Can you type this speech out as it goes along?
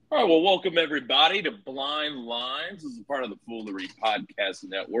right, well, welcome everybody to Blind Lines. This is part of the Foolery Podcast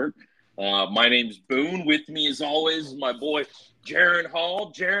Network. My name's Boone. With me, as always, is my boy Jaron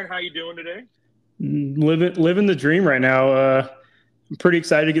Hall. Jaron, how you doing today? Living the dream right now. I'm pretty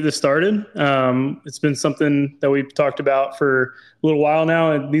excited to get this started. It's been something that we've talked about for a little while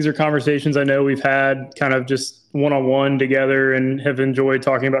now, and these are conversations I know we've had kind of just one-on-one together and have enjoyed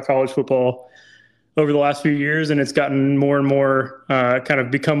talking about college football over the last few years, and it's gotten more and more kind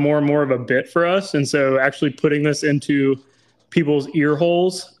of become more and more of a bit for us. And so actually putting this into people's ear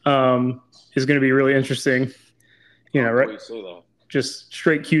holes is going to be really interesting, right? Just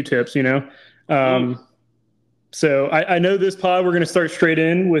straight Q-tips, So I know this pod, we're going to start straight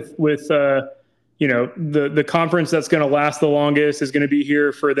in with the conference that's going to last the longest is going to be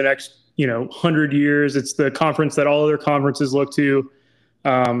here for the next, 100 years. It's the conference that all other conferences look to.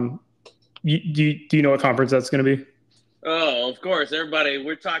 Do you know what conference that's going to be? Oh, of course. Everybody,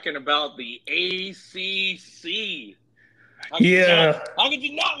 we're talking about the ACC. How could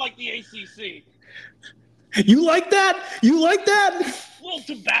you not like the ACC? You like that? You like that? A little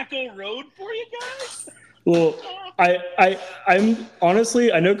Tobacco Road for you guys? Well, I'm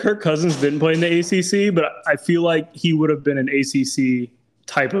honestly, I know Kirk Cousins didn't play in the ACC, but I feel like he would have been an ACC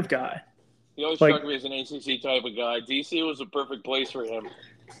type of guy. He always struck me as an ACC type of guy. DC was a perfect place for him.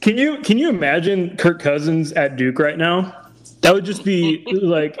 Can you imagine Kirk Cousins at Duke right now? That would just be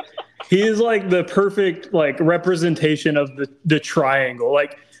like, he is like the perfect like representation of the triangle.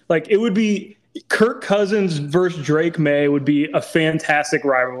 Like it would be Kirk Cousins versus Drake May would be a fantastic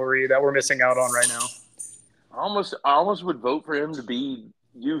rivalry that we're missing out on right now. I almost would vote for him to be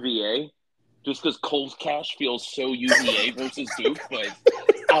UVA just because Cole's Cash feels so UVA versus Duke, but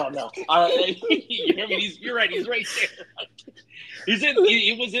I don't know. You're right. He's right there.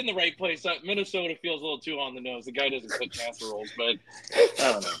 He was in the right place. Minnesota feels a little too on the nose. The guy doesn't cook casseroles, but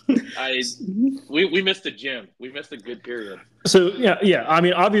I don't know. We missed a gym. We missed a good period. So yeah. I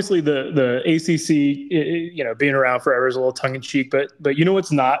mean, obviously the ACC, being around forever is a little tongue in cheek, but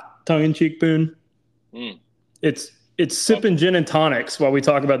what's not tongue in cheek, Boone? It's sipping gin and tonics while we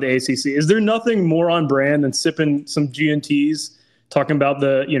talk about the ACC. Is there nothing more on brand than sipping some G&Ts, talking about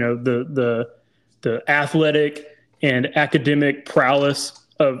the athletic and academic prowess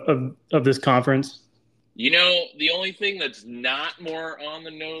of this conference? The only thing that's not more on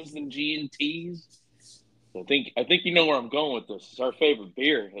the nose than G&Ts, I think you know where I'm going with this. It's our favorite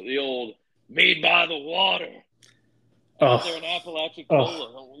beer, the old Made by the Water. Out there in Appalachian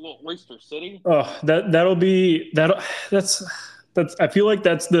Cola, Oyster City. That's I feel like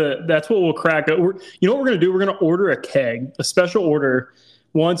that's what we'll crack. You know what we're gonna do? We're gonna order a keg, a special order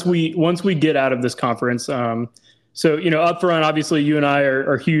once we get out of this conference. So up front, obviously you and I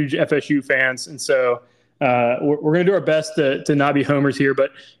are huge FSU fans, and so we're going to do our best to not be homers here.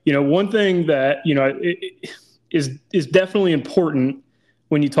 But one thing that is definitely important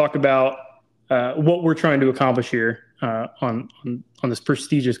when you talk about what we're trying to accomplish here on this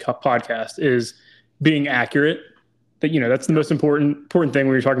prestigious podcast is being accurate. That's the most important thing when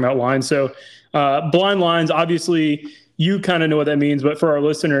you're talking about lines. So blind lines, obviously. You kind of know what that means, but for our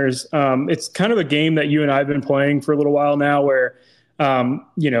listeners, it's kind of a game that you and I have been playing for a little while now where,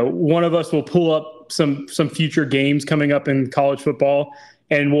 one of us will pull up some future games coming up in college football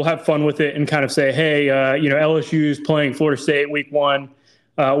and we'll have fun with it and kind of say, hey, LSU is playing Florida State week 1.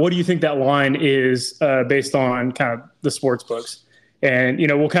 What do you think that line is based on kind of the sports books? And,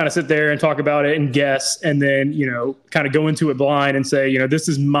 we'll kind of sit there and talk about it and guess, and then, kind of go into it blind and say, this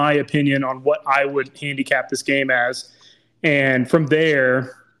is my opinion on what I would handicap this game as. And from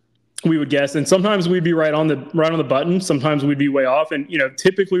there, we would guess, and sometimes we'd be right on the button. Sometimes we'd be way off, and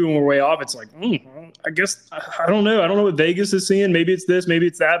typically when we're way off, it's like, I guess I don't know. I don't know what Vegas is seeing. Maybe it's this, maybe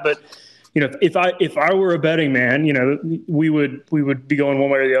it's that. But if I were a betting man, we would be going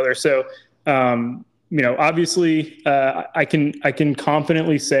one way or the other. So obviously, I can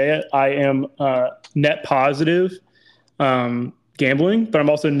confidently say it. I am net positive. Gambling, but I'm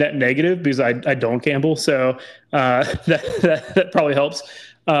also net negative because I don't gamble. So that probably helps.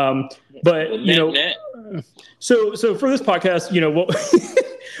 So for this podcast,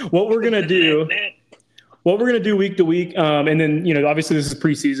 what we're going to do, week to week. And then, obviously this is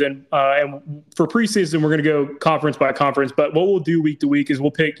preseason. And for preseason, we're going to go conference by conference, but what we'll do week to week is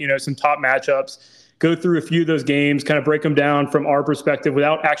we'll pick, some top matchups, go through a few of those games, kind of break them down from our perspective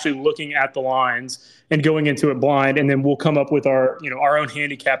without actually looking at the lines and going into it blind. And then we'll come up with our own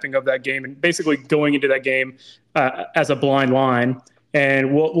handicapping of that game and basically going into that game as a blind line.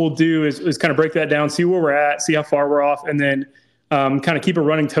 And what we'll do is kind of break that down, see where we're at, see how far we're off, and then kind of keep a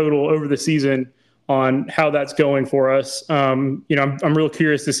running total over the season on how that's going for us. I'm real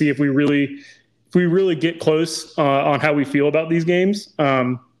curious to see if we really get close on how we feel about these games,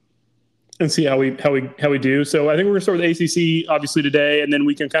 and see how we do. So I think we're gonna start with ACC obviously today, and then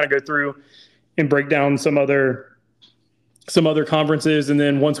we can kind of go through and break down some other conferences, and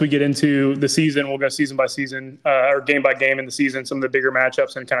then once we get into the season, we'll go season by season, or game by game in the season, some of the bigger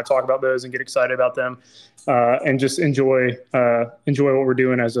matchups, and kind of talk about those and get excited about them, and just enjoy what we're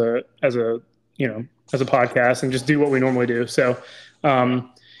doing as a podcast, and just do what we normally do. So,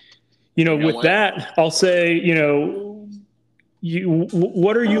 with that, I'll say,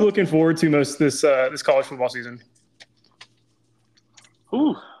 what are you looking forward to most this college football season?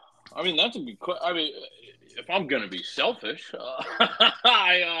 Ooh, I mean, that's a good question. I mean, if I'm going to be selfish,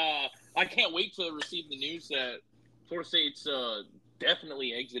 I can't wait to receive the news that Florida State's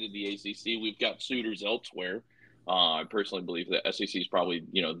definitely exited the ACC. We've got suitors elsewhere. I personally believe that SEC is probably,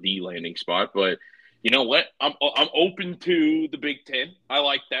 the landing spot. But you know what? I'm open to the Big Ten. I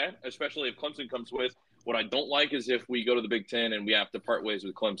like that, especially if Clemson comes with. What I don't like is if we go to the Big Ten and we have to part ways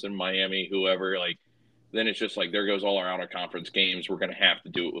with Clemson, Miami, whoever. Then it's just there goes all our out-of-conference games. We're going to have to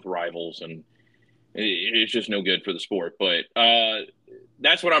do it with rivals, and it's just no good for the sport. But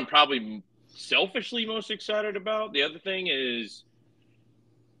that's what I'm probably selfishly most excited about. The other thing is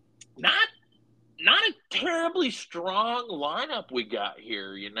not a terribly strong lineup we got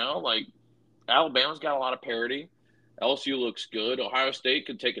here, Alabama's got a lot of parity. LSU looks good. Ohio State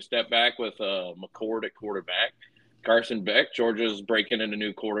could take a step back with McCord at quarterback. Carson Beck, Georgia's breaking in a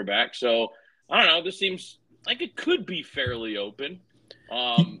new quarterback. So, I don't know. This seems like it could be fairly open.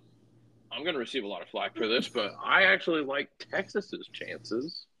 I'm going to receive a lot of flack for this, but I actually like Texas's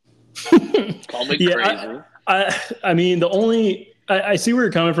chances. Call me crazy. I mean, I see where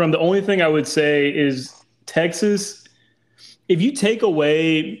you're coming from. The only thing I would say is Texas, if you take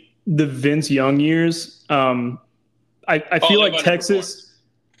away the Vince Young years, I feel like Texas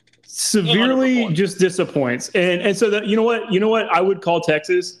severely just disappoints. And so that, you know what I would call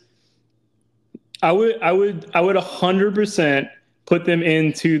Texas? I would 100% put them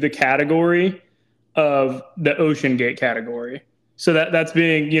into the category of the Ocean Gate category. So that's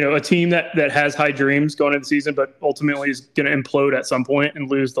being, a team that has high dreams going into the season, but ultimately is going to implode at some point and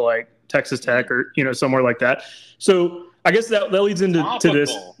lose to Texas Tech or, somewhere like that. So I guess that leads into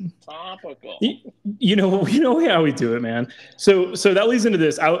this. Topical. You know how we do it, man. So that leads into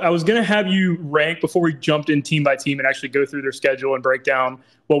this. I was going to have you rank before we jumped in team by team and actually go through their schedule and break down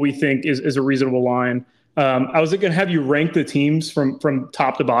what we think is a reasonable line. I was going to have you rank the teams from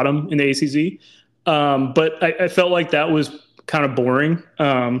top to bottom in the ACC, but I felt like that was kind of boring,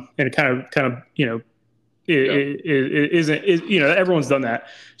 and it kind of it isn't everyone's done that.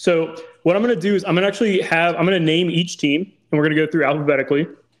 So what I'm going to do is I'm going to name each team, and we're going to go through alphabetically,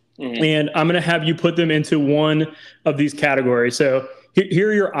 and I'm going to have you put them into one of these categories. So here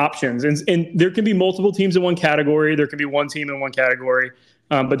are your options, and there can be multiple teams in one category. There can be one team in one category,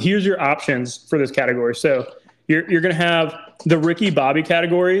 but here's your options for this category. So you're going to have the Ricky Bobby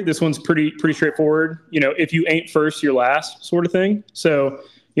category. This one's pretty straightforward. If you ain't first, you're last, sort of thing. So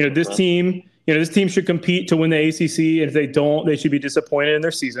this team. This team should compete to win the ACC, and if they don't, they should be disappointed in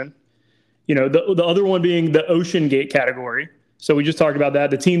their season. The other one being the Ocean Gate category. So we just talked about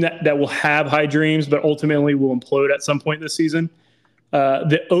that. The team that will have high dreams, but ultimately will implode at some point this season.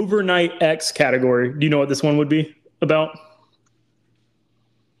 The Overnight X category. Do you know what this one would be about?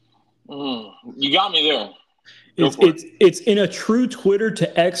 You got me there. It's in a true Twitter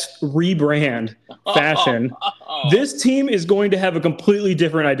to X rebrand fashion. This team is going to have a completely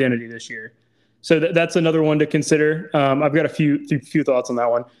different identity this year. So that's another one to consider. I've got a few thoughts on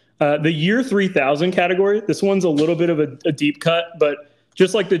that one. The Year 3000 category. This one's a little bit of a deep cut, but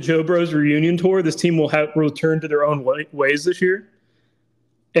just like the Joe Bros reunion tour, this team will return to their own ways this year.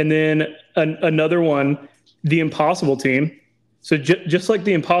 And then another one, the Impossible team. So just like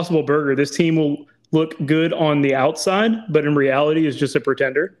the Impossible Burger, this team will look good on the outside, but in reality is just a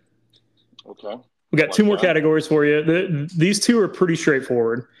pretender. Okay. We got two more categories for you. These two are pretty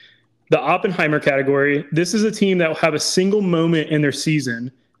straightforward. The Oppenheimer category, this is a team that will have a single moment in their season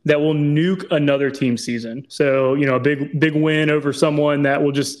that will nuke another team's season. So, a big win over someone that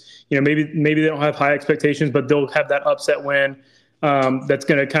will just, maybe they don't have high expectations, but they'll have that upset win that's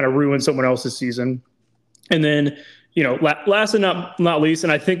going to kind of ruin someone else's season. And then, last and not least,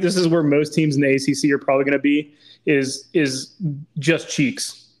 and I think this is where most teams in the ACC are probably going to be, is just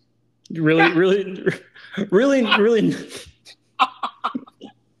cheeks. Really.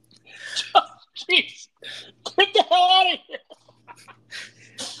 Jeez. Get the hell out of here.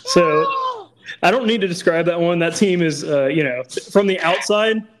 So I don't need to describe that one. That team is, from the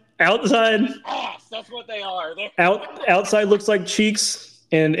outside, outside looks like cheeks,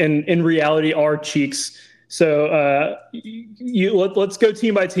 and in reality are cheeks. So let's go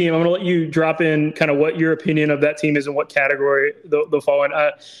team by team. I'm going to let you drop in kind of what your opinion of that team is and what category they'll fall in.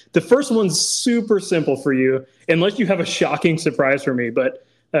 The first one's super simple for you, unless you have a shocking surprise for me. But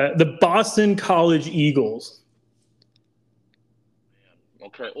the Boston College Eagles.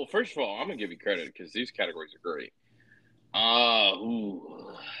 Okay. Well, first of all, I'm gonna give you credit because these categories are great. I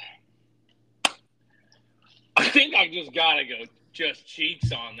think I just gotta go just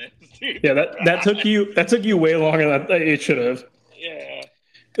cheeks on this, dude. Yeah, that took you way longer than it should have. Yeah.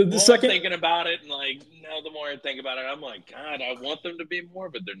 The second, I'm thinking about it, and like, no, the more I think about it, I'm like, God, I want them to be more,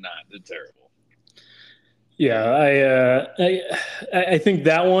 but they're not. They're terrible. Yeah, I think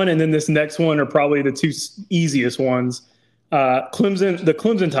that one and then this next one are probably the two easiest ones. The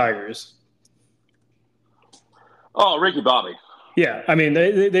Clemson Tigers. Oh, Ricky Bobby. Yeah, I mean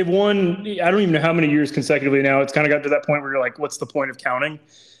they've won. I don't even know how many years consecutively now. It's kind of got to that point where you're like, what's the point of counting?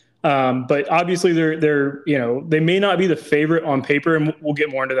 But obviously they're they may not be the favorite on paper, and we'll get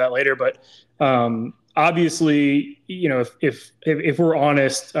more into that later. But obviously, if we're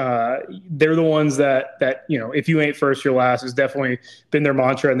honest, they're the ones that if you ain't first, you're last has definitely been their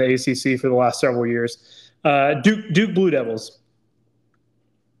mantra in the ACC for the last several years. Duke Blue Devils.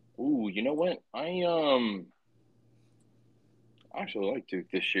 Ooh, you know what? I actually like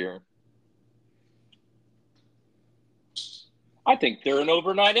Duke this year. I think they're an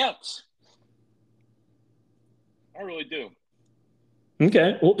overnight X. I really do.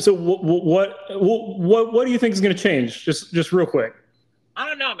 Okay. So what do you think is going to change? Just real quick. I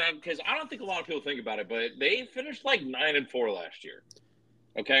don't know, man, because I don't think a lot of people think about it, but they finished like 9-4 last year.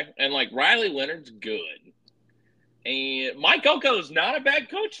 Okay, and like Riley Leonard's good, and Mike Elko is not a bad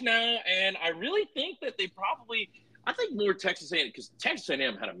coach now, and I really think that I think more Texas A&M, because Texas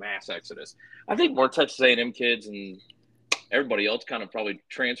A&M had a mass exodus. I think more Texas A&M kids and everybody else kind of probably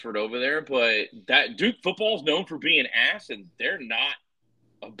transferred over there, but that Duke football is known for being ass, and they're not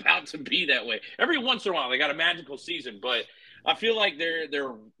about to be that way. Every once in a while, they got a magical season, but I feel like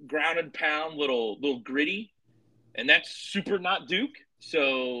they're ground and pound, little gritty, and that's super not Duke.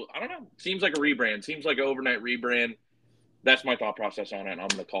 So I don't know. Seems like a rebrand. Seems like an overnight rebrand. That's my thought process on it. And I'm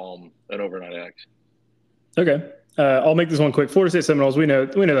going to call them an overnight X. Okay. I'll make this one quick. Florida State Seminoles. We know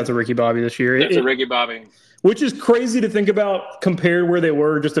that's a Ricky Bobby this year. That's a Ricky Bobby. Which is crazy to think about compared where they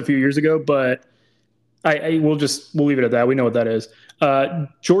were just a few years ago, but we'll leave it at that. We know what that is.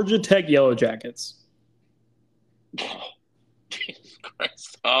 Georgia Tech Yellow Jackets. Oh, Jesus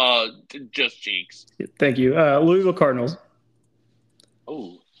Christ. Just cheeks. Thank you. Louisville Cardinals.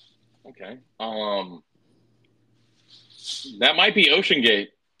 Oh, okay. That might be Ocean Gate.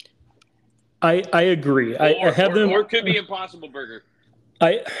 I agree. I have them, or it could be Impossible Burger.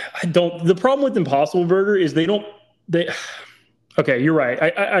 I don't. The problem with Impossible Burger is they. Okay, you're right.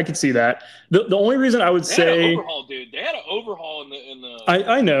 I could see that. The only reason I would say had an overhaul, dude. They had an overhaul in the.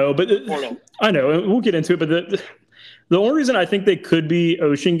 I know, but I know we'll get into it. But the only reason I think they could be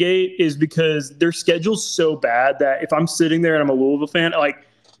Ocean Gate is because their schedule's so bad that if I'm sitting there and I'm a Louisville fan, like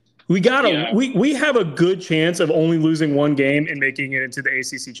we have a good chance of only losing one game and making it into the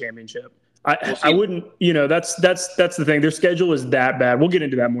ACC championship. I wouldn't, that's the thing. Their schedule is that bad. We'll get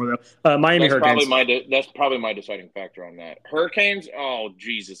into that more though. Miami Hurricanes. That's probably my deciding factor on that. Hurricanes. Oh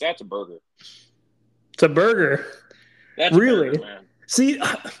Jesus, that's a burger. It's a burger. That's really. A burger, man. See,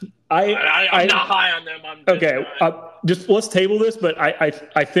 I'm not high on them. Okay, just let's table this. But I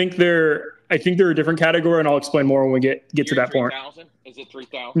think they're a different category, and I'll explain more when we get to that 3, point. Is it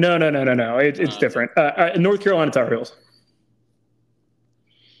 3,000? No. It's different. North Carolina Tar Heels.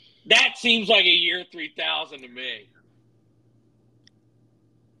 That seems like a year 3,000 to me.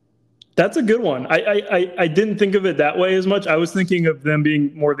 That's a good one. I didn't think of it that way as much. I was thinking of them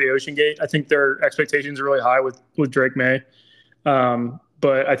being more the Ocean Gate. I think their expectations are really high with Drake May.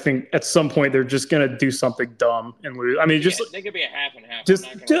 But I think at some point they're just going to do something dumb and lose. I mean, they could be a half and half.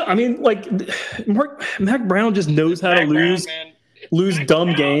 Mac Brown just knows how to lose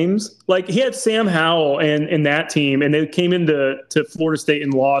dumb games. Like he had Sam Howell and that team, and they came into Florida State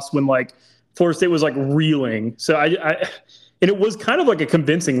and lost when like Florida State was like reeling. So and it was kind of like a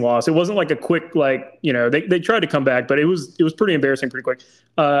convincing loss. It wasn't like a quick they tried to come back, but it was pretty embarrassing pretty quick.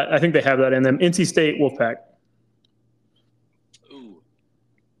 I think they have that in them. NC State Wolfpack. Ooh,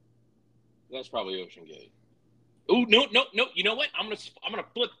 that's probably Ocean Gate. Ooh, no. You know what? I'm gonna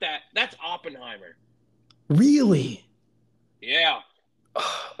flip that. That's Oppenheimer. Really? Yeah.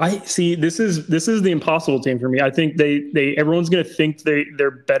 I see. This is the impossible team for me. I think everyone's going to think they're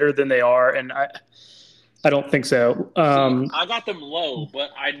better than they are, and I don't think so. I got them low,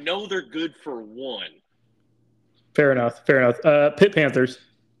 but I know they're good for one. Fair enough. Pitt Panthers.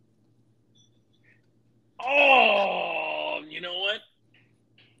 Oh, you know what?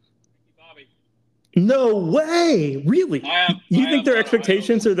 Bobby. No way! Really? You think their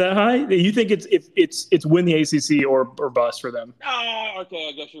expectations are that high? You think it's win the ACC or bust for them? Oh, okay.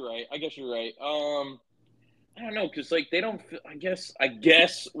 I guess you're right. I don't know because like they don't. I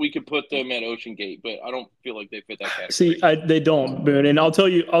guess we could put them at Ocean Gate, but I don't feel like they fit that category. See, they don't, Boone, and I'll tell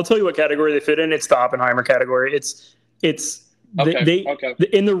you what category they fit in. It's the Oppenheimer category. It's okay.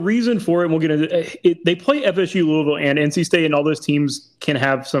 And the reason for it, we'll get into it. They play FSU, Louisville, and NC State, and all those teams can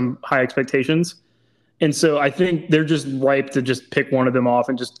have some high expectations. And so I think they're just ripe to just pick one of them off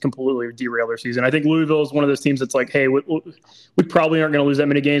and just completely derail their season. I think Louisville is one of those teams that's like, hey, we probably aren't going to lose that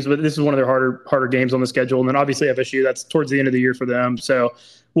many games, but this is one of their harder games on the schedule. And then obviously FSU, that's towards the end of the year for them. So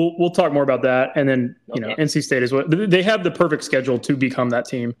we'll talk more about that. And then NC State is what they have the perfect schedule to become that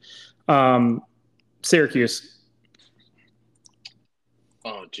team. Syracuse.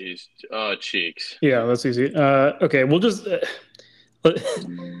 Oh, geez. Cheeks. Yeah, that's easy. Okay, we'll just.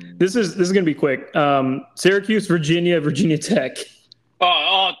 This is going to be quick. Syracuse, Virginia Tech.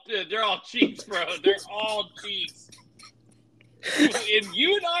 Oh, they're all cheeks, bro. They're all cheeks. And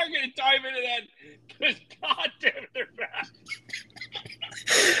you and I are going to dive into that because, goddamn, they're bad.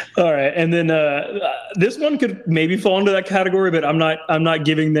 All right, and then this one could maybe fall into that category, but I'm not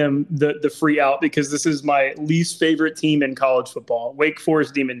giving them the free out because this is my least favorite team in college football: Wake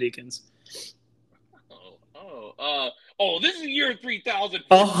Forest Demon Deacons. Oh, this is year 3000.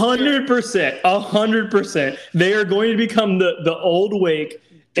 100%. They are going to become the old Wake,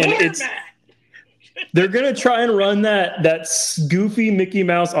 and they're going to try and run that goofy Mickey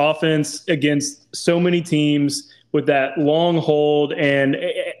Mouse offense against so many teams with that long hold. And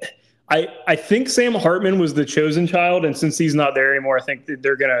I think Sam Hartman was the chosen child, and since he's not there anymore, I think that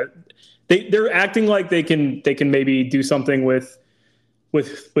they're acting like they can maybe do something with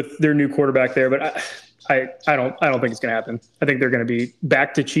their new quarterback there, but I don't think it's going to happen. I think they're going to be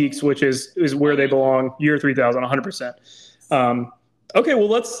back to cheeks, which is where they belong. Year 3000, 100%. Okay, well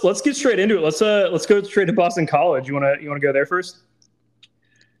let's get straight into it. Let's go straight to Boston College. You want to go there first?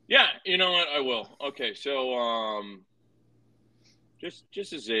 Yeah, you know what? I will. Okay, so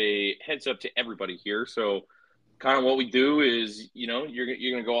just as a heads up to everybody here. So kind of what we do is, you're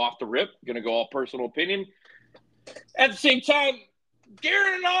going to go off the rip, going to go all personal opinion. At the same time,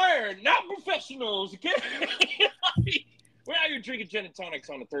 Darren and I are not professionals, okay? We're out here drinking gin and tonics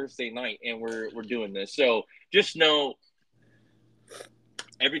on a Thursday night, and we're doing this. So just know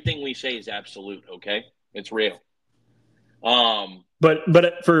everything we say is absolute, okay? It's real.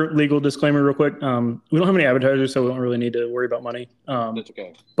 But for legal disclaimer, real quick, we don't have any advertisers, so we don't really need to worry about money. That's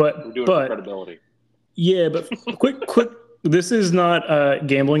okay. But we're doing it for credibility. Yeah, but quick. This is not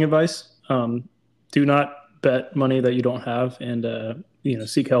gambling advice. Do not bet money that you don't have, and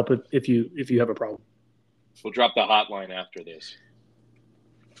seek help if you have a problem. We'll drop the hotline after this.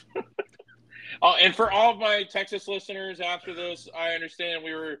 Oh, and for all of my Texas listeners after this, I understand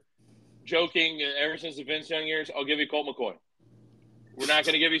we were joking ever since the Vince Young years. I'll give you Colt McCoy. We're not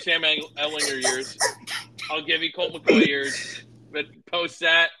going to give you Sam Ehlinger years. I'll give you Colt McCoy years. But post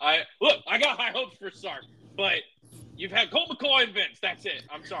that, I got high hopes for Sark, but you've had Colt McCoy and Vince. That's it.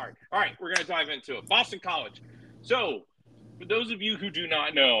 I'm sorry. All right, we're going to dive into it. Boston College. So, for those of you who do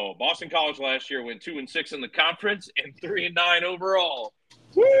not know, Boston College last year went 2-6 in the conference and 3-9 overall.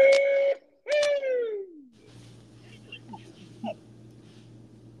 Woo!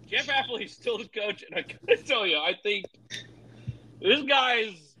 Jeff Appley's still the coach, and I gotta tell you, I think this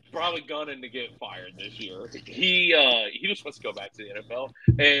guy's probably gunning to get fired this year. He just wants to go back to the NFL,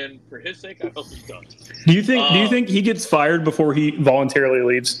 and for his sake, I hope he does. Do you think he gets fired before he voluntarily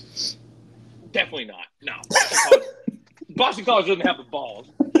leaves? Definitely not. No. Boston College doesn't have the balls.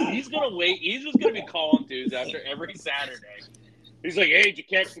 He's gonna wait. He's just gonna be calling dudes after every Saturday. He's like, "Hey, did you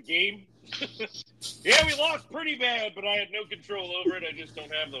catch the game?" Yeah, we lost pretty bad, but I had no control over it. I just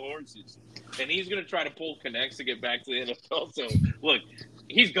don't have the horses. And he's going to try to pull connects to get back to the NFL. So, look,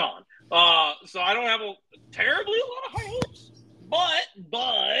 he's gone. So I don't have a terribly a lot of high hopes.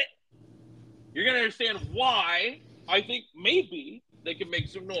 But you're going to understand why I think maybe they can make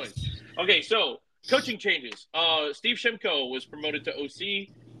some noise. Okay, so coaching changes. Steve Shimko was promoted to OC.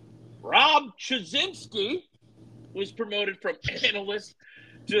 Rob Chudzinski was promoted from analyst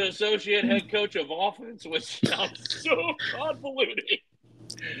to associate head coach of offense, which sounds so convoluted.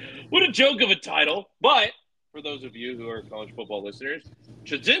 What a joke of a title. But for those of you who are college football listeners,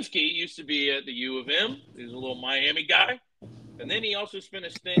 Chudzinski used to be at the U of M. He's a little Miami guy. And then he also spent a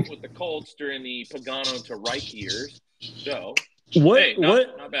stint with the Colts during the Pagano to Reich years. So What Hey,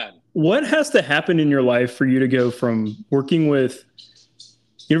 what not bad. what has to happen in your life for you to go from working with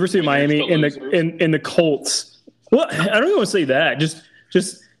University of Winners to Miami and losers. the Colts? Well, I don't even want to say that. Just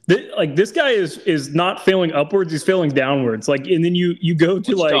like this guy is not failing upwards; he's failing downwards. Like, and then you go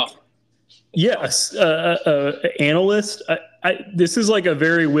to It's like tough. yes, analyst. This is like a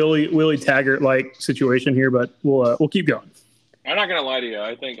very Willie Taggart like situation here, but we'll keep going. I'm not gonna lie to you.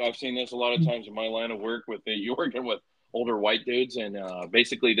 I think I've seen this a lot of times in my line of work with you working with older white dudes, and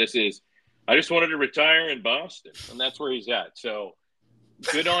basically this is. I just wanted to retire in Boston, and that's where he's at. So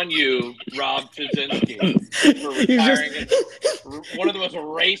good on you, Rob Kaczynski, for retiring in one of the most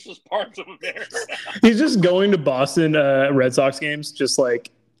racist parts of America. He's just going to Boston Red Sox games, just like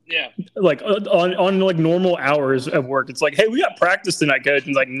Yeah. like on like normal hours of work. It's like, hey, we got practice tonight, coach. And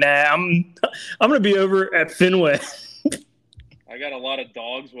he's like, nah, I'm gonna be over at Fenway. I got a lot of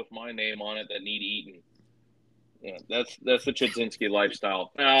dogs with my name on it that need eaten. Yeah, that's the Chudzinski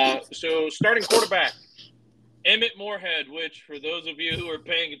lifestyle. So starting quarterback, Emmett Moorhead, which for those of you who are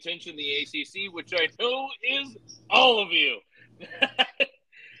paying attention to the ACC, which I know is all of you,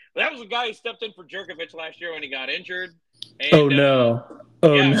 that was a guy who stepped in for Jerkovich last year when he got injured. And, oh no!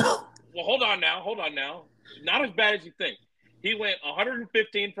 No! Well, hold on now. Not as bad as you think. He went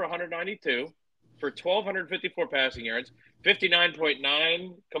 115 for 192 for 1,254 passing yards,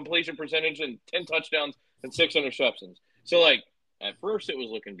 59.9 completion percentage, and 10 touchdowns and 6 interceptions. So, like, at first it was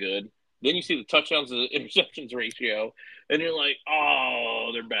looking good. Then you see the touchdowns to the interceptions ratio, and you're like,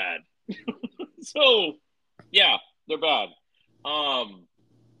 oh, they're bad. So, yeah, they're bad.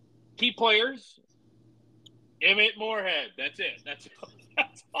 Key players, Emmett Moorhead. That's it. That's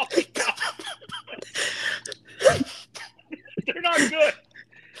all we got. They're not good.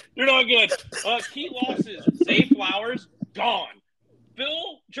 They're not good. Key losses, Zay Flowers, gone.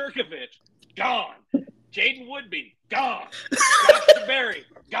 Phil Jerkovich, gone. Jaden Woodby, gone. Josh DeBerry,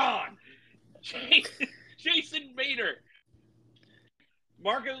 gone. Jason Bader,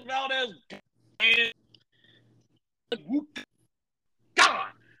 Marcus Valdez,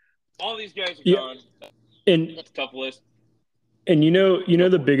 gone. All these guys are gone. And that's a tough list. And you know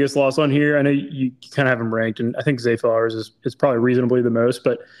the biggest loss on here. I know you kind of have them ranked, and I think Zay Flowers is probably reasonably the most.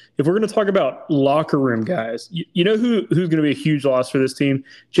 But if we're going to talk about locker room guys, you know who's going to be a huge loss for this team?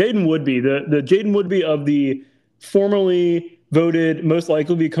 Jaden Woodby, the Jaden Woodby of the formerly voted most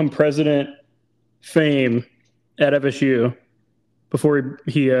likely to become president fame at FSU before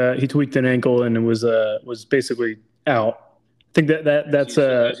he tweaked an ankle and was basically out. I think that's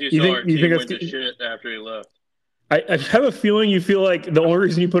you think that's to shit after he left. I have a feeling you feel like the only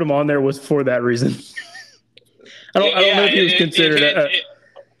reason you put him on there was for that reason. I don't know if he was considered.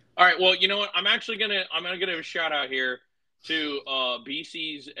 All right. Well, you know what? I'm gonna give a shout out here to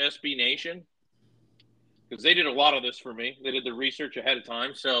BC's SB Nation because they did a lot of this for me. They did the research ahead of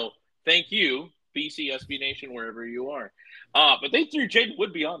time. So thank you, BC SB Nation, wherever you are. But they threw Jaden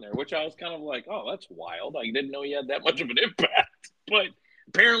Woodby on there, which I was kind of like, oh, that's wild. I didn't know he had that much of an impact, but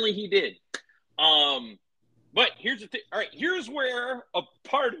apparently he did. But here's the thing. All right, here's where a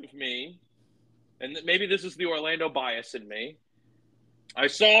part of me, and maybe this is the Orlando bias in me, I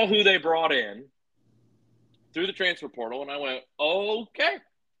saw who they brought in through the transfer portal, and I went, okay,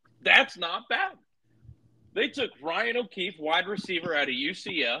 that's not bad. They took Ryan O'Keefe, wide receiver out of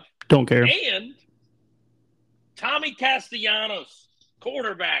UCF. Don't care. And Tommy Castellanos,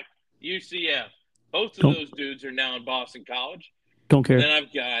 quarterback, UCF. Both of those dudes are now in Boston College. Don't care. And then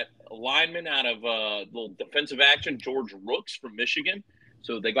I've got a lineman out of little defensive action, George Rooks from Michigan.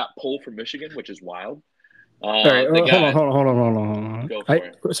 So they got pulled from Michigan, which is wild. All right, hold on. Go for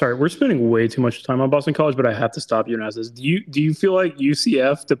it. Sorry, we're spending way too much time on Boston College, but I have to stop you and ask this. Do you feel like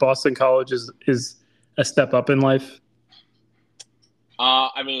UCF to Boston College is a step up in life?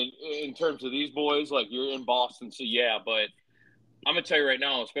 I mean, in terms of these boys, like you're in Boston, so yeah, but I'm going to tell you right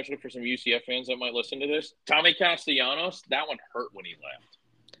now, especially for some UCF fans that might listen to this, Tommy Castellanos, that one hurt when he left.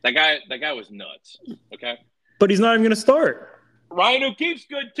 That guy was nuts, okay? But he's not even going to start. Ryan O'Keefe's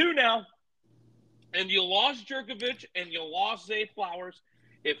good too now. And you lost Jerkovich and you lost Zay Flowers.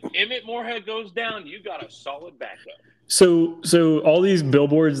 If Emmett Moorhead goes down, you got a solid backup. So all these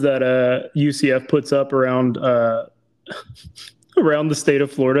billboards that UCF puts up around around the state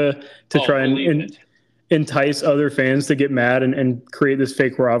of Florida to try and entice other fans to get mad and create this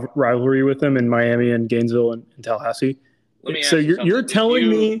fake rivalry with them in Miami and Gainesville and Tallahassee. So you're telling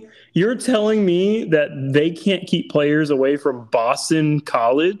me that they can't keep players away from Boston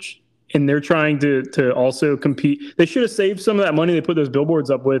College? And they're trying to also compete. They should have saved some of that money they put those billboards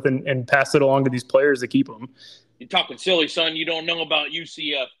up with and passed it along to these players to keep them. You're talking silly, son. You don't know about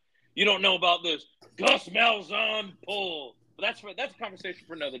UCF. You don't know about this Gus Malzahn pull. But that's a conversation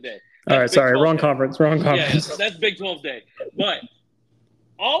for another day. All right, sorry, wrong conference. Yeah, that's Big 12 day. But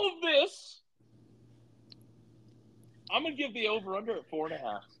all of this, I'm gonna give the over/under at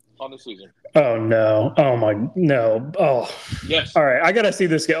 4.5 on the season. Oh no! Oh my no! Oh yes! All right, I gotta see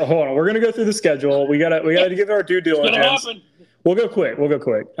this. Hold on, we're gonna go through the schedule. We gotta give our due diligence. It's gonna happen. We'll go quick. We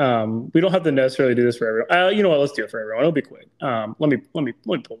don't have to necessarily do this for everyone. You know what? Let's do it for everyone. It'll be quick. Let me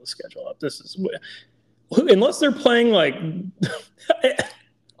pull the schedule up. This is unless they're playing like. I'm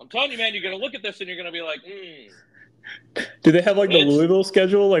telling you, man, you're gonna look at this and you're gonna be like, Do they have like the Louisville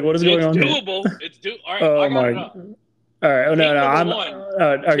schedule? Like, what is going on? It's doable. It's doable. All right, oh I got my. it up. All right. Oh, no. I'm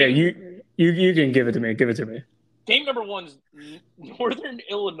okay. You can give it to me. Give it to me. Game number 1's Northern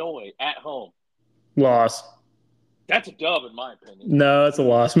Illinois at home. Loss. That's a dub, in my opinion. No, it's a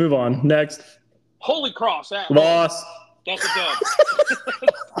loss. Move on. Next. Holy Cross at loss. Home. That's a dub.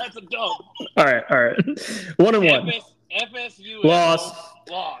 That's a dub. All right. 1-1. FSU loss.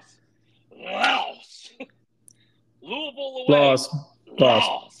 Loss. Louisville away.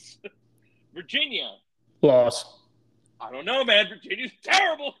 Loss. Virginia. Loss. I don't know, man. Virginia's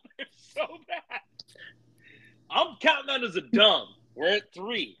terrible. They're so bad. I'm counting that as a dub. We're at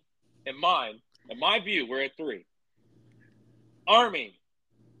 3. In my view, we're at 3. Army.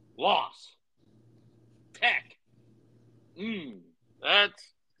 Loss. Tech. That's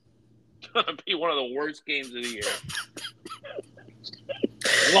going to be one of the worst games of the year.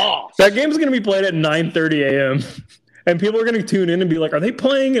 Loss. That game's going to be played at 9:30 a.m. And people are going to tune in and be like, are they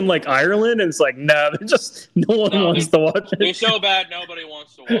playing in like Ireland? And it's like, no, they're just no one wants to watch it. They're so bad, nobody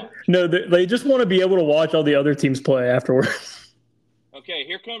wants to watch. No, they just want to be able to watch all the other teams play afterwards. Okay,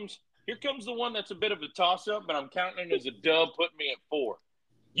 here comes the one that's a bit of a toss-up, but I'm counting it as a dub, putting me at 4.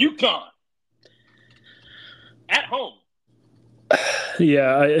 UConn. At home.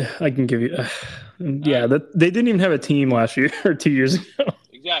 Yeah, I can give you. Yeah, they didn't even have a team last year or 2 years ago.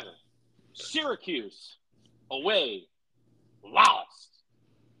 Exactly. Syracuse. Away. Lost.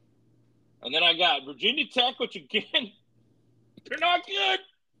 And then I got Virginia Tech, which again, they're not good.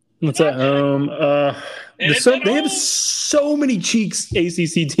 What's at home? They have so many cheeks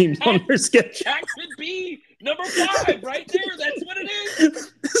ACC teams on their schedule. That could be number 5 right there. That's what it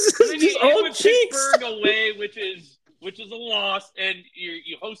is. This is just all cheeks. Pittsburgh away, which is a loss, and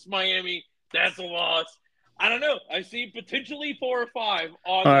you host Miami. That's a loss. I don't know. I see potentially 4 or 5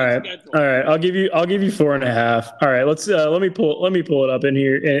 on the schedule. All right. I'll give you 4.5. All right. Let's let me pull it up in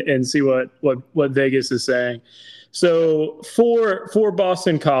here and see what Vegas is saying. So for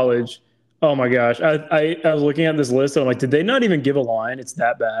Boston College, oh my gosh, I was looking at this list and I'm like, did they not even give a line? It's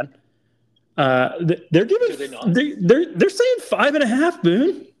that bad. They're giving. They're saying 5.5.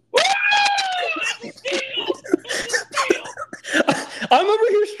 Boone. I'm over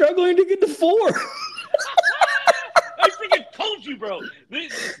here struggling to get to 4. I freaking told you, bro.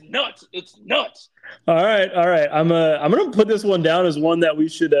 This is nuts. It's nuts. All right. I'm gonna put this one down as one that we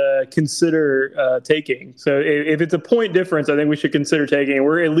should consider taking. So if it's a point difference, I think we should consider taking.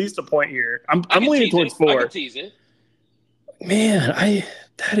 We're at least a point here. I'm leaning towards 4. I can tease it. Man,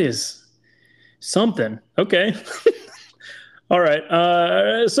 that is something. Okay. All right.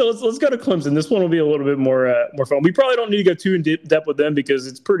 So let's go to Clemson. This one will be a little bit more fun. We probably don't need to go too in depth with them because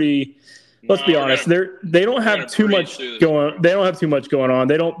it's pretty. Let's be honest. They don't have too much going. They don't have too much going on.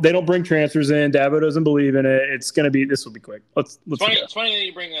 They don't bring transfers in. Dabo doesn't believe in it. It's gonna be. This will be quick. Let's. It's funny that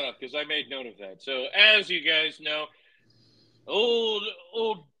you bring that up because I made note of that. So as you guys know, old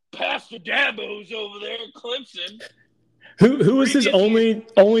Pastor Dabo's over there at Clemson. Who was his only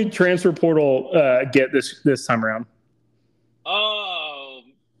transfer portal get this time around?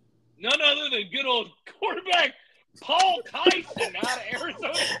 None other than good old quarterback Paul Tyson out of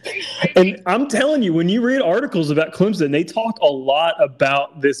Arizona State. And I'm telling you, when you read articles about Clemson, they talk a lot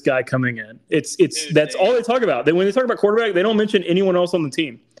about this guy coming in. That's all they talk about. When they talk about quarterback, they don't mention anyone else on the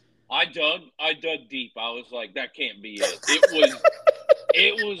team. I dug deep. I was like, that can't be it.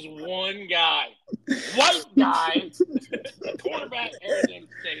 It was one guy, white guy, quarterback Arizona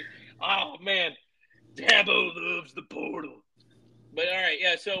State. Oh man, Dabo loves the portal. But all right,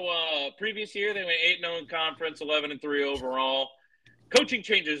 yeah. So previous year they went 8-0 in conference, 11-3 overall. Coaching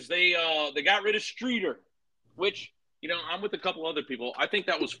changes. They got rid of Streeter, which I'm with a couple other people. I think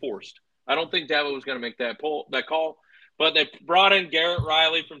that was forced. I don't think Dabo was going to make that call. But they brought in Garrett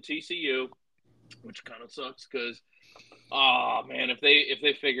Riley from TCU, which kind of sucks because, man, if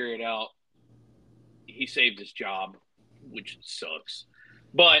they figure it out, he saved his job, which sucks.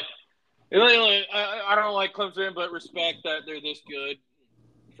 But I don't like Clemson, but respect that they're this good.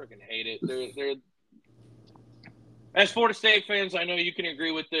 Freaking hate it. They're as Florida State fans, I know you can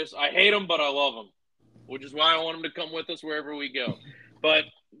agree with this. I hate them, but I love them. which is why I want him to come with us wherever we go. But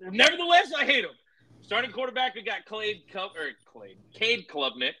nevertheless, I hate him. Starting quarterback, we got Cade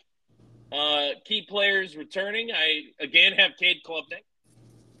Klubnik. Key players returning. I, again, have Cade Klubnik.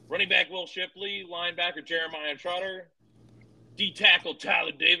 Running back, Will Shipley. Linebacker, Jeremiah Trotter. D-tackle,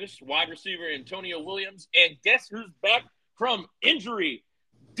 Tyler Davis. Wide receiver, Antonio Williams. And guess who's back from injury?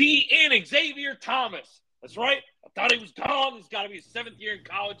 D.N. Xavier Thomas. That's right. I thought he was gone. He's got to be his 7th year in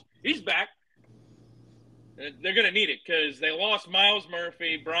college. He's back. They're going to need it because they lost Miles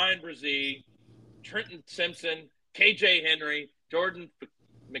Murphy, Brian Brzee, Trenton Simpson, KJ Henry, Jordan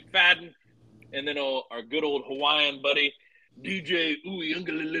McFadden, and then our good old Hawaiian buddy, DJ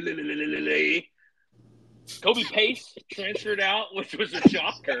Uyunglele. Kobe Pace transferred out, which was a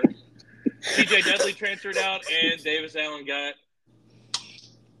shocker. TJ Dudley transferred out, and Davis Allen got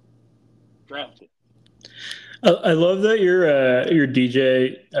drafted. I love that your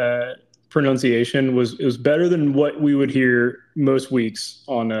DJ pronunciation was better than what we would hear most weeks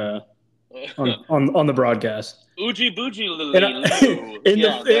on the broadcast. Uji Buji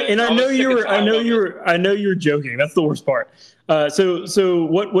and I know you were joking. That's the worst part. So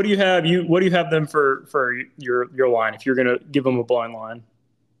what do you have? What do you have them for your line? If you're gonna give them a blind line,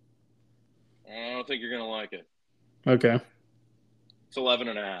 I don't think you're gonna like it. Okay, it's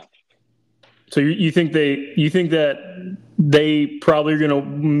 11.5. So you think that they probably are gonna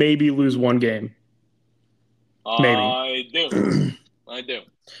maybe lose one game? Maybe. I do.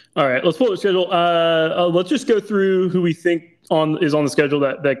 All right, let's pull the schedule. Let's just go through who we think is on the schedule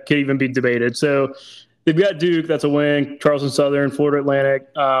that could even be debated. So they've got Duke, that's a win. Charleston Southern, Florida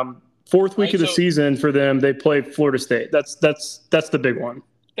Atlantic. 4th week of the season for them, they play Florida State. That's the big one.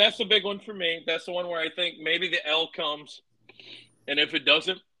 That's the big one for me. That's the one where I think maybe the L comes, and if it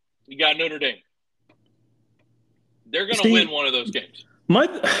doesn't, you got Notre Dame. They're going to win one of those games.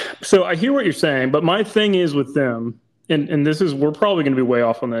 So I hear what you're saying, but my thing is with them. And this is, we're probably going to be way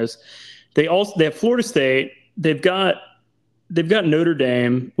off on this. They have Florida State. They've got Notre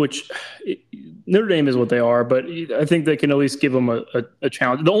Dame, which Notre Dame is what they are, but I think they can at least give them a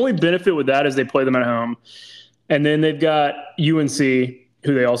challenge. The only benefit with that is they play them at home, and then they've got UNC,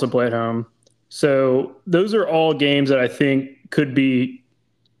 who they also play at home. So those are all games that I think could be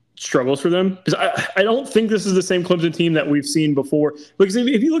struggles for them, because I don't think this is the same Clemson team that we've seen before. Because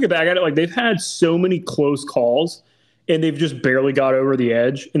if you look back at it, like, they've had so many close calls, and they've just barely got over the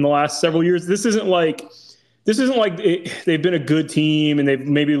edge in the last several years. This isn't like they've been a good team and they've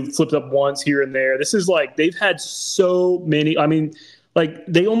maybe slipped up once here and there. This is like they've had so many. I mean, like,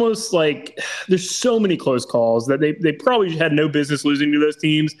 they almost, like, there's so many close calls that they probably had no business losing to those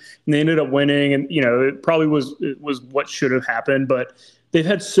teams, and they ended up winning. And it probably was what should have happened, but they've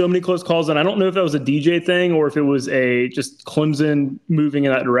had so many close calls, and I don't know if that was a DJ thing or if it was just Clemson moving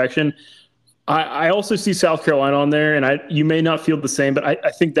in that direction. I also see South Carolina on there, and you may not feel the same, but I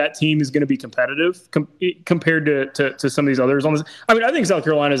think that team is going to be competitive compared to some of these others on this. I mean, I think South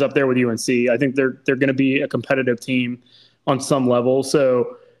Carolina is up there with UNC. I think they're going to be a competitive team on some level.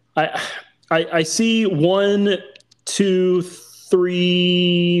 So I see 1, 2,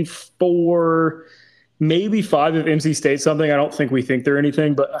 3, 4, maybe 5 if MC State's something. I don't think we think they're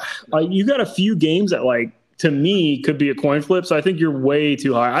anything, but you got a few games that, like, to me, could be a coin flip. So I think you're way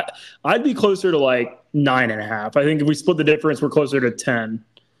too high. I'd be closer to like 9.5. I think if we split the difference, we're closer to 10.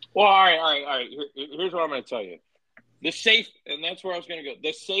 Well, all right. Here's what I'm going to tell you. The safe, and that's where I was going to go.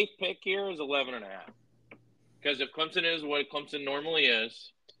 The safe pick here is 11.5. Because if Clemson is what Clemson normally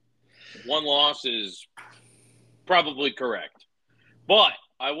is, one loss is probably correct. But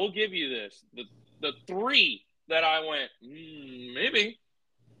I will give you this. The 3 that I went, maybe,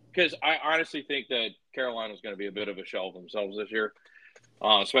 because I honestly think that Carolina's going to be a bit of a shell of themselves this year,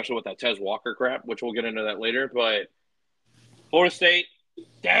 especially with that Tez Walker crap, which we'll get into that later. But Florida State,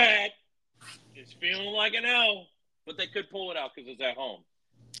 Dad, is feeling like an L, but they could pull it out because it's at home.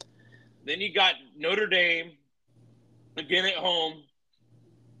 Then you got Notre Dame, again at home,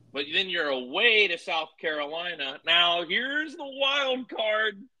 but then you're away to South Carolina. Now, here's the wild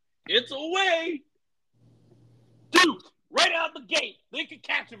card. It's away. Duke. Right out the gate. They could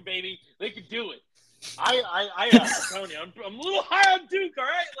catch him, baby. They could do it. I'm telling you, I'm a little high on Duke, all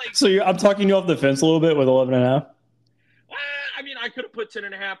right? Like, so I'm talking you off the fence a little bit with 11.5? I mean, I could have put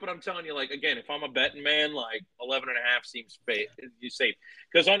 10.5, but I'm telling you, like, again, if I'm a betting man, like, 11.5 seems safe.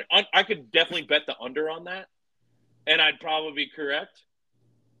 Because I could definitely bet the under on that, and I'd probably be correct.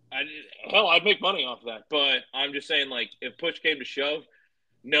 I'd make money off that. But I'm just saying, like, if push came to shove,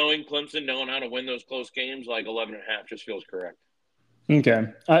 knowing Clemson, knowing how to win those close games, like 11.5 just feels correct. Okay.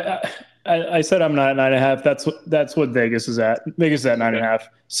 I said I'm not at 9.5. That's what Vegas is at. Vegas is at 9.5.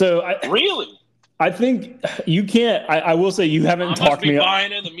 So really? I think you can't. I will say you haven't talked me.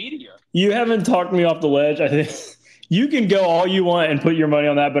 Buying in the media. You haven't talked me off the ledge. I think you can go all you want and put your money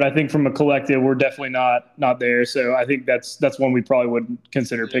on that, but I think from a collective, we're definitely not there. So I think that's one we probably would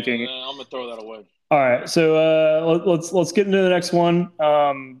consider picking. I'm gonna throw that away. All right, so let's get into the next one.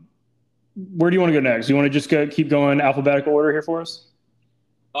 Where do you want to go next? You want to just keep going alphabetical order here for us?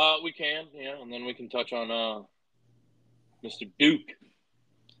 We can, yeah, and then we can touch on Mr. Duke.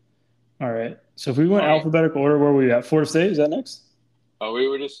 All right. So if we went alphabetical order, where were we at? Florida State, is that next?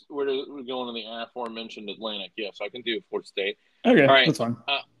 We're going to the aforementioned Atlantic. Yes, I can do Florida State. Okay, all right, that's fine.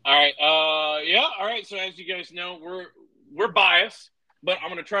 All right. Yeah. All right. So as you guys know, we're biased, but I'm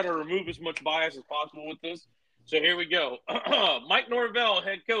going to try to remove as much bias as possible with this. So here we go. Mike Norvell,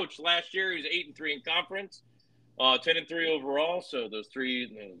 head coach last year. He was 8-3 in conference, 10-3 overall. So those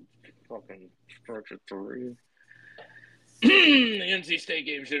three, fucking stretch of three. The NC State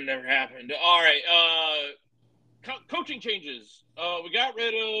game should have never happened. All right. Coaching changes. We got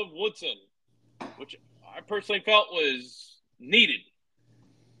rid of Woodson, which I personally felt was needed.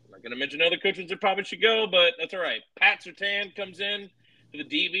 I'm not going to mention other coaches that probably should go, but that's all right. Pat Surtain comes in for the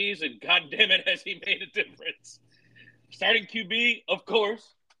DBs, and God damn it, has he made a difference. Starting QB, of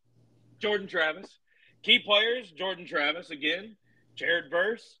course, Jordan Travis. Key players, Jordan Travis again, Jared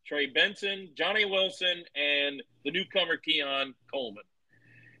Verse, Trey Benson, Johnny Wilson, and the newcomer Keon Coleman.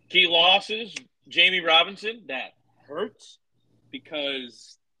 Key losses, Jamie Robinson. That hurts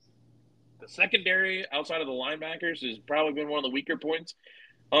because the secondary outside of the linebackers has probably been one of the weaker points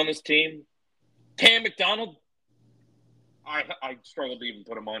on this team. Cam McDonald, I struggled to even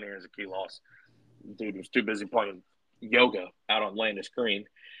put him on here as a key loss. Dude was too busy playing yoga out on Landis Green.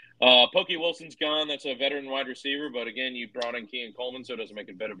 Pokey Wilson's gone. That's a veteran wide receiver, but again, you brought in Keon Coleman, so it doesn't make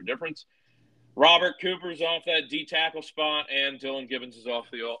a bit of a difference. Robert Cooper's off that D tackle spot, and Dylan Gibbons is off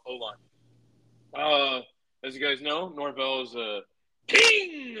the O-line. As you guys know, Norvell is a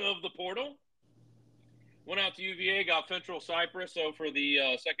king of the portal. Went out to UVA, got Central Cypress, so for the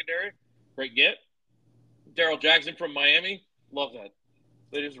secondary, great get. Daryl Jackson from Miami, love that.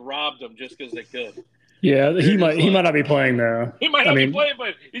 They just robbed him just because they could. Yeah, he might not be playing though. He might not be playing,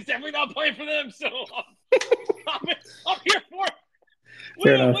 but he's definitely not playing for them. So I'm here for it.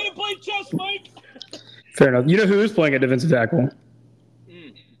 Way to play chess, Mike. Fair enough. You know who is playing at defensive tackle?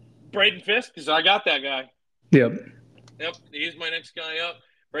 Braden Fisk, because I got that guy. Yep, he's my next guy up.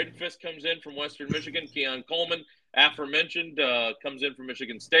 Braden Fisk comes in from Western Michigan. Keon Coleman, aforementioned, comes in from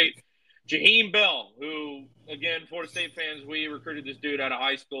Michigan State. Jaheim Bell, who, again, Florida State fans, we recruited this dude out of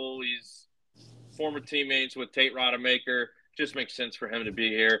high school. He's former teammates with Tate Rodemaker. Just makes sense for him to be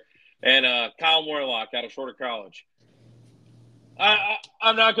here. And Kyle Morlock out of Shorter College.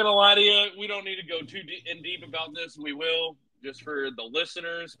 I'm not going to lie to you. We don't need to go too deep about this. We will, just for the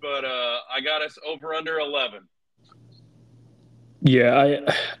listeners. But I got us over under 11. Yeah,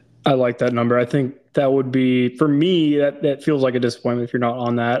 I like that number. I think that would be, for me, that feels like a disappointment if you're not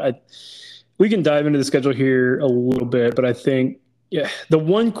on that. We can dive into the schedule here a little bit, but I think, the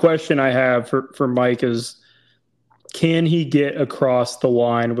one question I have for Mike is, can he get across the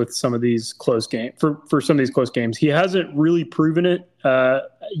line with some of these close games? For some of these close games, he hasn't really proven it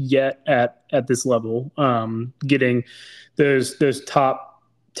yet at this level. Getting those top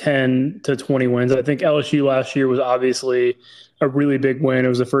 10 to 20 wins. I think LSU last year was obviously a really big win. It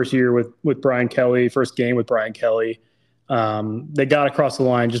was the first year with Brian Kelly, first game with Brian Kelly. They got across the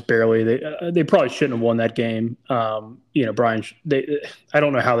line just barely. They probably shouldn't have won that game. Brian, I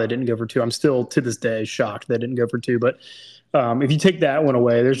don't know how they didn't go for two. I'm still to this day shocked they didn't go for two. But if you take that one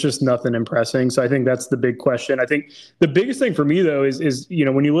away, there's just nothing impressing. So I think that's the big question. I think the biggest thing for me though is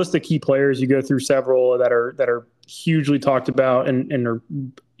when you list the key players, you go through several that are hugely talked about and are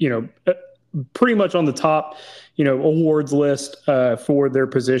pretty much on the top awards list for their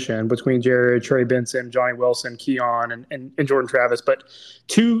position between Jared, Trey Benson, Johnny Wilson, Keon, and Jordan Travis. But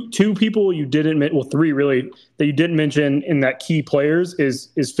two people you didn't three really that you didn't mention in that key players is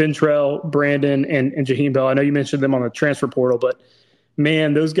Fintrell, Brandon, and Jaheim Bell. I know you mentioned them on the transfer portal, but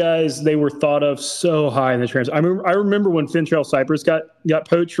man, those guys, they were thought of so high in the transfer. I remember when Fintrell Cypress got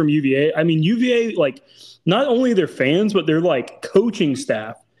poached from UVA. I mean, UVA, like, not only their fans, but their like coaching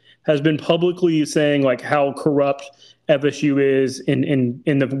staff has been publicly saying like how corrupt FSU is in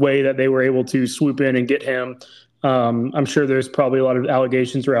the way that they were able to swoop in and get him. I'm sure there's probably a lot of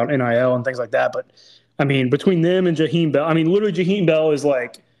allegations around NIL and things like that. But I mean, between them and Jaheim Bell, I mean, literally Jaheim Bell is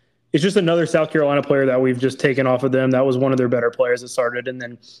like, it's just another South Carolina player that we've just taken off of them. That was one of their better players that started. And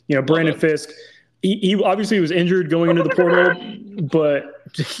then, Brandon Fisk, he obviously was injured going into the portal, but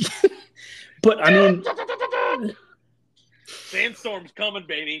I mean, Sandstorm's coming,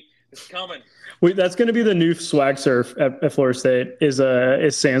 baby. It's coming. Wait, that's going to be the new swag surf at Florida State is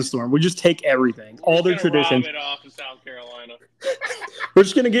Sandstorm. We just take everything, all their traditions. Rob it off of South Carolina. We're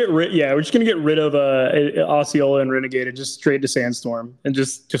just going to get rid. Yeah, we're just going to get rid of Osceola and Renegade and just straight to Sandstorm and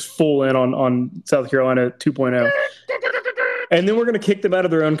just full in on South Carolina 2.0. And then we're going to kick them out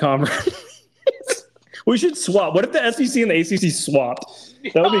of their own conference. We should swap. What if the SEC and the ACC swapped?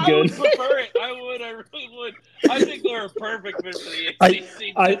 That would be good. I would prefer it. I really would. I think they're a perfect fit for the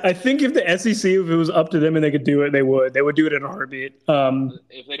ACC. I think if the SEC, if it was up to them and they could do it, they would. They would do it in a heartbeat.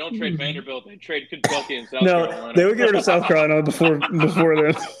 If they don't trade Vanderbilt, they trade Kentucky and South Carolina. No, they would get rid of South Carolina before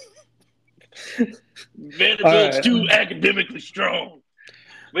them. Vanderbilt's too academically strong.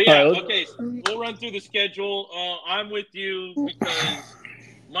 But yeah, okay, so we'll run through the schedule. I'm with you because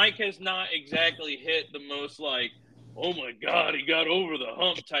Mike has not exactly hit the most like, oh my God, he got over the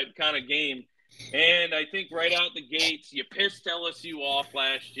hump type kind of game. And I think right out the gates, you pissed LSU off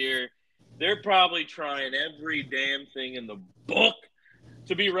last year. They're probably trying every damn thing in the book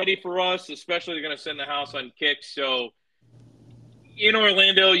to be ready for us, especially they're going to send the house on kicks. So in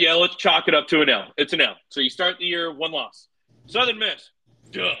Orlando, yeah, let's chalk it up to an L. It's an L. So you start the year, 1 loss. Southern Miss,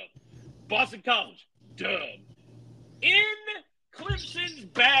 dub. Boston College, dub. In Clemson's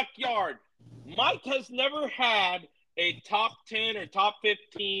backyard, Mike has never had a top 10 or top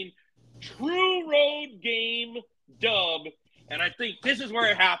 15 true road game dub, and I think this is where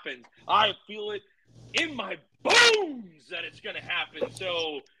it happens. I feel it in my bones that it's going to happen.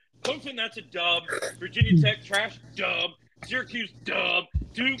 So, Clemson, that's a dub. Virginia Tech, trash, dub. Syracuse, dub.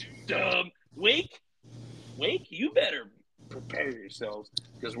 Duke, dub. Wake, you better prepare yourselves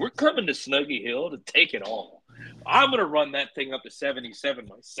because we're coming to Snuggy Hill to take it all. I'm going to run that thing up to 77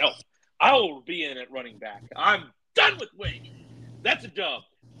 myself. I will be in at running back. I'm done with Wake. That's a dub.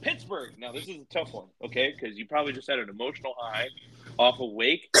 Pittsburgh. Now, this is a tough one, okay? Because you probably just had an emotional high off of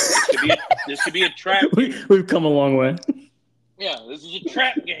Wake. This could be a trap. We've come a long way. Yeah, this is a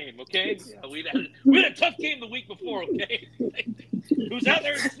trap game, okay? Yeah, we had a tough game the week before, okay? Who's out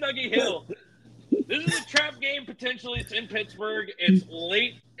there in Snuggy Hill? This is a trap game, potentially. It's in Pittsburgh. It's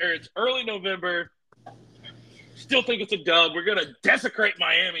it's early November. Still think it's a dub. We're going to desecrate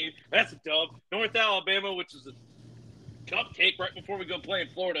Miami. That's a dub. North Alabama, which is a cupcake right before we go play in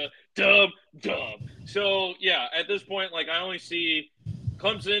Florida. Dub. So, yeah, at this point, like, I only see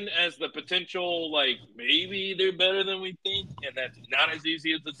Clemson as the potential, like, maybe they're better than we think, and that's not as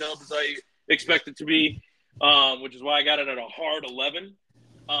easy as the dub as I expect it to be, which is why I got it at a hard 11.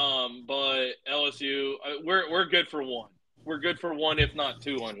 But LSU, we're good for one. We're good for one, if not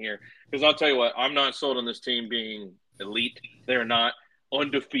two, on here. Because I'll tell you what, I'm not sold on this team being elite. They're not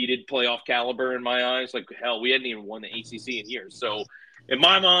undefeated playoff caliber in my eyes. Like, hell, we hadn't even won the ACC in years. So, in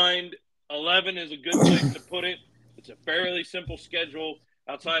my mind, 11 is a good place to put it. It's a fairly simple schedule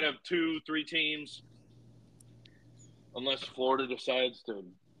outside of 2-3 teams. Unless Florida decides to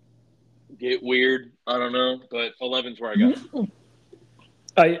get weird. I don't know. But 11's where I got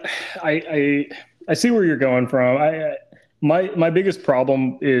it. I see where you're going from. My biggest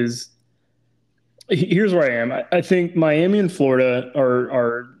problem is here's where I am. I think Miami and Florida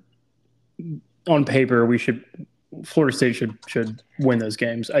are on paper. Florida State should win those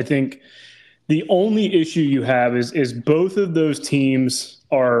games. I think the only issue you have is both of those teams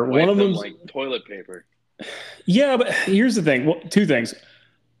are one of them like toilet paper. Yeah, but here's the thing. Well, two things.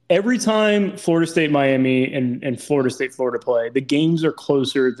 Every time Florida State, Miami, and Florida State, Florida play, the games are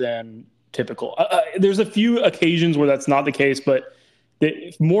closer than typical. There's a few occasions where that's not the case, but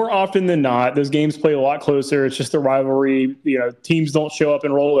more often than not, those games play a lot closer. It's just a rivalry. Teams don't show up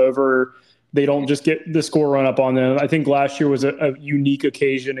and roll over. They don't just get the score run up on them. I think last year was a unique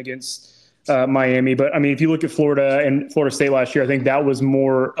occasion against Miami. But, I mean, if you look at Florida and Florida State last year, I think that was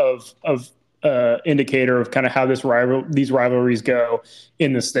more of indicator of kind of how these rivalries go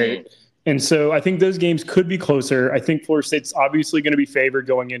in the state. And so I think those games could be closer. I think Florida State's obviously going to be favored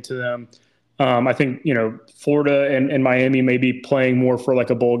going into them. I think, Florida and Miami may be playing more for like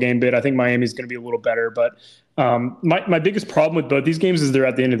a bowl game bid. I think Miami's going to be a little better. But my biggest problem with both these games is they're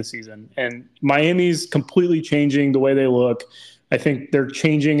at the end of the season. And Miami's completely changing the way they look. I think they're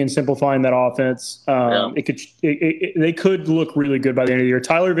changing and simplifying that offense. They could look really good by the end of the year.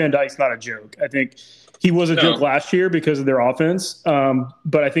 Tyler Van Dyke's not a joke. I think he was a joke last year because of their offense.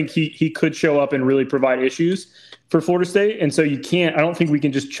 But I think he could show up and really provide issues for Florida State. And so I don't think we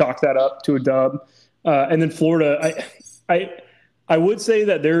can just chalk that up to a dub. And then Florida, I would say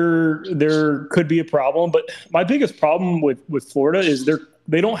that there could be a problem, but my biggest problem with Florida is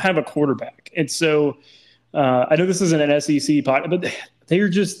they don't have a quarterback. And so I know this isn't an SEC pod, but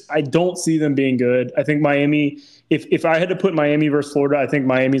I don't see them being good. I think Miami, if I had to put Miami versus Florida, I think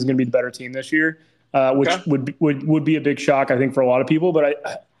Miami is going to be the better team this year, which would be a big shock, I think, for a lot of people.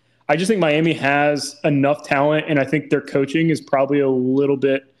 But I just think Miami has enough talent, and I think their coaching is probably a little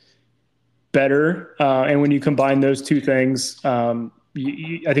bit better. And when you combine those two things, I think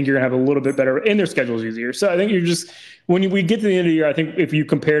you're going to have a little bit better, and their schedule is easier. So I think when we get to the end of the year, I think if you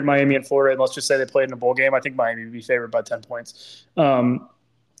compared Miami and Florida, and let's just say they played in a bowl game, I think Miami would be favored by 10 points.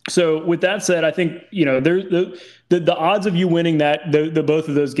 So with that said, I think, the odds of you winning the both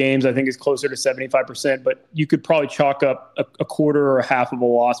of those games, I think, is closer to 75%, but you could probably chalk up a quarter or a half of a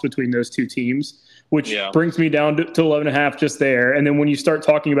loss between those two teams, which brings me down to 11.5 just there. And then when you start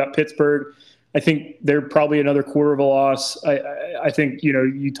talking about Pittsburgh, I think they're probably another quarter of a loss. I think,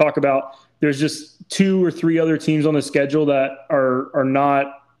 you talk about there's just 2 or 3 other teams on the schedule that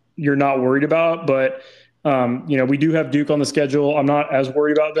you're not worried about, but we do have Duke on the schedule. I'm not as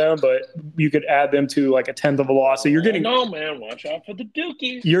worried about them, but you could add them to like a 10th of a loss. So you're getting man, watch out for the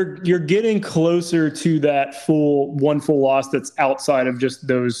Dukies. You're getting closer to that one full loss that's outside of just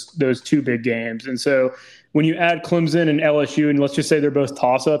those 2 big games. And so when you add Clemson and LSU, and let's just say they're both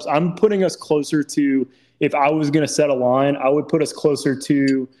toss-ups, I'm putting us closer to, if I was going to set a line, I would put us closer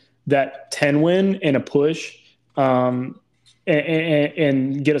to that 10 win and a push, and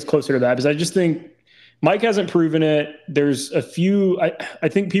get us closer to that, because I just think Mike hasn't proven it. There's a few. I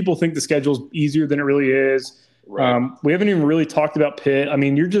think people think the schedule's easier than it really is. Right. We haven't even really talked about Pitt. I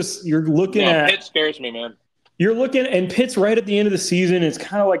mean, you're looking at Pitt scares me, man. You're looking, and Pitt's right at the end of the season. It's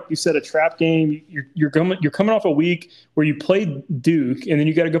kind of like you said, a trap game. You're coming off a week where you played Duke, and then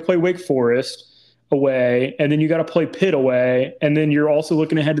you got to go play Wake Forest away, and then you got to play Pitt away, and then you're also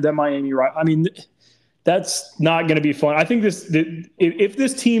looking ahead to that Miami. Right? I mean, that's not going to be fun. I think if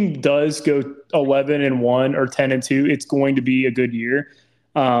this team does go 11-1 or 10-2, it's going to be a good year.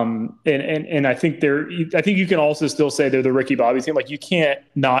 And I think you can also still say they're the Ricky Bobby team. Like, you can't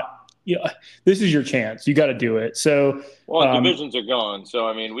not. This is your chance. You got to do it. So, divisions are gone. So,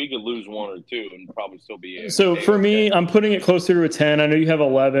 I mean, we could lose 1 or 2 and probably still be. So for me, I'm putting it closer to a 10. I know you have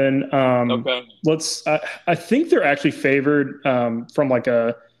 11. Okay. I think they're actually favored from like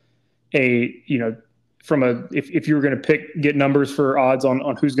if you were going to get numbers for odds on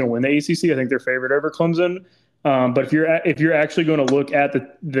who's going to win the ACC, I think they're favored over Clemson. But if you're actually going to look at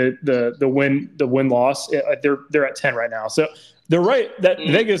the win loss, they're at 10 right now. So they're right. That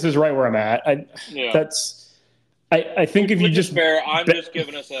Vegas is right where I'm at. I think if you just fair, I'm just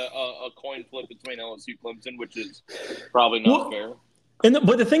giving us a coin flip between LSU Clemson, which is probably not fair.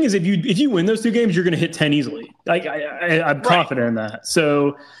 But the thing is, if you win those 2 games, you're going to hit 10 easily. Like I'm confident in that.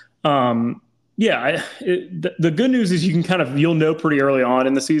 So. The good news is you'll know pretty early on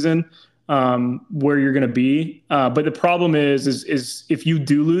in the season where you're going to be. But the problem is if you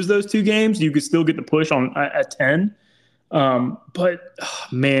do lose those 2 games, you could still get the push at 10. But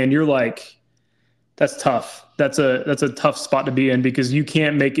man, you're like, that's tough. That's a tough spot to be in, because you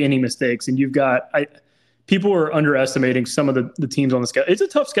can't make any mistakes, and you've got people are underestimating some of the teams on the schedule. It's a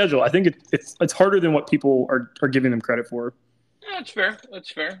tough schedule. I think it's harder than what people are giving them credit for. That's fair.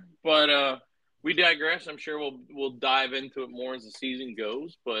 But we digress. I'm sure we'll dive into it more as the season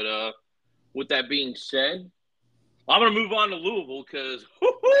goes. But with that being said, I'm going to move on to Louisville, because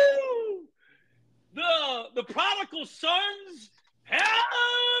the prodigal sons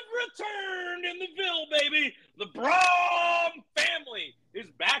have returned in the Ville, baby. The Brom family is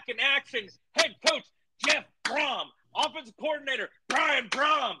back in action. Head coach Jeff Brom, offensive coordinator Brian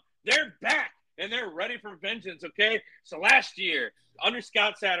Brom, they're back. And they're ready for vengeance, okay? So last year, under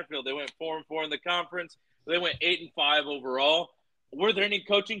Scott Satterfield, they went 4-4 in the conference. They went 8-5 overall. Were there any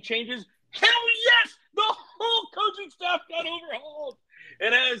coaching changes? Hell yes! The whole coaching staff got overhauled.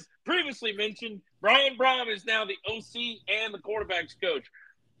 And as previously mentioned, Brian Brom is now the OC and the quarterback's coach.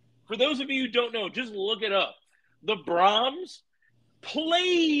 For those of you who don't know, just look it up. The Broms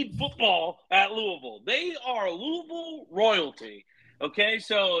played football at Louisville. They are Louisville royalty. Okay,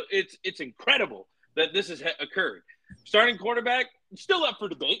 so it's incredible that this has occurred. Starting quarterback, still up for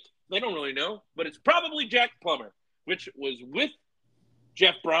debate. They don't really know, but it's probably Jack Plummer, which was with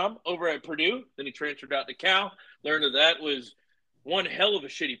Jeff Brom over at Purdue. Then he transferred out to Cal. Learned that was one hell of a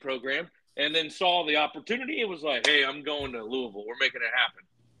shitty program, and then saw the opportunity and was like, hey, I'm going to Louisville. We're making it happen.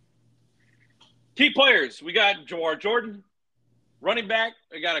 Key players, we got Jawar Jordan, running back.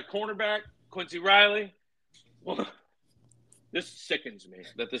 We got a cornerback, Quincy Riley. Well, this sickens me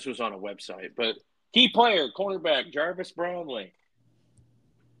that this was on a website, but key player, cornerback, Jarvis Brownlee.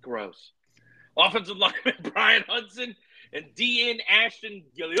 Gross. Offensive lineman, Brian Hudson and D.N. Ashton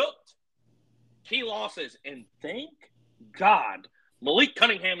Gilliot. Key losses, and thank God Malik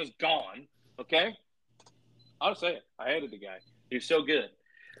Cunningham is gone. Okay, I'll say it. I hated the guy. He's so good.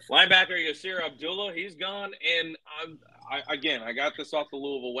 Linebacker Yasir Abdullah, he's gone. And I got this off the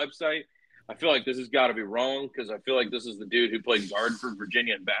Louisville website. I feel like this has got to be wrong because I feel like this is the dude who played guard for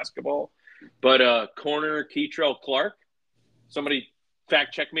Virginia in basketball. But corner Keitrell Clark, somebody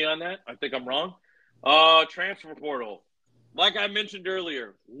fact check me on that. I think I'm wrong. Transfer portal. Like I mentioned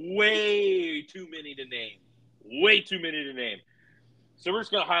earlier, way too many to name. Way too many to name. So we're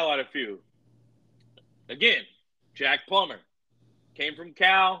just going to highlight a few. Again, Jack Plummer. Came from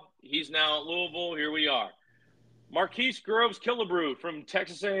Cal. He's now at Louisville. Here we are. Marquise Groves Killebrew from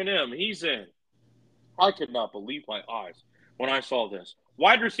Texas A&M. He's in. I could not believe my eyes when I saw this.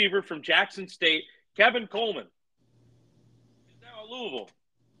 Wide receiver from Jackson State, Kevin Coleman. He's now at Louisville.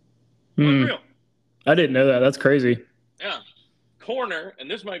 Unreal. I didn't know that. That's crazy. Yeah. Corner, and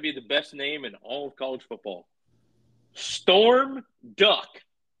this might be the best name in all of college football. Storm Duck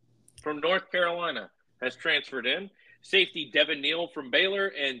from North Carolina has transferred in. Safety Devin Neal from Baylor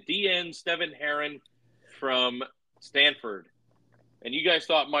and DN Steven Herron from Stanford. And you guys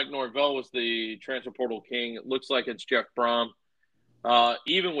thought Mike Norvell was the transfer portal king. It looks like it's Jeff Brom.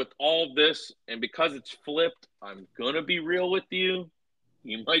 Even with all of this, and because it's flipped, I'm going to be real with you.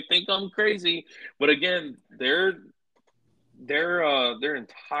 You might think I'm crazy. But again, their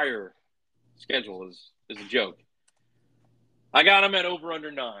entire schedule is a joke. I got them at over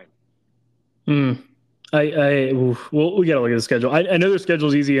under 9. Well, we got to look at the schedule. I know their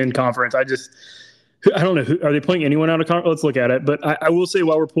schedule's easy in conference. I don't know. Are they playing anyone out of conference? Let's look at it. But I will say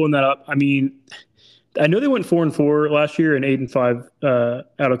while we're pulling that up, I mean, I know they went 4-4 last year and 8-5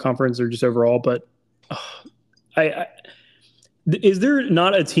 out of conference or just overall. But is there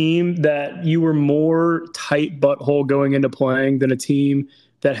not a team that you were more tight butthole going into playing than a team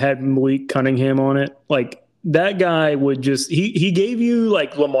that had Malik Cunningham on it? Like that guy would just he gave you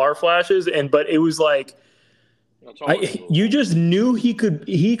like Lamar flashes, but it was like you just knew he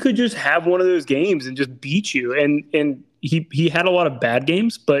could just have one of those games and just beat you. And he had a lot of bad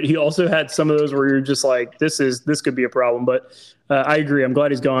games, but he also had some of those where you're just like, this could be a problem. But I agree. I'm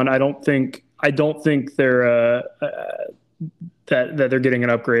glad he's gone. I don't think they're that they're getting an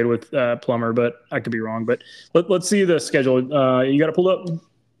upgrade with Plummer, but I could be wrong. But let's see the schedule. You got it pulled up?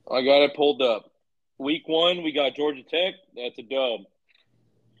 I got it pulled up. Week 1, we got Georgia Tech. That's a dub.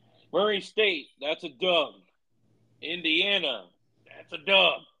 Murray State. That's a dub. Indiana. That's a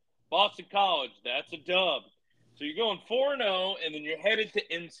dub. Boston College. That's a dub. So you're going 4-0, and then you're headed to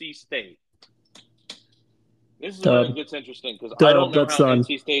NC State. This is where it gets interesting because I don't know how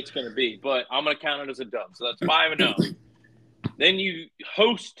NC State's going to be, but I'm going to count it as a dub. So that's 5-0. Then you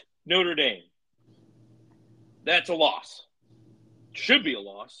host Notre Dame. That's a loss. Should be a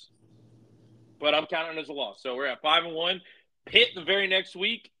loss, but I'm counting it as a loss. So we're at 5-1. Pitt the very next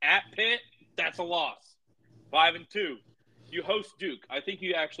week at Pitt. That's a loss. 5-2. You host Duke. I think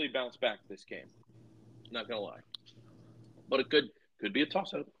you actually bounce back this game. Not gonna lie, but it could be a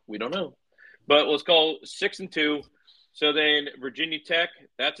toss-up. We don't know. But let's call 6-2. So then Virginia Tech.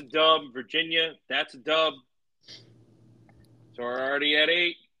 That's a dub. Virginia. That's a dub. So we're already at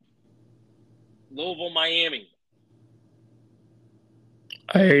 8. Louisville, Miami.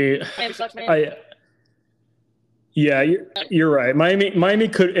 Yeah, you're right. Miami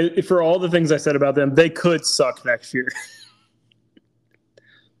could, for all the things I said about them, they could suck next year.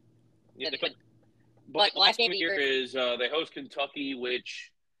 Yeah, they could. But last game here is they host Kentucky,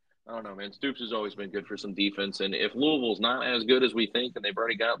 which I don't know, man. Stoops has always been good for some defense, and if Louisville's not as good as we think, and they've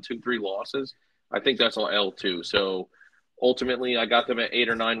already got 2-3 losses, I think that's an L too. So ultimately, I got them at 8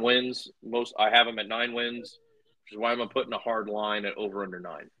 or 9 wins. I have them at 9 wins, which is why I'm putting a hard line at over under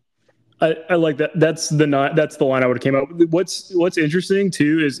 9. I like that. That's the line I would have came up with. What's interesting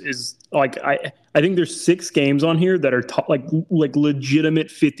too is like I think there's 6 games on here that are like legitimate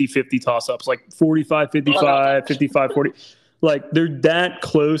 50-50 toss-ups, like 45-55, 55-40. Like they're that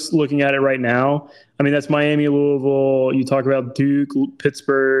close looking at it right now. I mean, that's Miami, Louisville. You talk about Duke,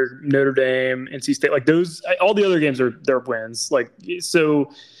 Pittsburgh, Notre Dame, NC State. Like those, all the other games are their wins. Like so,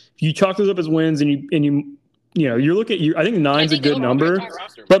 if you chalk those up as wins, and you look at I think 9's a good number,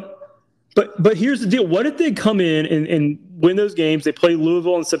 But here's the deal. What if they come in and win those games? They play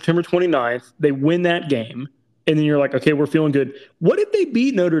Louisville on September 29th. They win that game. And then you're like, okay, we're feeling good. What if they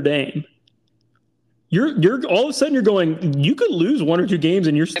beat Notre Dame? You're all of a sudden you're going, you could lose 1 or 2 games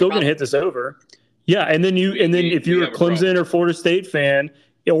and you're still going to hit this over. Yeah. And then if you're a Clemson or Florida State fan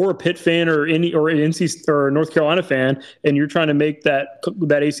or a Pitt fan or NC or North Carolina fan, and you're trying to make that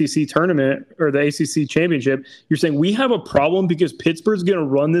ACC tournament or the ACC championship, you're saying we have a problem because Pittsburgh's going to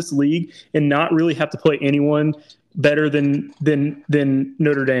run this league and not really have to play anyone better than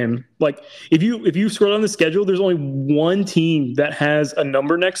Notre Dame. Like if you scroll down the schedule, there's only one team that has a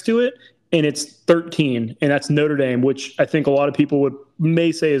number next to it, and it's 13, and that's Notre Dame, which I think a lot of people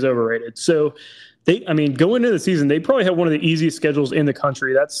may say is overrated. So going into the season, they probably have one of the easiest schedules in the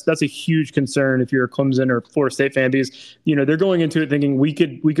country. That's a huge concern if you're a Clemson or Florida State fan, because they're going into it thinking we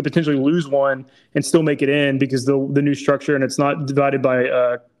could potentially lose one and still make it in because the new structure, and it's not divided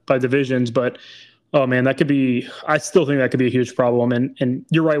by divisions. But oh man, I still think that could be a huge problem. And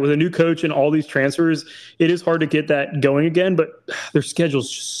you're right, with a new coach and all these transfers, it is hard to get that going again. But their schedule's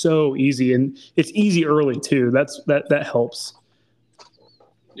just so easy, and it's easy early too. That helps.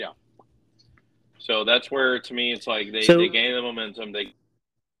 Yeah. So that's where, to me, it's like they gain the momentum. Then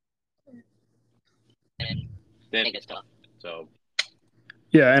it's tough. So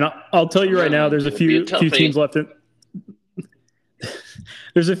yeah, and I'll tell you right now, there's a few teams left.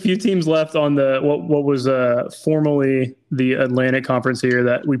 There's a few teams left on the what was formerly the Atlantic Conference here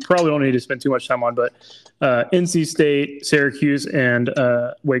that we probably don't need to spend too much time on, but NC State, Syracuse, and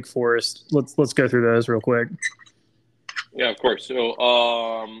Wake Forest. Let's go through those real quick. Yeah, of course. So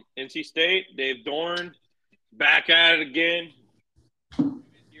NC State, Dave Dorn, back at it again.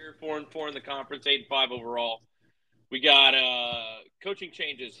 Year 4-4 in the conference, 8-5 overall. We got coaching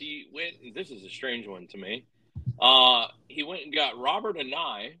changes. He went, and this is a strange one to me. He went and got Robert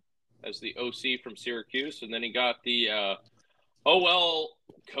Anai as the OC from Syracuse, and then he got the OL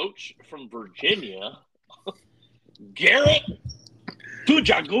coach from Virginia, Garrett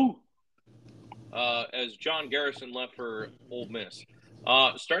Tujagu, as John Garrison left for Ole Miss.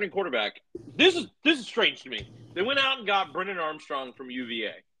 Starting quarterback. This is strange to me. They went out and got Brennan Armstrong from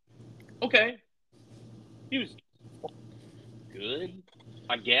UVA. Okay, he was good,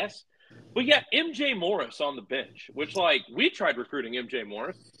 I guess. We got MJ Morris on the bench, which, like, we tried recruiting MJ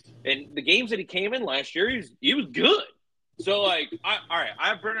Morris, and the games that he came in last year, he was good. So, like, all right, I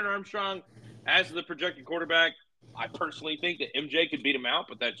have Brennan Armstrong as the projected quarterback. I personally think that MJ could beat him out,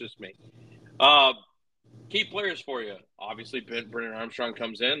 but that's just me. Key players for you. Obviously, Brennan Armstrong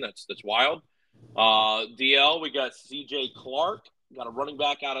comes in. That's wild. DL, we got C.J. Clark. Got a running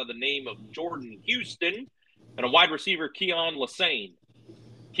back out of the name of Jordan Houston, and a wide receiver, Keon Lassane.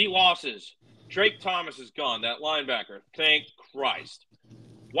 Key losses. Drake Thomas is gone, that linebacker. Thank Christ.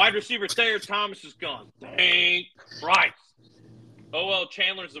 Wide receiver Thayer Thomas is gone. Thank Christ. OL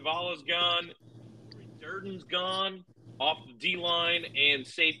Chandler Zavala's gone. Durden's gone off the D-line, and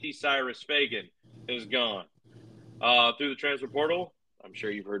safety Cyrus Fagan is gone. Through the transfer portal, I'm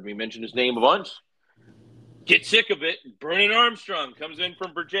sure you've heard me mention his name a bunch. Get sick of it. Brennan Armstrong comes in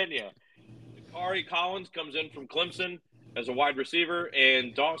from Virginia. Dakari Collins comes in from Clemson as a wide receiver,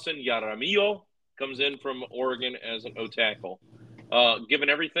 and Dawson Yaramillo comes in from Oregon as an O-tackle. Given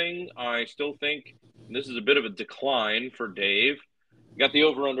everything, I still think this is a bit of a decline for Dave. Got the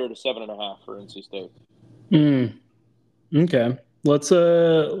over-under to 7.5 for NC State. Okay. Let's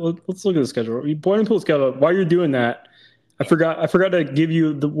look at the schedule. You point to the schedule. While you're doing that, I forgot to give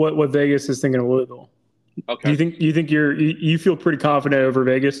you what Vegas is thinking of Louisville. Okay. You think you feel pretty confident over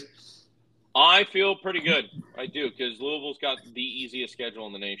Vegas? I feel pretty good. I do, because Louisville's got the easiest schedule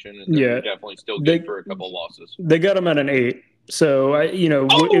in the nation, and they're definitely still good for a couple of losses. They got them at an 8. So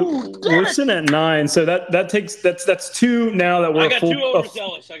we're sitting at 9. So that's 2 now that we're. I got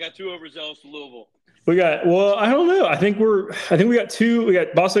too overzealous to Louisville. I don't know. I think we got 2. We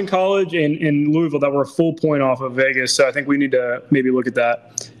got Boston College and Louisville that were a full point off of Vegas. So I think we need to maybe look at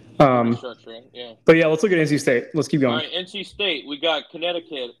that. Yeah. But yeah, let's look at NC State. Let's keep going. All right, NC State, we got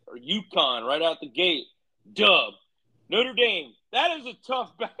Connecticut or UConn right out the gate. Dub. Notre Dame. That is a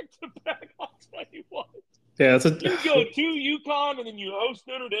tough back-to-back. I'll tell you what. Yeah, you go to UConn and then you host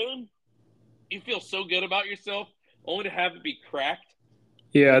Notre Dame. You feel so good about yourself, only to have it be cracked.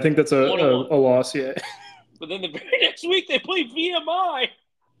 Yeah, I think that's a loss. Yeah. But then the very next week they play VMI.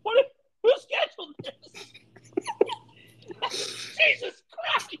 Who scheduled this? Jesus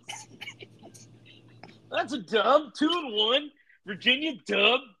Christ. That's a dub. 2-1. Virginia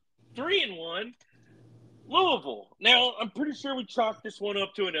dub. 3-1. Louisville. Now, I'm pretty sure we chalked this one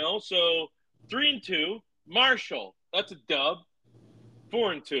up to an L. So 3-2. Marshall. That's a dub.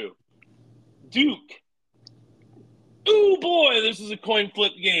 4-2. Duke. Ooh, boy, this is a coin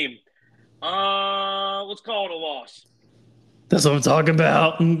flip game. Let's call it a loss. That's what I'm talking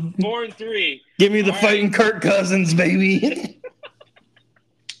about. 4-3. Give me the fighting Kirk Cousins, baby.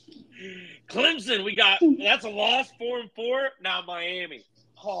 Clemson, that's a loss, 4-4. Now Miami.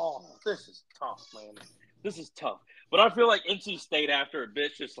 Oh, this is tough, man. This is tough. But I feel like NC State after a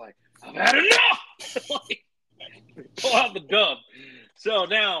bit just like, I've had enough. Pull out the dub. So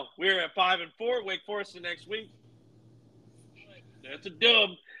now we're at 5-4. Wake Forest the next week. That's a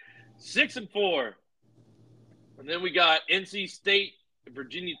dub. 6-4. And then we got NC State,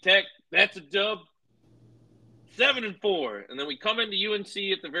 Virginia Tech. That's a dub. 7-4. And then we come into UNC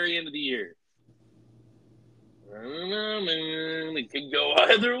at the very end of the year. I don't know, man. It could go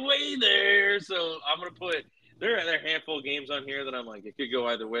either way there. So I'm going to put there are a handful of games on here that I'm like, it could go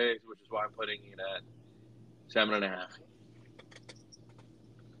either way, which is why I'm putting it at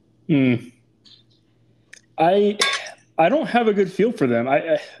 7.5. I don't have a good feel for them.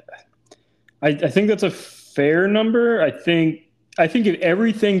 I think that's a fair number. I think if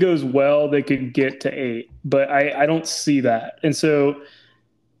everything goes well, they could get to 8, but I don't see that, and so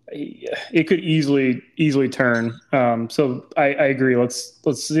it could easily turn. So I agree. Let's say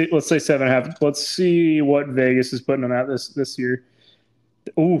 7.5. Let's see what Vegas is putting them at this year.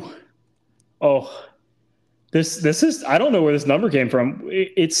 Oh, this is, I don't know where this number came from.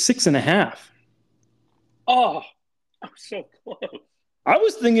 It's 6.5. Oh, I'm so close. I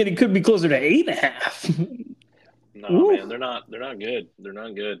was thinking it could be closer to 8.5. No, man, they're not good. They're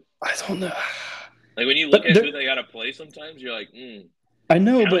not good. I don't know. Like when you look at who they got to play, sometimes you're like, I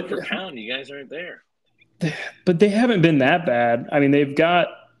know, pound for pound, you guys aren't there. But they haven't been that bad. I mean, they've got.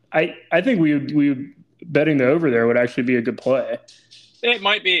 I think we betting the over there would actually be a good play. It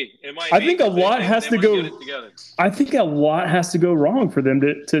might be. I think a lot has to go. I think a lot has to go wrong for them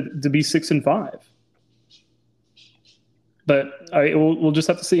to be 6-5. But we'll just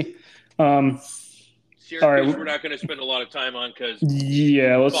have to see. Syracuse, all right, we're not going to spend a lot of time on because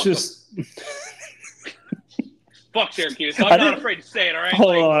let's just. Fuck Syracuse. I'm not afraid to say it. All right.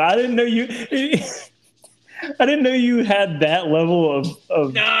 Hold on. I didn't know you. I didn't know you had that level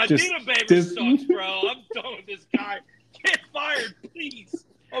of. Nah, Dino Baber sucks, bro. I'm done with this guy. Get fired, please.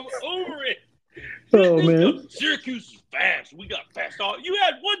 I'm over it. Oh man. Syracuse is fast. We got fast. You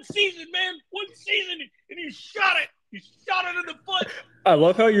had one season, man. One season, and you shot it. You shot it in the foot. I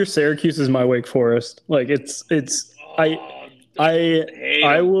love how your Syracuse is my Wake Forest. Like it's.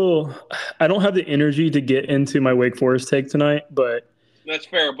 I will. I don't have the energy to get into my Wake Forest take tonight, but that's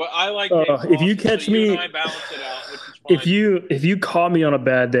fair. But I like if you catch me, you and I balance it out, which is fine. If you caught me on a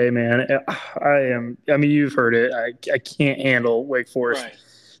bad day, man, I am. I mean, you've heard it. I can't handle Wake Forest. Right.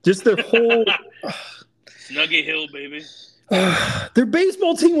 Just their whole Snuggy Hill, baby. Their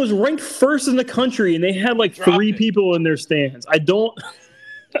baseball team was ranked first in the country, and they had like 3 people in their stands. I don't.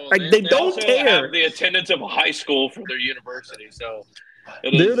 Well, they don't also care. Have the attendance of a high school for their university, so.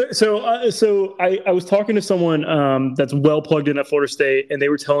 So I was talking to someone that's well plugged in at Florida State, and they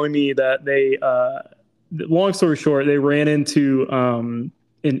were telling me that they, long story short, they ran into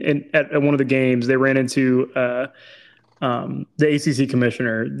at one of the games, they ran into the ACC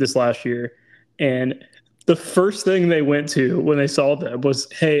commissioner this last year, and the first thing they went to when they saw them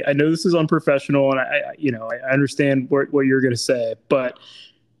was, "Hey, I know this is unprofessional, and I understand what you're going to say, but."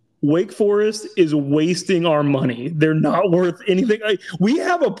 Wake Forest is wasting our money. They're not worth anything. We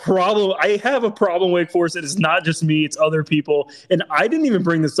have a problem. I have a problem with Wake Forest. It is not just me. It's other people. And I didn't even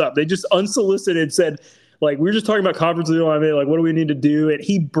bring this up. They just unsolicited said, like, we were just talking about conference deal. Like, what do we need to do? And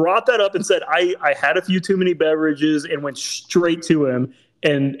he brought that up and said, I had a few too many beverages and went straight to him.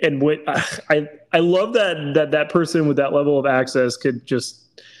 And went, I love that person with that level of access could just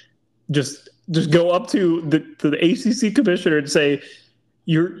go up to the ACC commissioner and say,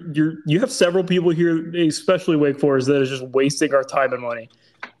 you have several people here, especially Wake Forest, that is just wasting our time and money.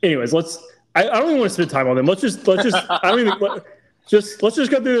 Anyways, I don't even want to spend time on them. Let's just go through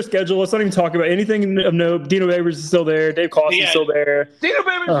their schedule. Let's not even talk about anything of note. Dino Babers is still there. Dave Costin's still there. Dino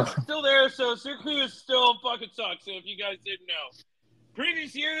Babers is still there, so Syracuse still fucking sucks. So if you guys didn't know,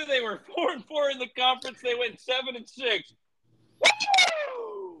 previous year they were 4-4 in the conference. They went 7-6.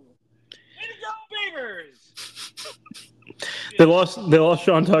 Woo! Way to go, Babers! They lost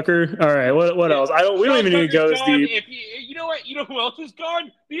Sean Tucker. All right, what else? We don't even need to go this deep. You know what? You know who else is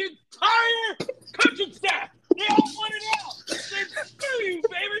gone? The entire coaching staff. They all wanted out. They said, "Screw you,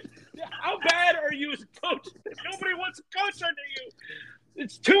 baby. How bad are you as a coach? Nobody wants a coach under you.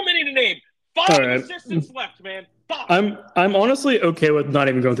 It's too many to name. 5 assistants left, man. 5. I'm honestly okay with not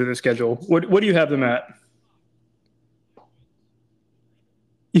even going through the schedule. What do you have them at?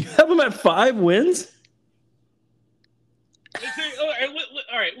 You have them at 5 wins?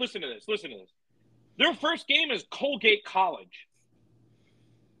 All right, listen to this. Their first game is Colgate College.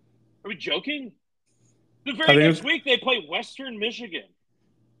 Are we joking? The very next week, they play Western Michigan.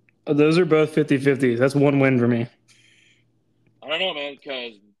 Those are both 50-50. That's 1 win for me. I don't know, man,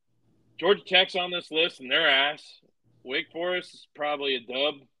 because Georgia Tech's on this list, and they're ass. Wake Forest is probably a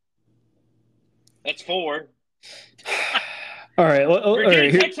dub. That's 4. All right.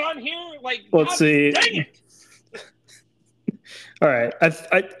 Virginia Tech's on here? Like, let's see. Dang it. All right.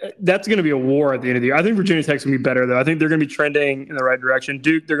 That's going to be a war at the end of the year. I think Virginia Tech's going to be better, though. I think they're going to be trending in the right direction.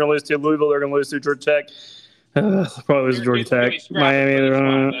 Duke, they're going to lose to Louisville. They're going to lose to Georgia Tech. Probably lose to Georgia Tech. Miami.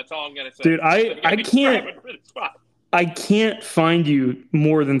 That's all I'm going to say. Dude, I can't find you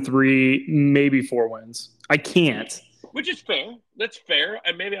more than 3, maybe 4 wins. I can't. Which is fair. That's fair.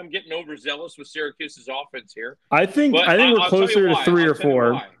 And maybe I'm getting overzealous with Syracuse's offense here. I think we're closer to 3 or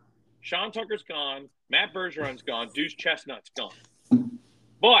 4. Sean Tucker's gone. Matt Bergeron's gone. Deuce Chestnut's gone.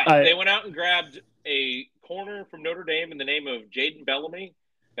 But they went out and grabbed a corner from Notre Dame in the name of Jaden Bellamy.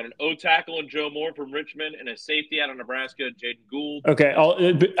 Got an O-tackle and Joe Moore from Richmond and a safety out of Nebraska, Jaden Gould. Okay,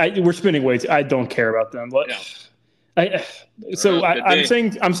 we're spinning weights. I don't care about them. Yeah.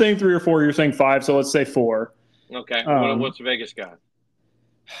 I'm saying 3 or 4. You're saying 5, so let's say 4. Okay. What's Vegas got?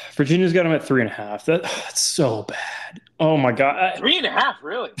 Virginia's got them at 3.5. That's so bad. Oh my God. 3.5,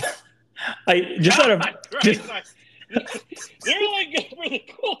 really? They're like for the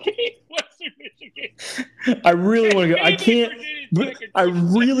cool game, Western Michigan. I really want to go. I can't. I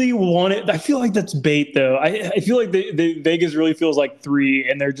really want it. I feel like that's bait, though. I feel like the Vegas really feels like 3,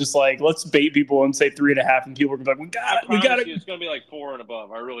 and they're just like, let's bait people and say 3.5, and people are like, we got it. It's going to be like 4 and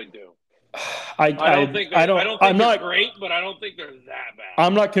above. I really do. I don't think they're great, but I don't think they're that bad.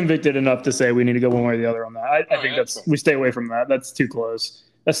 I'm not convicted enough to say we need to go one way or the other on that. I think we stay away from that. That's too close.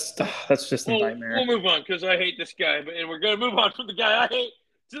 That's just a nightmare. We'll move on because I hate this guy, and we're going to move on from the guy I hate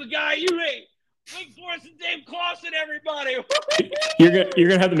to the guy you hate. Wake Forest and Dave Clawson, everybody. You're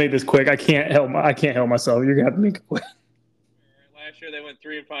gonna have to make this quick. I can't help myself. You're gonna have to make it quick. Last year they went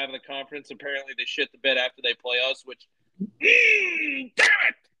 3-5 in the conference. Apparently they shit the bed after they play us, which damn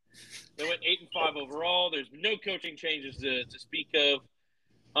it. They went 8-5 overall. There's no coaching changes to speak of.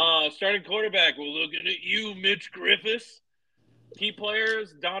 Starting quarterback, we're looking at you, Mitch Griffiths. Key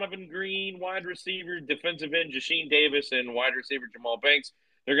players, Donovan Green, wide receiver, defensive end, Jasheen Davis, and wide receiver, Jamal Banks.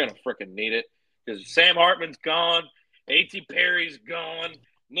 They're going to freaking need it because Sam Hartman's gone. A.T. Perry's gone.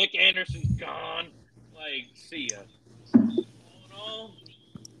 Nick Anderson's gone. Like, see ya. All in all,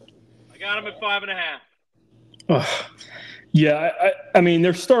 I got him at 5.5. Yeah, I mean,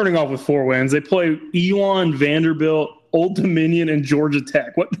 they're starting off with 4 wins. They play Elon, Vanderbilt, Old Dominion, and Georgia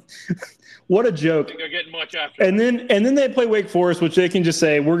Tech. What a joke! I think they're getting much after. And then they play Wake Forest, which they can just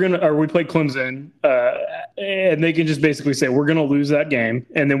say we play Clemson, and they can just basically say we're gonna lose that game,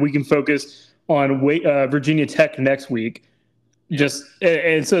 and then we can focus on Virginia Tech next week.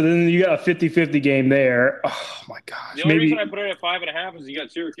 And so then you got a 50-50 game there. Oh my gosh! The only reason I put it at 5.5 is you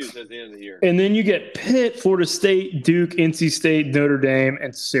got Syracuse at the end of the year, and then you get Pitt, Florida State, Duke, NC State, Notre Dame,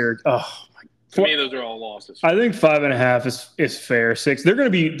 and Syracuse. Oh my! To me, those are all losses. I think 5.5 is fair. 6. They're going to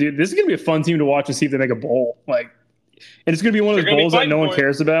be. Dude, this is going to be a fun team to watch and see if they make a bowl. And it's going to be one of those bowls that no one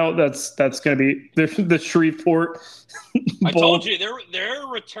cares about. That's going to be the Shreveport bowl. I told you they're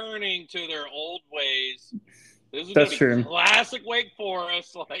returning to their old ways. This is That's true. Classic Wake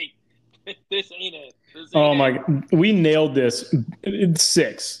Forest. This ain't it. My God. We nailed this. It's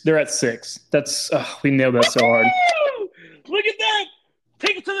 6. They're at 6. We nailed that so hard. Look at that.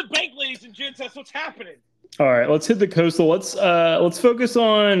 Take it to the bank, ladies and gents. That's what's happening. All right, let's hit the coastal. Let's focus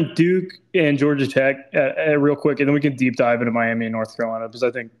on Duke and Georgia Tech real quick, and then we can deep dive into Miami and North Carolina because I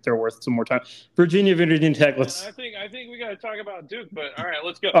think they're worth some more time. Virginia Tech. I think we got to talk about Duke, but all right,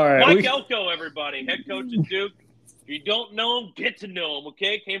 let's go. All right, Mike Elko, everybody, head coach of Duke. If you don't know him, get to know him.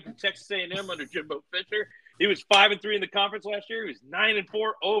 Okay, came from Texas A&M under Jimbo Fisher. He was 5-3 in the conference last year. He was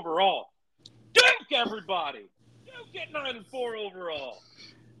 9-4 overall. Duke, everybody. Duke at 9-4 overall.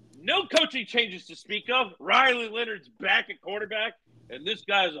 No coaching changes to speak of. Riley Leonard's back at quarterback, and this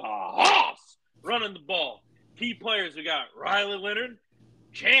guy's a hoss running the ball. Key players, we got Riley Leonard,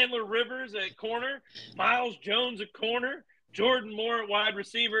 Chandler Rivers at corner, Miles Jones at corner, Jordan Moore at wide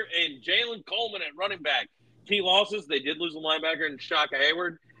receiver, and Jalen Coleman at running back. Key losses, they did lose a linebacker in Shaka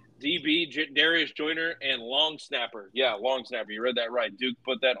Hayward, DB, Darius Joyner, and long snapper. Yeah, long snapper. You read that right. Duke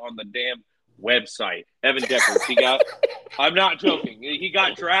put that on the damn website. Evan Deckers. I'm not joking. He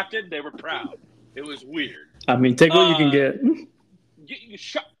got drafted. They were proud. It was weird. I mean, take what you can get.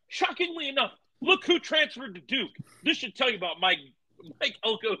 Shockingly enough, look who transferred to Duke. This should tell you about Mike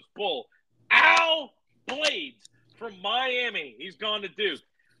Elko's bull. Al Blades from Miami. He's gone to Duke.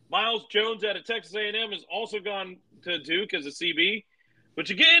 Miles Jones out of Texas A&M has also gone to Duke as a CB. Which,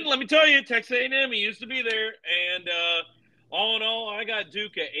 again, let me tell you, Texas A&M, he used to be there. And all in all, I got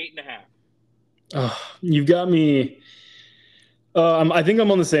Duke at 8.5. You've got me. I think I'm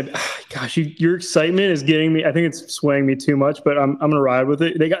on the same. Gosh, your excitement is getting me. I think it's swaying me too much, but I'm gonna ride with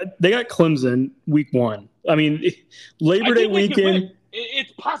it. They got Clemson week 1. I mean, Labor Day weekend.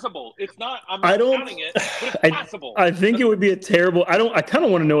 It's possible. It's not. I'm I not don't. counting it, but it's possible. I think it would be a terrible. I kind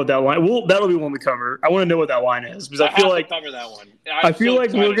of want to know what that line. Well, that'll be one we cover. I want to know what that line is because I I feel have like to cover that one. I feel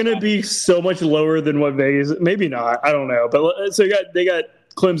like we're gonna be so much lower than what Vegas. Maybe not. I don't know. But so they got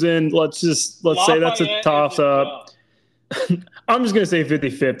Clemson. Let's say that's a toss up. I'm just going to say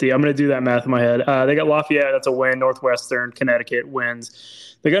 50-50. I'm going to do that math in my head. They got Lafayette. That's a win. Northwestern, Connecticut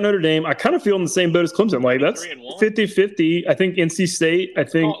wins. They got Notre Dame. I kind of feel in the same boat as Clemson. Like, that's 50-50. I think NC State,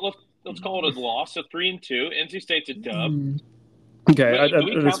 let's call it a loss. So 3-2. NC State's a dub. Okay, do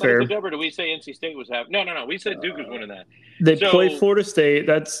we count that as a dub, or do we say NC State was half? No. We said Duke was winning that. They play Florida State.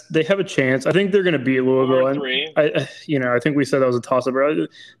 They have a chance. I think they're going to beat Louisville. I think we said that was a toss-up.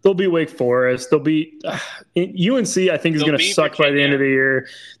 They'll beat Wake Forest. They'll beat UNC. I think is going to suck by the end of the year.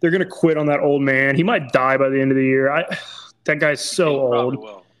 They're going to quit on that old man. He might die by the end of the year. That guy's so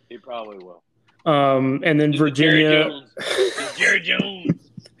old. He probably will. And then Virginia. Jerry Jones.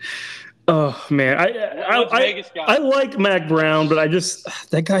 Oh man, I like Mac Brown, but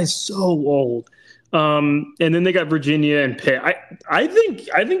that guy's so old. And then they got Virginia and Pitt. I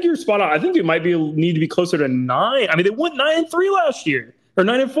think you're spot on. I think it might need to be closer to 9. I mean, they went 9-3 last year or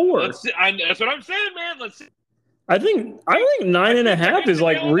 9-4. That's what I'm saying, man. Let's see. I think 9.5 is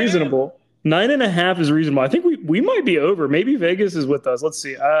like reasonable. 9.5 is reasonable. I think we might be over. Maybe Vegas is with us. Let's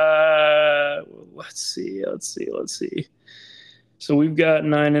see. Let's see. So we've got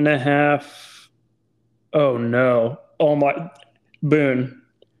 9.5. Oh no! Oh my, Boone,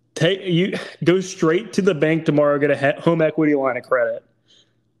 go straight to the bank tomorrow. Get a home equity line of credit.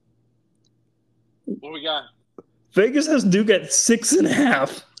 What do we got? Vegas has Duke at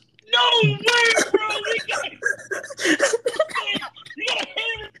 6.5. No way, bro! You gotta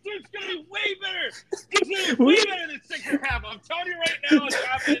hit it. Duke's gonna be way better. Duke's way better than 6.5. I'm telling you right now, it's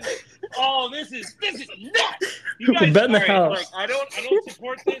happening. Oh, this is nuts. You guys, bet in the house. Like, I don't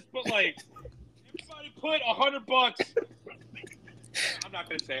support this, but like, everybody put $100. I'm not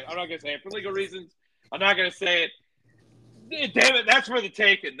gonna say it for legal reasons. I'm not gonna say it. Damn it, that's for the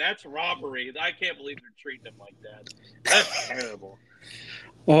taking. That's robbery. I can't believe they're treating them like that. That's terrible.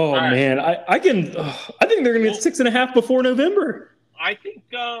 Oh man, I think they're gonna get 6.5 before November. I think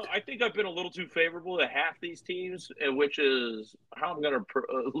I've been a little too favorable to half these teams, which is how I'm going to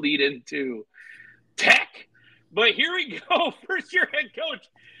lead into Tech. But here we go. First-year head coach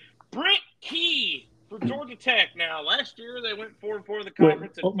Brent Key for Georgia Tech. Now, last year they went 4-4 in the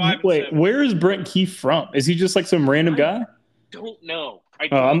conference and 5-7. Wait, where is Brent Key from? Is he just like some random guy? Don't know. I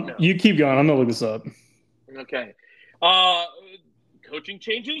don't know. You keep going. I'm going to look this up. Okay. Coaching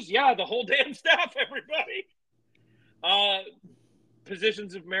changes? Yeah, the whole damn staff, everybody.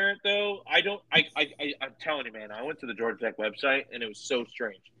 Positions of merit, though, I'm telling you, man, I went to the Georgia Tech website, and it was so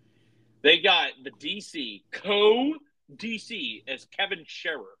strange. They got the DC, co-DC, as Kevin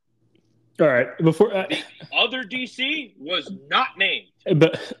Scherer. All right. The other DC was not named.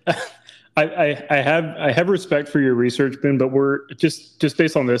 But I have respect for your research, Ben, but we're just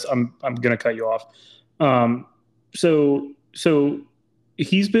based on this, I'm going to cut you off. So Brent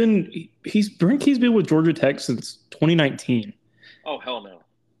Key's been with Georgia Tech since 2019. Oh, hell no.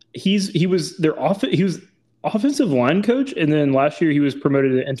 He was offensive line coach, and then last year he was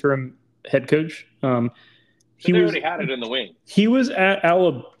promoted to interim head coach. He already had it in the wing. He was at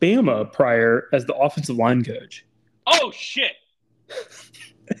Alabama prior as the offensive line coach. Oh, shit.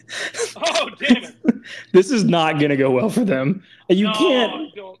 Oh, damn it. This is not going to go well for them.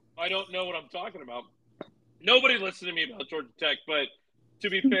 Can't. I don't know what I'm talking about. Nobody listened to me about Georgia Tech, but to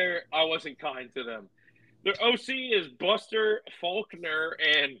be fair, I wasn't kind to them. Their OC is Buster Faulkner,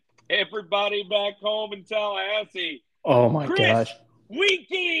 and everybody back home in Tallahassee. Oh, my gosh.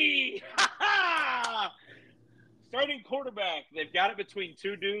 Winky! Starting quarterback. They've got it between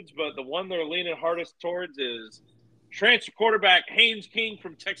two dudes, but the one they're leaning hardest towards is transfer quarterback Haynes King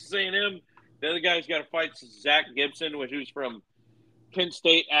from Texas A&M. The other guy's got to fight Zach Gibson, who's from Penn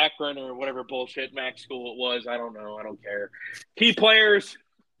State, Akron, or whatever bullshit Mac school it was. I don't know. I don't care. Key players.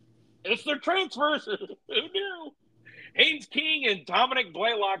 It's their transfers. Who knew? Haynes King and Dominic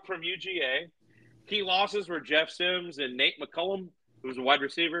Blaylock from UGA. Key losses were Jeff Sims and Nate McCullum, who's a wide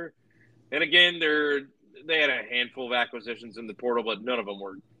receiver. And again, they had a handful of acquisitions in the portal, but none of them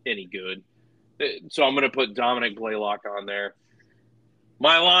were any good. So I'm going to put Dominic Blaylock on there.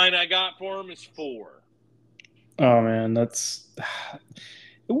 My line I got for him is 4. Oh man, that's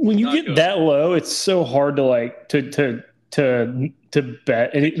when you get that low, it's so hard to to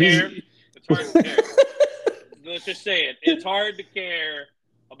bet. It's hard to care. Let's just say it. It's hard to care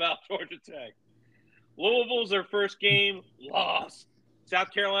about Georgia Tech. Louisville's their first game, lost.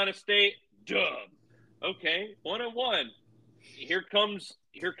 South Carolina State, dub. Okay, 1-1. here comes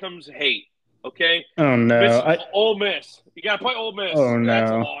hate. Okay. Oh no. Ole Miss. You got to play Ole Miss. Oh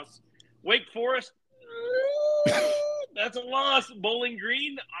That's a no. loss. Wake Forest. That's a loss. Bowling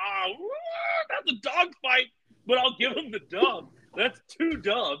Green. That's a dogfight, but I'll give them the dub. That's 2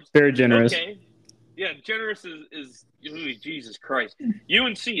 dubs. Very generous. Okay. Yeah, generous is Jesus Christ.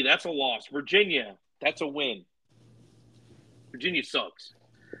 UNC, that's a loss. Virginia, that's a win. Virginia sucks.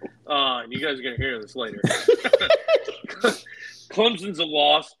 You guys are going to hear this later. Clemson's a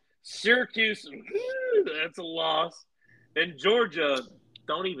loss. Syracuse, that's a loss. And Georgia,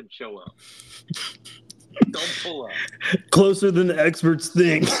 don't even show up. Don't pull up. Closer than the experts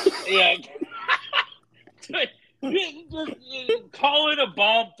think. Yeah. Just call it a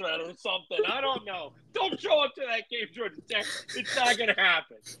bomb threat or something. I don't know. Don't show up to that game, Georgia Tech. It's not going to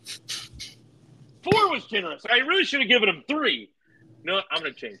happen. 4 was generous. I really should have given him 3. No, I'm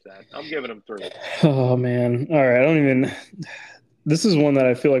going to change that. I'm giving him 3. Oh, man. All right. I don't even – this is one that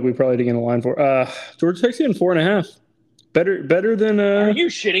I feel like we probably didn't get a line for. Georgia Tech's getting 4.5. Better than Are you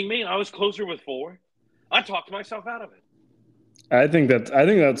shitting me? I was closer with 4. I talked myself out of it. I think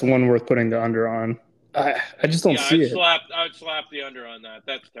that's one worth putting the under on. I just don't see it. I'd slap the under on that.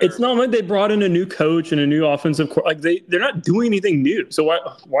 That's terrible. It's not like they brought in a new coach and a new offensive like they're not doing anything new. So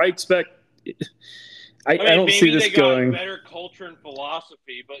why expect? I don't see this going. Got better culture and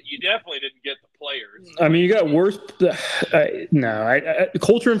philosophy, but you definitely didn't get the players. I mean, you got worse.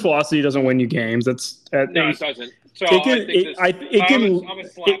 Culture and philosophy doesn't win you games. No, it doesn't. So I'm gonna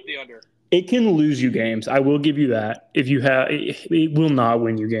slap the under. It can lose you games. I will give you that. If you have, it will not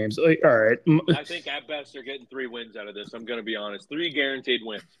win you games. All right. I think at best they're getting 3 wins out of this. I'm going to be honest. 3 guaranteed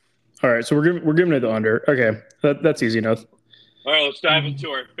wins. All right. So we're giving it the under. Okay, that's easy enough. All right. Let's dive into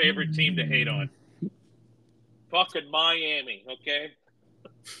our favorite team to hate on. Fucking Miami. Okay.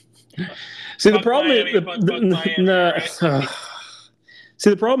 See, the problem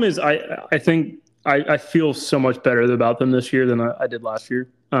is I think I feel so much better about them this year than I did last year.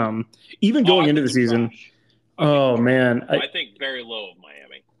 Even going into the season. Man. I think very low of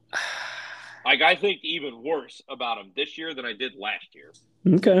Miami. I think even worse about them this year than I did last year.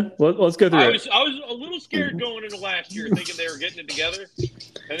 Okay. Let's go through it. I was a little scared going into last year thinking they were getting it together.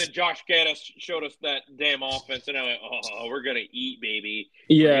 And then Josh Gaddis showed us that damn offense. And I went, we're going to eat, baby.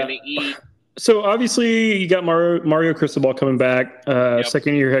 Yeah. We're going to eat. So obviously you got Mario Cristobal coming back,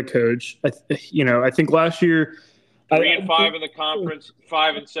 second-year head coach. I think last year 3-5 in the conference,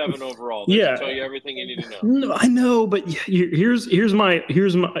 5-7 overall. That should tell you everything you need to know. No, I know, but here's my.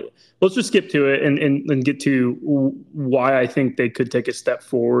 Let's just skip to it and get to why I think they could take a step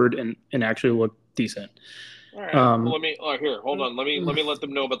forward and actually look decent. All right. Hold on. Let me let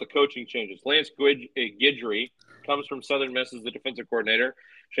them know about the coaching changes. Lance Guidry comes from Southern Miss as the defensive coordinator.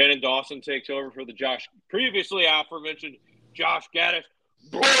 Shannon Dawson takes over for the previously aforementioned Josh Gaddis,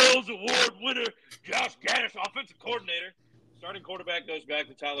 Broyles Award winner Josh Gaddis, offensive coordinator. Starting quarterback goes back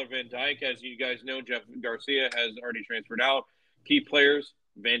to Tyler Van Dyke. As you guys know, Jeff Garcia has already transferred out. Key players,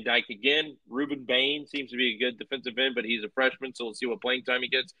 Van Dyke again. Ruben Bain seems to be a good defensive end, but he's a freshman, so we'll see what playing time he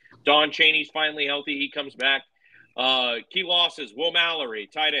gets. Don Chaney's finally healthy. He comes back. Key losses, Will Mallory,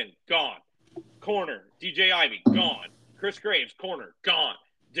 tight end, gone. Corner, DJ Ivy, gone. Chris Graves, corner, gone.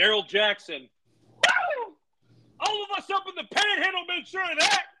 Daryl Jackson, all of us up in the panhandle made sure of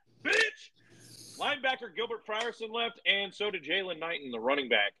that, bitch. Linebacker Gilbert Frierson left, and so did Jalen Knighton, the running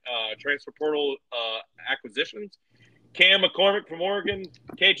back. Transfer portal acquisitions. Cam McCormick from Oregon,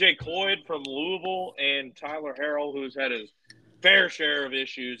 KJ Cloyd from Louisville, and Tyler Harrell, who's had his fair share of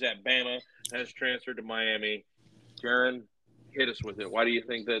issues at Bama, has transferred to Miami. Jaron, hit us with it. Why do you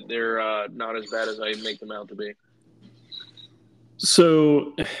think that they're not as bad as I make them out to be?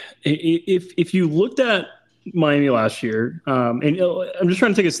 So if you looked at Miami last year, and I'm just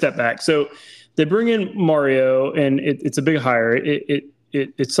trying to take a step back. So they bring in Mario, and it's a big hire.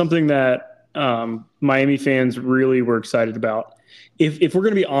 It's something that Miami fans really were excited about. If we're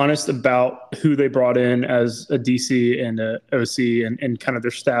going to be honest about who they brought in as a DC and a OC and kind of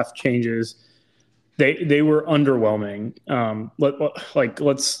their staff changes, they were underwhelming.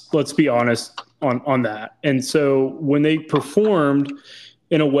 Let's be honest on that. And so when they performed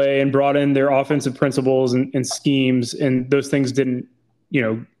in a way and brought in their offensive principles and schemes, and those things didn't,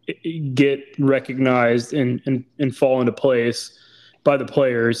 get recognized and fall into place by the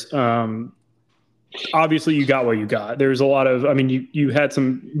players. Obviously you got what you got. There's a lot of, you had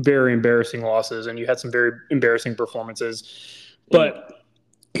some very embarrassing losses and you had some very embarrassing performances, but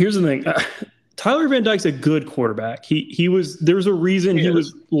here's the thing. Tyler Van Dyke's a good quarterback. There was a reason he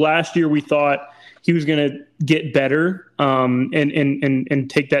was last year. We thought he was going to get better and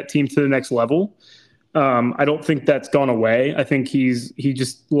take that team to the next level. I don't think that's gone away. I think he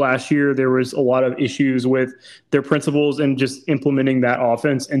just last year there was a lot of issues with their principles and just implementing that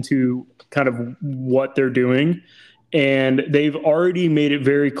offense into kind of what they're doing. And they've already made it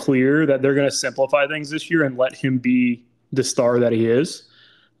very clear that they're going to simplify things this year and let him be the star that he is.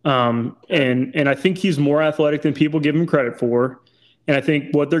 And I think he's more athletic than people give him credit for. And I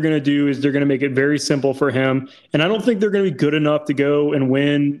think what they're going to do is they're going to make it very simple for him. And I don't think they're going to be good enough to go and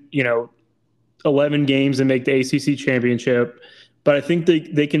win, 11 games and make the ACC championship. But I think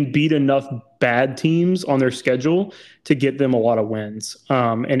they can beat enough bad teams on their schedule to get them a lot of wins,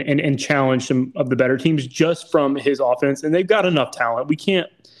 and challenge some of the better teams just from his offense. And they've got enough talent. We can't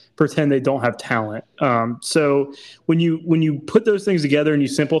pretend they don't have talent. So when you put those things together and you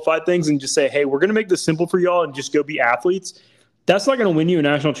simplify things and just say, hey, we're going to make this simple for y'all and just go be athletes, that's not going to win you a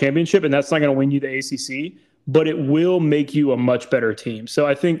national championship, and that's not going to win you the ACC. But it will make you a much better team. So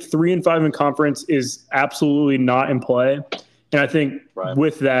I think 3-5 in conference is absolutely not in play. And I think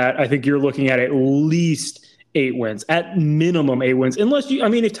with that, I think you're looking at least 8 wins, at minimum 8 wins. Unless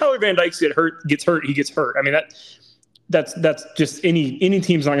if Tyler Van Dyke gets hurt, he gets hurt. I mean, that's just any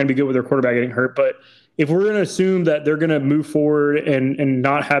team's not going to be good with their quarterback getting hurt. But if we're going to assume that they're going to move forward and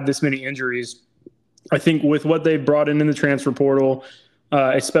not have this many injuries, I think with what they've brought in the transfer portal,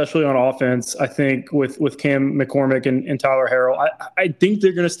 especially on offense, I think with Cam McCormick and Tyler Harrell, I think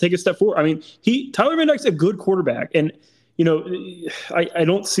they're going to take a step forward. I mean, Tyler Van Dyke's a good quarterback, and I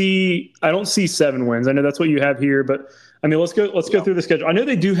don't see 7 wins. I know that's what you have here, but I mean, let's go through the schedule. I know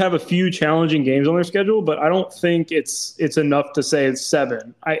they do have a few challenging games on their schedule, but I don't think it's enough to say it's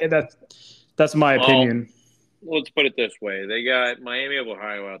 7. That's my opinion. Let's put it this way: they got Miami of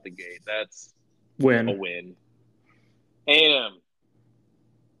Ohio out the gate. That's a win. A&M.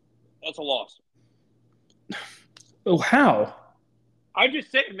 That's a loss. Oh, how? I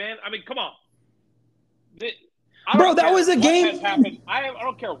just say, man. I mean, come on. Bro, that was a game. I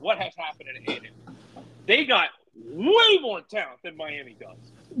don't care what has happened at A&M. They got way more talent than Miami does.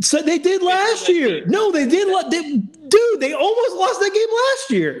 So they did last year. No, they did. Dude, they almost lost that game last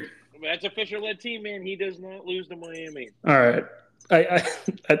year. That's a Fisher-led team, man. He does not lose to Miami. All right.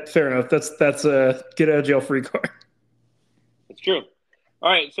 Fair enough. That's a get out of jail free card. It's true. All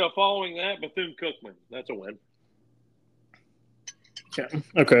right, so following that, Bethune-Cookman. That's a win. Yeah.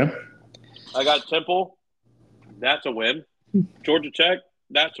 Okay. I got Temple. That's a win. Georgia Tech.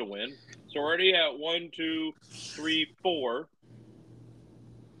 That's a win. So already at 1, 2, 3, 4.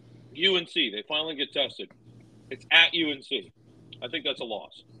 UNC. They finally get tested. It's at UNC. I think that's a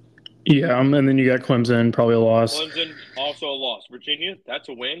loss. Yeah, and then you got Clemson, probably a loss. Clemson, also a loss. Virginia, that's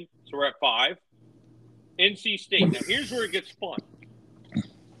a win. So we're at 5. NC State. Now, here's where it gets fun.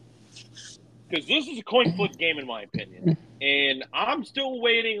 Because this is a coin flip game, in my opinion. And I'm still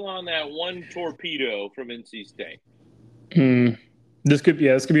waiting on that one torpedo from NC State. This could be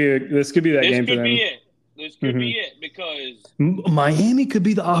that game for them. This could be it. This could be it, because Miami could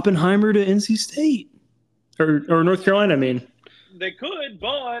be the Oppenheimer to NC State. Or North Carolina, I mean. They could,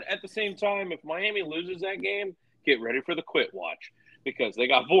 but at the same time, if Miami loses that game, get ready for the quit watch. Because they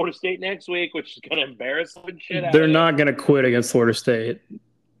got Florida State next week, which is going to embarrass the shit out They're of them. not going to quit against Florida State.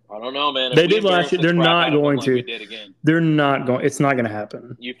 I don't know, man. They did last year. They're not going to. We did again. They're not going. It's not going to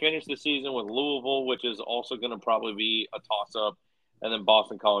happen. You finish the season with Louisville, which is also going to probably be a toss-up, and then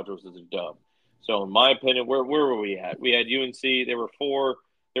Boston College was a dub. So, in my opinion, where were we at? We had UNC. They were 4.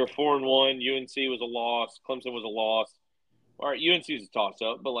 They were 4-1. UNC was a loss. Clemson was a loss. All right, UNC is a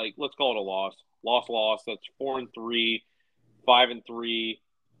toss-up, but let's call it a loss. Loss. That's 4-3, 5-3.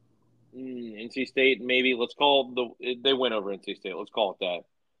 NC State, maybe. Let's call they went over NC State. Let's call it that.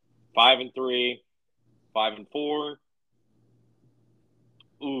 5-3, 5-4.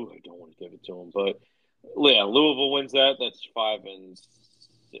 Ooh, I don't want to give it to them, but yeah, Louisville wins that. That's 5-6.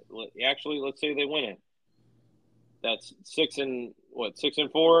 Actually, let's say they win it. That's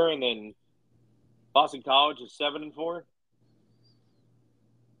 6-4, and then Boston College is 7-4.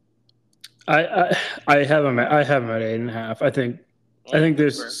 I have them at 8.5. I think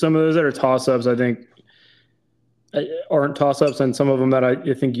there's some of those that are toss-ups. I think aren't toss-ups, and some of them that I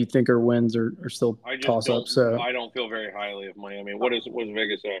think you think are wins are still toss-ups. So I don't feel very highly of Miami. What does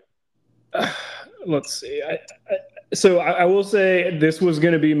Vegas say? Let's see. I will say this was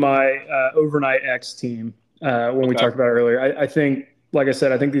going to be my overnight X team when we talked about it earlier. I think, like I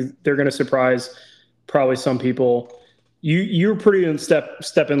said, I think they're going to surprise probably some people. You're pretty in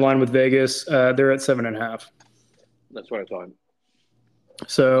step in line with Vegas. They're at 7.5. That's what I thought.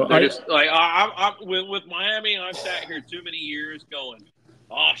 So with Miami, I've sat here too many years going,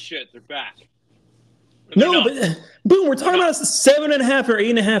 oh shit, they're back. No, but boom, we're talking about a 7.5 or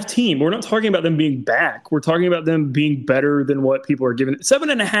 8.5 team. We're not talking about them being back. We're talking about them being better than what people are giving.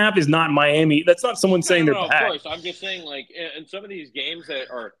 7.5 is not Miami. That's not someone saying they're back. Of course. I'm just saying, like, in some of these games that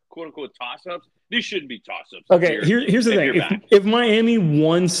are quote unquote toss ups, these shouldn't be toss ups. Okay, here's the thing. If Miami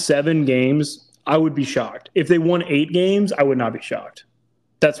won 7 games, I would be shocked. If they won 8 games, I would not be shocked.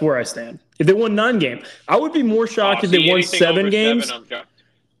 That's where I stand. If they won 9 games, I would be more shocked if they won 7 games. 7, I'm shocked.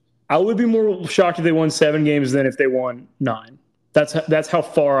 I would be more shocked if they won 7 games than if they won 9. That's how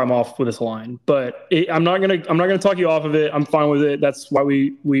far I'm off with this line. But I'm not gonna talk you off of it. I'm fine with it. That's why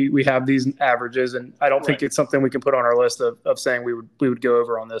we have these averages, and I don't think it's something we can put on our list of saying we would go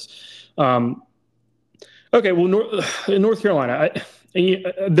over on this. Okay, well, North Carolina,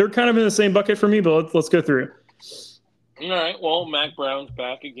 they're kind of in the same bucket for me, but let's go through it. All right. Well, Mac Brown's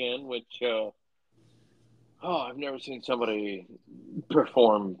back again, which I've never seen somebody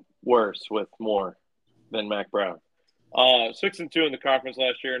perform worse with more than Mac Brown. 6-2 in the conference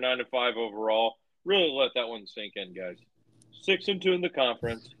last year, 9-5 overall. Really let that one sink in, guys. 6-2 in the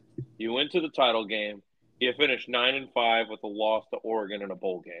conference. You went to the title game. You finished 9-5 with a loss to Oregon in a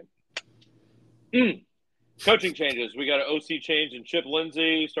bowl game. Coaching changes. We got an OC change in Chip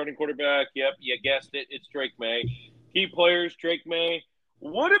Lindsey, starting quarterback. Yep, you guessed it. It's Drake May. Key players, Drake May.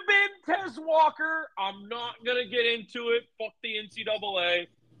 Would have been Tez Walker. I'm not going to get into it. Fuck the NCAA.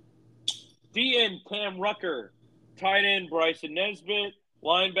 DN Cam Rucker. Tight end Bryson Nesbitt.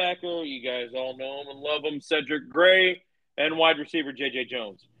 Linebacker, you guys all know him and love him, Cedric Gray. And wide receiver, J.J.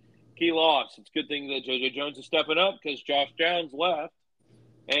 Jones. Key loss. It's a good thing that J.J. Jones is stepping up because Josh Downs left.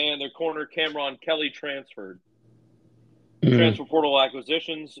 And their corner, Cameron Kelly, transferred. Transfer portal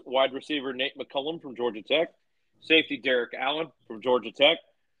acquisitions, wide receiver Nate McCullum from Georgia Tech. Safety Derek Allen from Georgia Tech.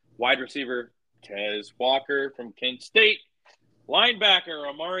 Wide receiver Tez Walker from Kent State. Linebacker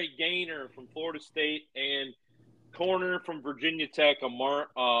Amari Gaynor from Florida State. And corner from Virginia Tech,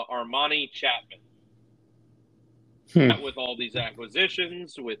 Armani Chapman. With all these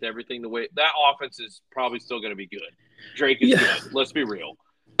acquisitions, with everything the way that offense is probably still going to be good. Drake is good. Let's be real.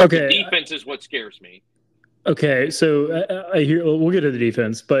 Okay. The defense is what scares me. Okay, so I hear we'll get to the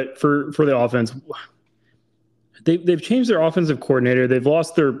defense, but for the offense, they've changed their offensive coordinator. They've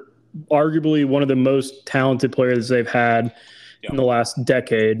lost their arguably one of the most talented players they've had in the last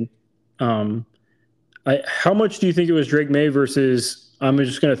decade. How much do you think it was Drake May versus I'm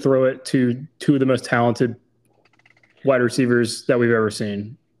just going to throw it to 2 of the most talented wide receivers that we've ever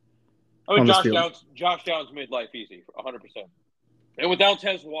seen? I mean, Josh Downs made life easy, 100%. And without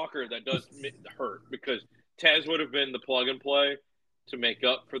Tez Walker, that does hurt because Tez would have been the plug and play to make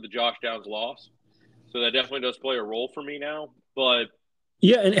up for the Josh Downs loss. So that definitely does play a role for me now. But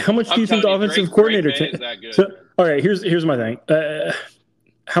yeah, and how much do you think the offensive coordinator is that good? So, all right, here's my thing.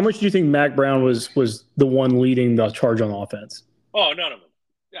 How much do you think Mac Brown was the one leading the charge on offense? Oh, none of them.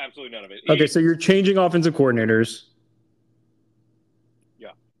 Absolutely none of it. Okay, so you're changing offensive coordinators.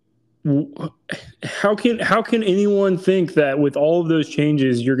 How can anyone think that with all of those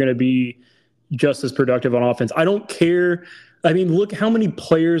changes you're going to be just as productive on offense? I don't care. I mean, look how many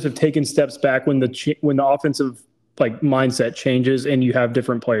players have taken steps back when the offensive mindset changes and you have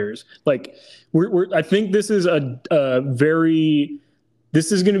different players. Like I think this is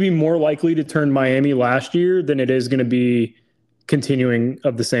this is going to be more likely to turn Miami last year than it is going to be continuing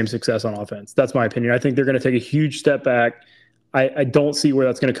of the same success on offense. That's my opinion. I think they're going to take a huge step back. I don't see where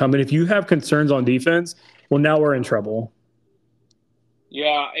that's going to come. And if you have concerns on defense, well, now we're in trouble.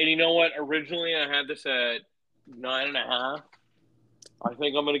 Yeah, and you know what? Originally, I had this at 9.5. I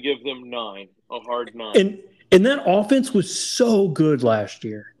think I'm going to give them 9, a hard 9. And that offense was so good last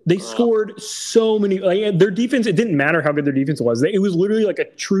year. They scored so many. Their defense, it didn't matter how good their defense was. It was literally like a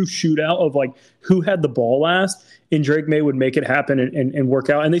true shootout of who had the ball last, and Drake May would make it happen and work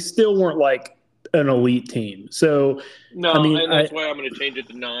out. And they still weren't an elite team. So no, I mean, and that's why I'm going to change it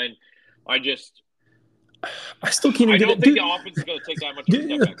to 9. I still can't. I don't think the offense is going to take that much of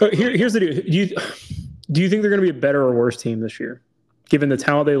a step back. Here's the deal. Do you think they're going to be a better or worse team this year, given the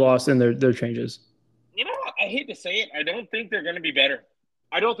talent they lost and their changes? You know what? I hate to say it. I don't think they're going to be better.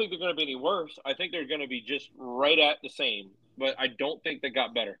 I don't think they're going to be any worse. I think they're going to be just right at the same. But I don't think they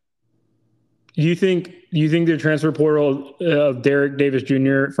got better. Do you think the transfer portal of Derek Davis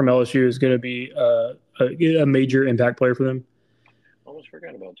Jr. from LSU is going to be a major impact player for them? Almost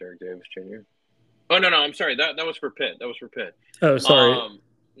forgot about Derek Davis Jr. Oh no, I'm sorry. That was for Pitt. Oh, sorry.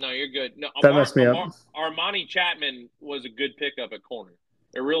 No, you're good. No, that messed me up. Armani Chapman was a good pickup at corner.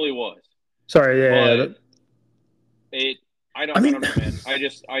 It really was. Sorry, yeah. I don't know, man. I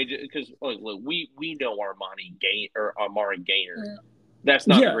just because look, we know Amari Gaynor. That's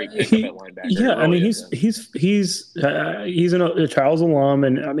not a great pickup at linebacker. Yeah, really I mean he's a Charles alum,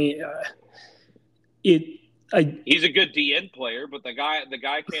 and I mean he's a good DN player, but the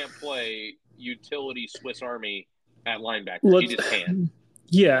guy can't play utility Swiss Army at linebacker. He just can't.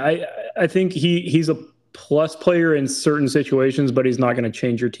 Yeah, I think he's a plus player in certain situations, but he's not going to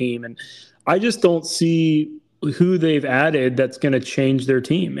change your team. And I just don't see who they've added that's going to change their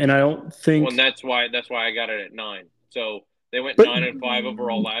team. And I don't think. Well, and that's why I got it at 9. So they went 9-5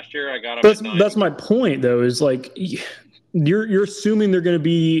 overall last year. I got them at 9. That's my point, though. Is like you're assuming they're going to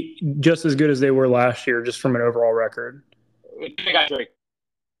be just as good as they were last year, just from an overall record. I got Drake.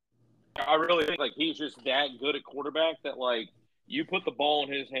 I really think like he's just that good at quarterback that like you put the ball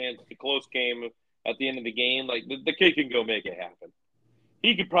in his hands, the close game at the end of the game, like the kid can go make it happen.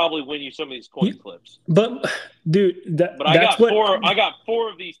 He could probably win you some of these coin flips. But dude, I got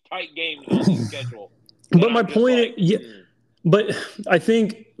 4 of these tight games on the schedule. But my point, but I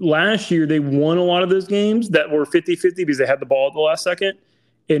think last year they won a lot of those games that were 50-50 because they had the ball at the last second,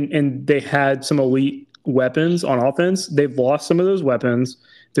 and they had some elite weapons on offense. They've lost some of those weapons.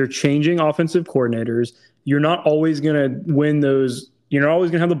 They're changing offensive coordinators. You're not always going to win those. You're not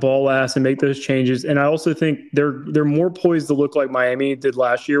always going to have the ball last and make those changes. And I also think they're more poised to look like Miami did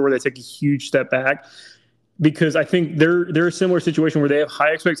last year, where they take a huge step back, because I think they're a similar situation where they have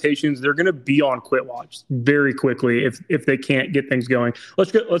high expectations. They're going to be on quit watch very quickly if they can't get things going.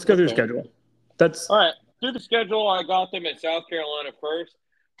 Let's go through the schedule. That's all right. Through the schedule, I got them at South Carolina first.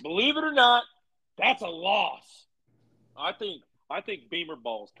 Believe it or not, that's a loss. I think Beamer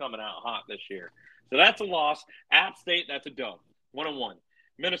Ball's coming out hot this year. So that's a loss. App State, that's a dub. 1-1.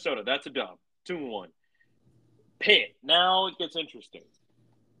 Minnesota, that's a dub. 2-1. Pitt, now it gets interesting.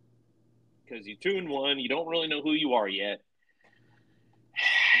 Because you're 2-1, you don't really know who you are yet.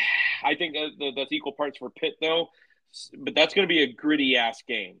 I think that's equal parts for Pitt, though. But that's going to be a gritty-ass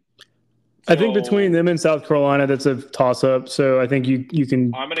game. So, I think between them and South Carolina, that's a toss-up. So I think you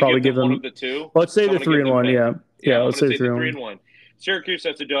can probably give them one of the two. Let's say the 3-1, yeah. Let's say 3-1. Syracuse,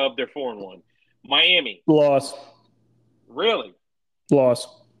 that's a dub. They're 4-1. Miami. Loss. Really? Loss.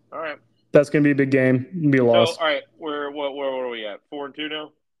 All right. That's going to be a big game. It'll be a loss. All right. Where are we at? 4-2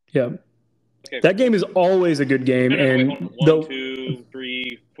 now? Yeah. Okay. That game is always a good game. Wait, 1, 2,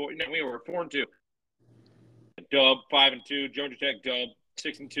 3, 4. No, we were 4-2. Dub, 5-2. Georgia Tech, dub,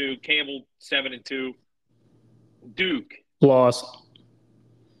 6-2. Campbell, 7-2. Duke. Loss.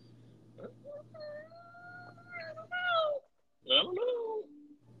 I don't know.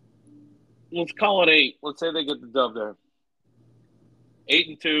 Let's call it 8. Let's say they get the dub there.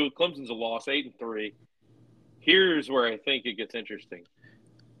 8-2. Clemson's a loss. 8-3. Here's where I think it gets interesting.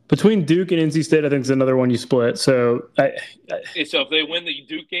 Between Duke and NC State, I think is another one you split. So if they win the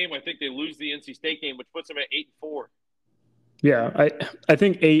Duke game, I think they lose the NC State game, which puts them at 8-4. Yeah, I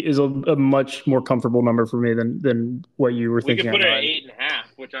think 8 is a much more comfortable number for me than what you were thinking. We could put it at 8.5,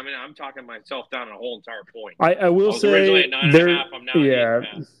 which I mean I'm talking myself down a whole entire point. I will say originally at 9.5. I'm now at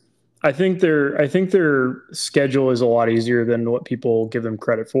 8.5. I think their schedule is a lot easier than what people give them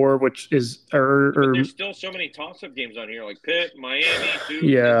credit for, which is there's still so many toss-up games on here, like Pitt, Miami, Duke,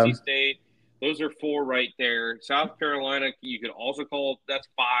 NC State. Those are 4 right there. South Carolina, you could also call that's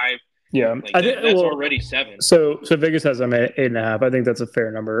 5. Yeah, like I think that's already 7. So Vegas has them at 8.5. I think that's a fair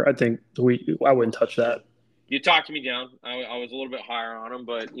number. I think I wouldn't touch that. You talked me down. I was a little bit higher on them,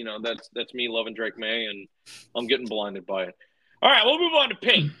 but you know that's me loving Drake May, and I'm getting blinded by it. All right, we'll move on to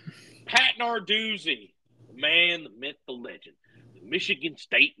Pitt. Pat Narduzzi, the man, the myth, the legend, the Michigan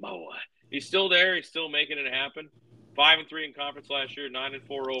State boy. He's still there. He's still making it happen. 5-3 in conference last year, 9-4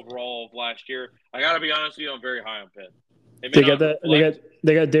 overall of last year. I got to be honest with you, I'm very high on Pitt.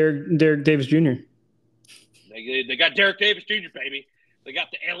 They got Derek Davis Jr. They got Derek Davis Jr., baby. They got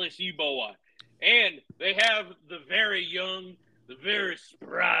the LSU boy. And they have the very young, the very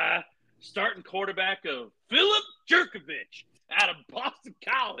spry starting quarterback of Philip Jerkovich out of Boston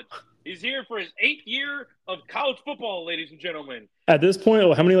College. He's here for his 8th year of college football, ladies and gentlemen. At this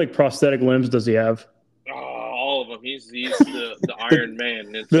point, how many prosthetic limbs does he have? Oh, all of them. He's the Iron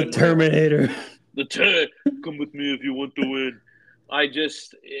Man. It's the Terminator. Come with me if you want to win.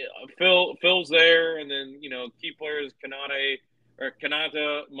 Phil's there, and then key players Kanata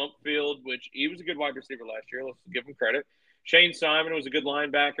Mumpfield, which he was a good wide receiver last year. Let's give him credit. Shane Simon was a good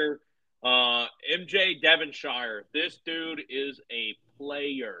linebacker. MJ Devonshire, this dude is a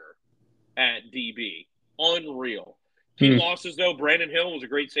player at DB. Unreal. Key losses, though. Brandon Hill was a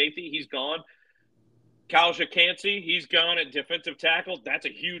great safety. He's gone. Kalasha Cansey, he's gone at defensive tackle. That's a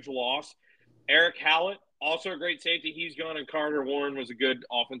huge loss. Eric Hallett, also a great safety. He's gone. And Carter Warren was a good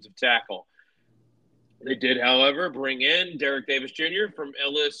offensive tackle. They did, however, bring in Derek Davis Jr. from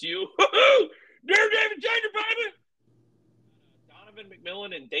LSU. Derek Davis Jr., baby! Donovan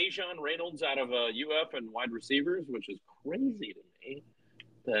McMillan and Dejon Reynolds out of UF and wide receivers, which is crazy to me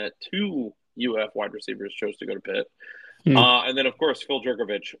that two UF wide receivers chose to go to Pitt. And then, of course, Phil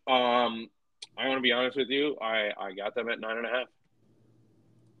Jerkovich. I want to be honest with you. I got them at 9.5.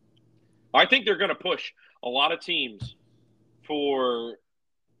 I think they're going to push a lot of teams for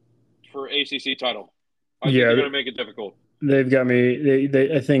ACC title. I think they're going to make it difficult. They've got me.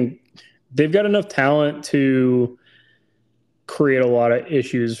 I think they've got enough talent to create a lot of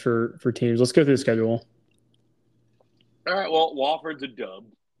issues for teams. Let's go through the schedule. All right. Well, Wofford's a dub.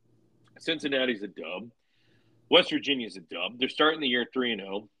 Cincinnati's a dub. West Virginia's a dub. They're starting the year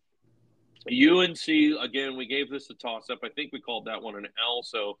 3-0. UNC, again, we gave this a toss-up. I think we called that one an L.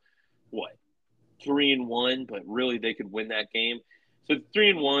 So, what? 3-1, but really they could win that game. So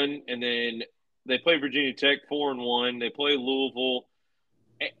 3-1, and then they play Virginia Tech 4-1. They play Louisville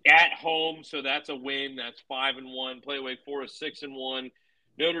at home, so that's a win. That's 5-1. Play Wake Forest 6-1.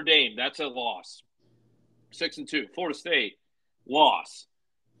 Notre Dame, that's a loss. 6-2. Florida State, loss.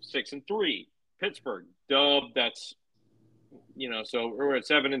 6-3. Pittsburgh, dub. That's so we're at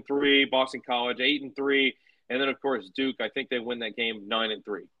 7-3. Boston College 8-3, and then of course Duke. I think they win that game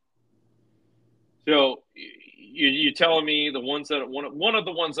 9-3. So you're telling me the ones that one of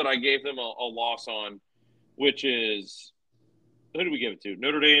the ones that I gave them a loss on, which is who did we give it to?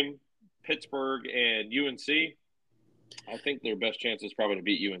 Notre Dame, Pittsburgh, and UNC. I think their best chance is probably to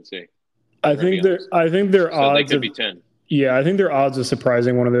beat UNC. I think their odds they could be 10. Yeah, I think their odds of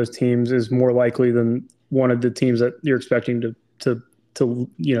surprising one of those teams is more likely than one of the teams that you're expecting to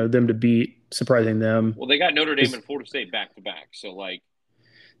them to beat, surprising them. Well, they got Notre Dame and Florida State back to back, so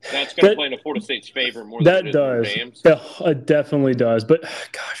that's going to play into Florida State's favor more than it does Notre Dame's. It definitely does. But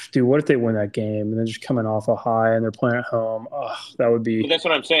gosh, dude, what if they win that game and then just coming off a high and they're playing at home? Oh, that would be. But that's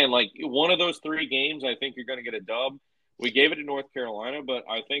what I'm saying. One of those three games, I think you're going to get a dub. We gave it to North Carolina, but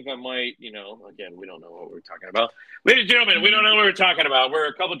I think I might, again, we don't know what we're talking about. Ladies and gentlemen, we don't know what we're talking about. We're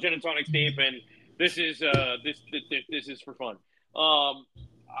a couple gin and tonics deep, and this is this is for fun.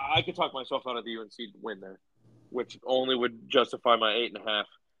 I could talk myself out of the UNC win there, which only would justify my 8.5.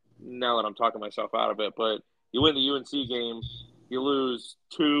 Now that I'm talking myself out of it, but you win the UNC game, you lose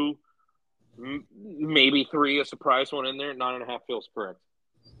 2, maybe 3, a surprise one in there. 9.5 feels correct.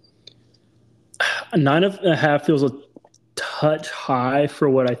 9.5 feels a touch high for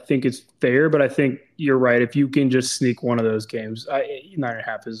what I think is fair, but I think you're right. If you can just sneak one of those games,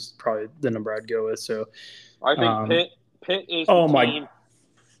 9.5 is probably the number I'd go with. So I think Pitt is the team.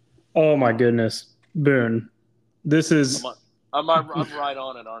 Oh my goodness, Boone, this is. I'm right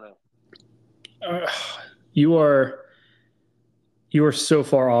on it, aren't I? You are so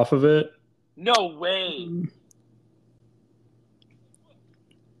far off of it. No way.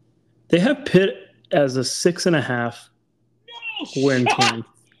 They have Pitt as a 6.5 win team.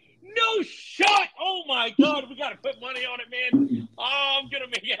 No shot! Oh my God, we gotta put money on it, man. Oh, I'm gonna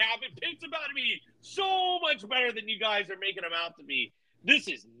make it happen. Pitt's about to be so much better than you guys are making them out to be. This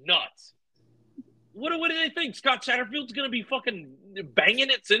is nuts. What do they think? Scott Satterfield's going to be fucking banging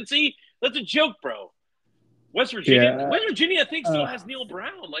at Cincy? That's a joke, bro. West Virginia, I think, still has Neil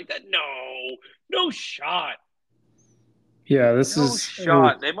Brown. Like that? No shot. Yeah, no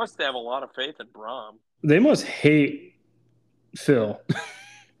shot. They must have a lot of faith in Brom. They must hate Phil.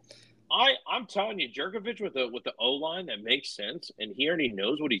 I'm telling you, Jerkovich with the O-line that makes sense, and he already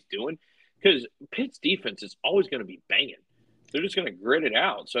knows what he's doing, because Pitt's defense is always going to be banging. They're just going to grit it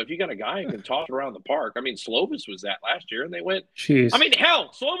out. So if you got a guy who can toss around the park, I mean, Slovis was that last year, and they went. Jeez. I mean, hell,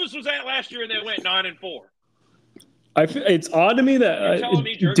 Slovis was that last year, and they went 9-4. It's odd to me that You're telling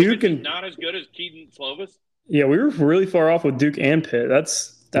me Duke is not as good as Keaton Slovis. Yeah, we were really far off with Duke and Pitt.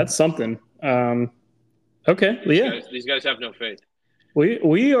 That's something. Okay, These guys have no faith.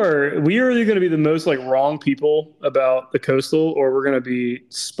 We are either going to be the most wrong people about the Coastal, or we're going to be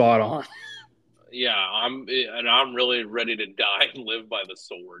spot on. Yeah, I'm really ready to die and live by the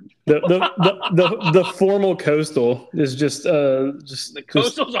sword. The formal Coastal is just the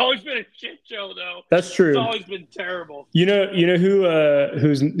Coastal's always been a shit show, though. That's true. It's always been terrible. You know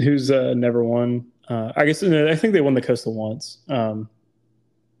who's never won. I guess I think they won the Coastal once.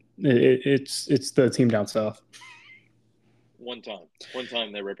 It's the team down south. One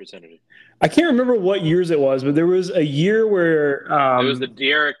time they represented it. I can't remember what years it was, but there was a year where it was the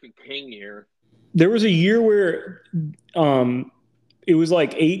Derek King year. There was a year where it was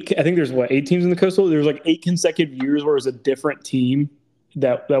 8. I think there's 8 teams in the Coastal. There was 8 consecutive years where it was a different team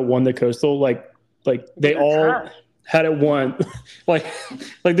that won the Coastal. They all had it won. like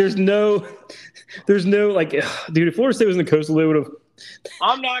there's no like, dude. If Florida State was in the Coastal, they would have.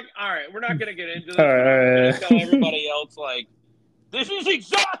 I'm not. All right, we're not going to get into this. All But I'm going right. to tell everybody else, like, this is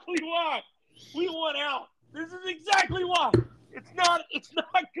exactly why we won out. This is exactly why. It's not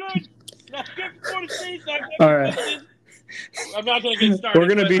good. It's not good for Florida State. It's not good All right. for I'm not going to get started. We're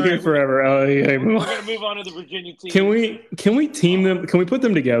gonna be here forever. We're going to move on to the Virginia team. Can we team them? Can we put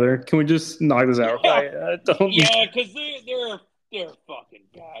them together? Can we just knock this out? Yeah, because they're fucking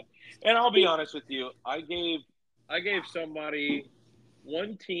bad. And I'll be honest with you, I gave somebody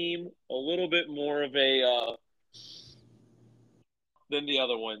one team a little bit more of a than the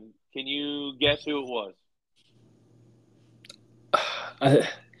other one. Can you guess who it was?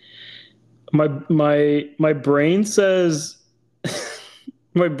 My brain says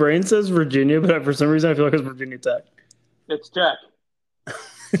Virginia, but for some reason I feel like it's Virginia Tech. It's Tech.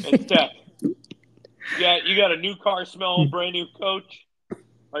 It's Tech. Yeah, you got a new car smell, brand new coach.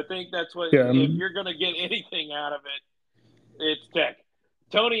 I think that's what. Yeah. If you're gonna get anything out of it, it's Tech.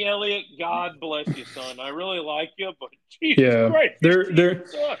 Tony Elliott, God bless you, son. I really like you, but Jesus Christ,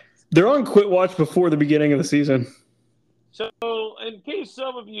 they're on quit watch before the beginning of the season. So, in case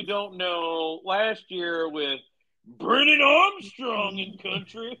some of you don't know, last year with Brennan Armstrong in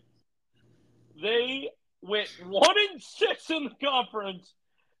country, they went 1-6 in the conference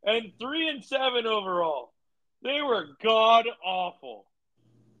and 3-7 overall. They were god awful.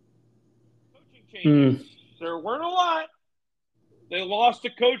 Coaching changes. There weren't a lot. They lost a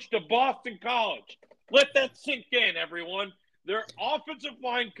coach to Boston College. Let that sink in, everyone. Their offensive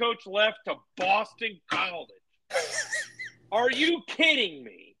line coach left to Boston College. Are you kidding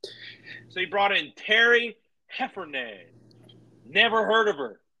me? So he brought in Terry Heffernan. Never heard of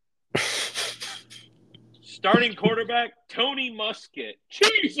her. Starting quarterback, Tony Muskett.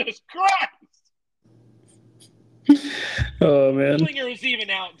 Jesus Christ! Oh, man. Slinger is even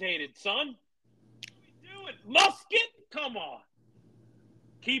outdated, son. What are we doing? Muskett? Come on.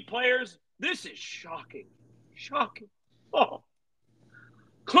 Key players, this is shocking. Shocking. Oh.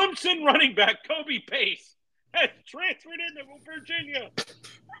 Clemson running back Kobe Pace has transferred into Virginia.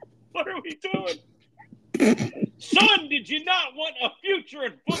 What are we doing? Son, did you not want a future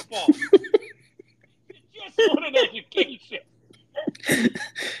in football? You just want an education.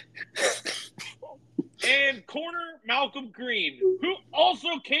 And corner Malcolm Green, who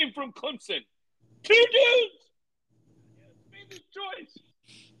also came from Clemson. Two dudes. Made this choice.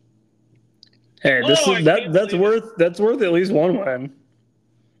 Hey, that's worth at least one win.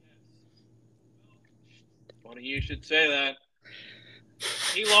 Funny you should say that.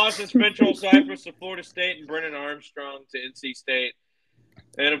 He lost his Central Cyprus to Florida State and Brennan Armstrong to NC State.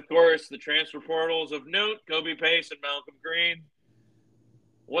 And, of course, the transfer portals of note, Kobe Pace and Malcolm Green.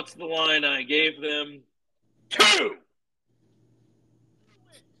 What's the line I gave them? 2!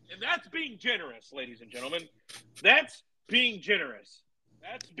 And that's being generous, ladies and gentlemen. That's being generous.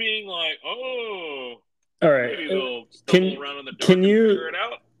 That's being like, oh, all right. Maybe we'll stumble around in the dark and figure it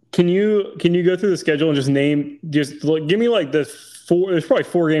out. Can you go through the schedule and give me like there's probably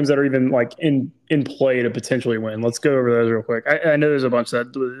 4 games that are even like in play to potentially win. Let's go over those real quick. I know there's a bunch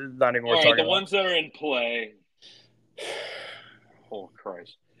that not even worth talking about. The ones that are in play. Oh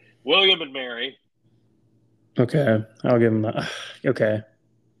Christ. William and Mary. Okay. I'll give them that. Okay.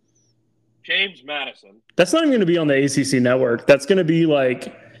 James Madison. That's not even going to be on the ACC network. That's going to be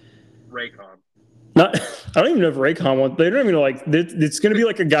like Raycon. I don't even know if Raycon wants. They don't even know. Like it's going to be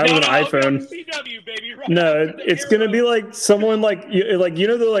like a guy with an iPhone. CW, baby, it's going to be like someone like the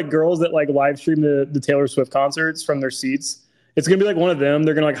like girls that like live stream the Taylor Swift concerts from their seats. It's going to be like one of them.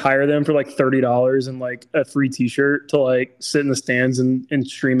 They're going to like hire them for like $30 and like a free T-shirt to like sit in the stands and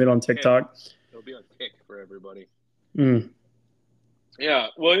stream it on TikTok. It'll be a kick for everybody. Yeah,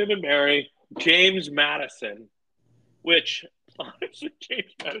 William and Mary, James Madison, which honestly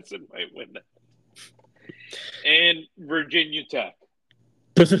James Madison might win that. And Virginia Tech.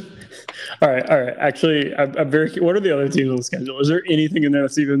 All right. Actually, I'm very. What are the other teams on the schedule? Is there anything in there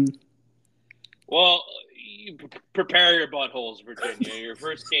that's even? Well, you prepare your buttholes, Virginia. Your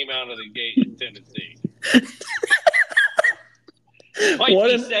first game out of the gate in Tennessee.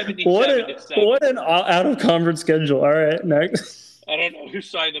 What an out of conference schedule. All right, next. I don't know who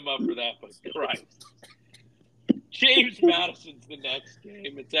signed them up for that, but Christ. James Madison's the next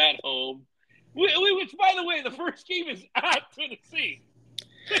game. It's at home. Which, by the way, the first game is at Tennessee.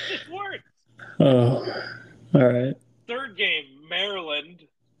 This is worse. Oh, all right. Third game, Maryland.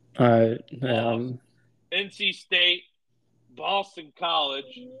 All right. NC State, Boston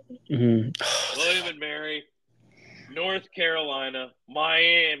College, William and Mary, North Carolina,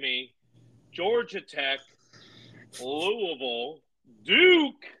 Miami, Georgia Tech, Louisville,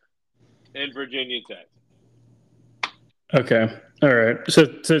 Duke, and Virginia Tech. Okay. All right. So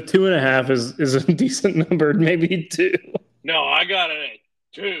 2.5 is a decent number. Maybe 2. No, I got it at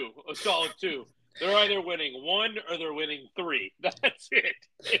 2. A solid 2. They're either winning 1 or they're winning 3. That's it.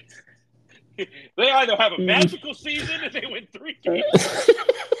 They either have a magical season and they win 3 games.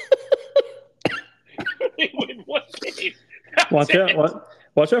 They win 1 game.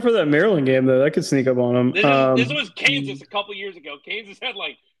 Watch out for that Maryland game though. That could sneak up on them. This was Kansas a couple years ago. Kansas had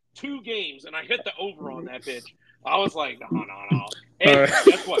like 2 games, and I hit the over on that bitch. I was like, no. Hey, right.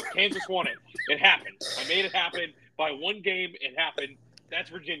 Guess what? Kansas won it. It happened. I made it happen by 1 game. It happened. That's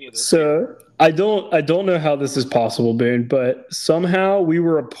Virginia. So I don't know how this is possible, Boone, but somehow we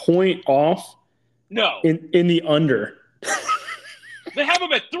were a point off. No. In the under. They have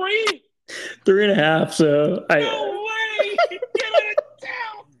them at 3? 3.5. So no way! Get it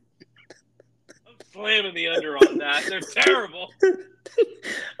down. I'm slamming the under on that. They're terrible.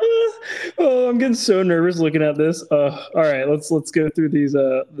 Oh, I'm getting so nervous looking at this. All right, let's go through these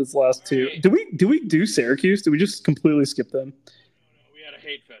this last 2. Right. Do we do Syracuse? Did we just completely skip them? No, we had a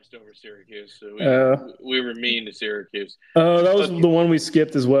hate fest over Syracuse, so we were mean to Syracuse. That was the one we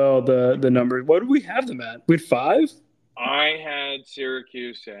skipped as well. The number. What did we have them at? We had 5. I had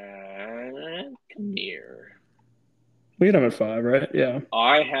Syracuse at come here. We had them at 5, right? Yeah.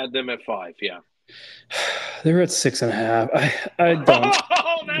 I had them at 5. Yeah. They were at 6.5. I don't.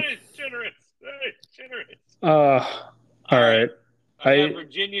 Oh, that is generous. All right. I have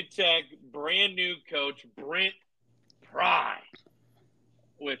Virginia Tech, brand new coach Brent Pry.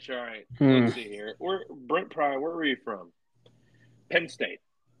 Which, all right, let's see here. Brent Pry, where were you from? Penn State.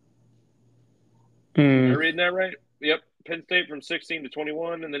 Am I reading that right? Yep, Penn State from 16 to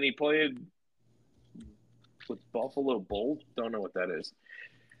 21, and then he played with Buffalo Bulls. Don't know what that is.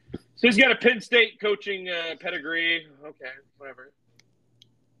 So he's got a Penn State coaching pedigree. Okay,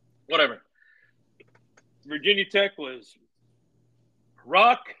 whatever. Virginia Tech was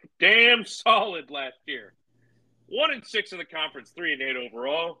rock damn solid last year. 1-6 in the conference, 3-8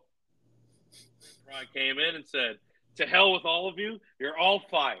 overall. Rod came in and said, "To hell with all of you. You're all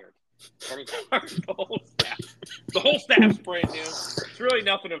fired." The whole staff's brand new. It's really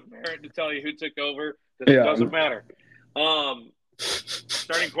nothing of merit to tell you who took over because it doesn't matter.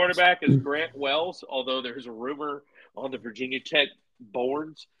 Starting quarterback is Grant Wells, although there's a rumor on the Virginia Tech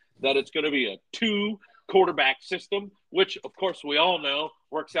boards that it's going to be a 2-quarterback system, which, of course, we all know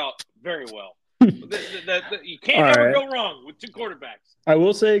works out very well. You can't ever go wrong with 2 quarterbacks. I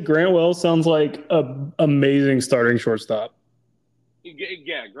will say Grant Wells sounds like an amazing starting shortstop.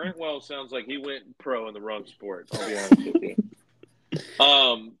 Yeah, Grant Wells sounds like he went pro in the wrong sport. I'll be honest with you.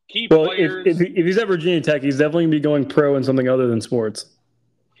 Key players. If he's at Virginia Tech, he's definitely going to be going pro in something other than sports.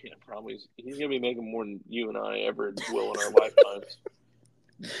 Yeah, probably. He's going to be making more than you and I ever will in our lifetimes.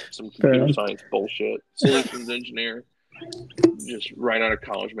 Some computer science bullshit. Solutions engineer. Just right out of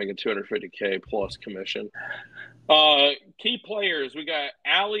college making $250K plus commission. Key players. We got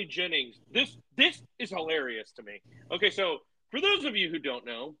Allie Jennings. This is hilarious to me. Okay, so for those of you who don't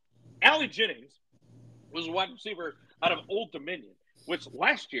know, Allie Jennings was a wide receiver out of Old Dominion, which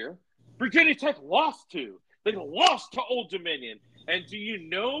last year Virginia Tech lost to. They lost to Old Dominion. And do you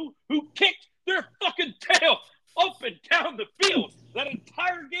know who kicked their fucking tail up and down the field that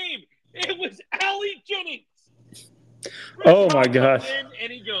entire game? It was Allie Jennings. Oh, my gosh.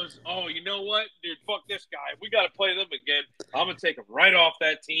 And he goes, "Oh, you know what, dude, fuck this guy. We got to play them again. I'm going to take him right off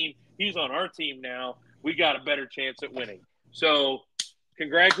that team. He's on our team now. We got a better chance at winning." So,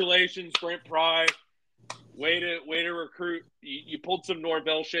 congratulations, Brent Pry. Way to recruit. You pulled some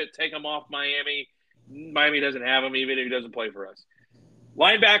Norvell shit. Take him off Miami. Miami doesn't have him even if he doesn't play for us.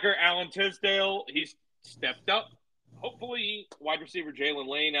 Linebacker Alan Tisdale. He's stepped up. Hopefully, wide receiver Jalen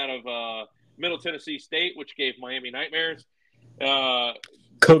Lane out of Middle Tennessee State, which gave Miami nightmares.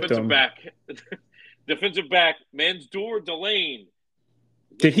 Defensive back Mansour Delane.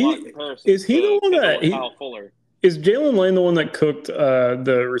 Is he the one that Kyle Fuller? Is Jalen Lane the one that cooked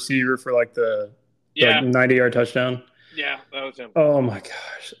the receiver for like the 90-yard touchdown? Yeah, that was him. Oh my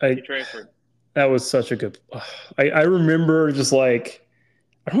gosh, he transferred. That was such a good. I remember just like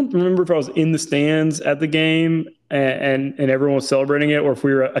I don't remember if I was in the stands at the game and everyone was celebrating it, or if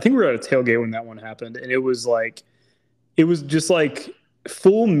we were. I think we were at a tailgate when that one happened, and it was just like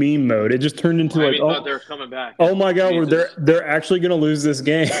full meme mode. It just turned into thought they were coming back. Oh my god, they're actually going to lose this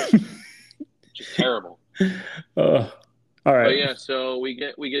game. Just terrible. All right. But yeah, so we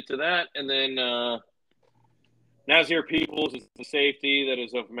get to that, and then Nazir Peoples is the safety that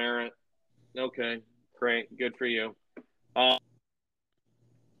is of merit. Okay, great, good for you.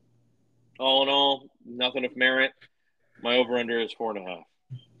 All in all, nothing of merit. My over/under is 4.5.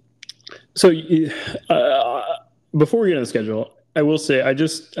 So before we get into the schedule, I will say I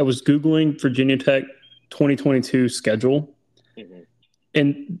was Googling Virginia Tech 2022 schedule, Mm-hmm.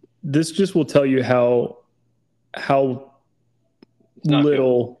 and this just will tell you how It's not good.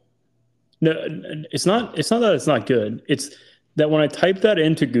 little. No, it's not. It's not that it's not good. It's that when I typed that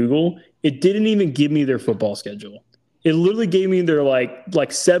into Google, it didn't even give me their football schedule. It literally gave me their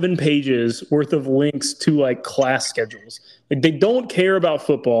like 7 pages worth of links to like class schedules. Like they don't care about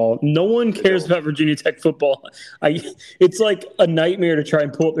football. No one cares about Virginia Tech football. It's like a nightmare to try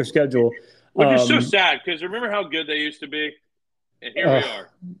and pull up their schedule. Which is so sad because remember how good they used to be, and here we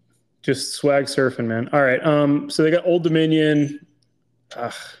are. Just swag surfing, man. All right. So they got Old Dominion.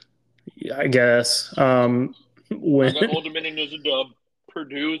 I guess. I got Old Dominion as a dub.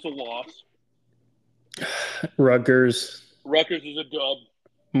 Purdue is a loss. Rutgers is a dub.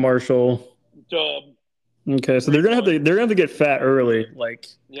 Marshall. Dub. Okay, so they're gonna have to get fat early. Like.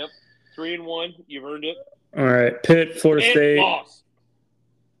 Yep. 3-1. You've earned it. All right. Pitt, Florida State. Loss.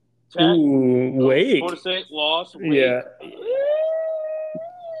 Ooh, wait. Florida State loss. Yeah.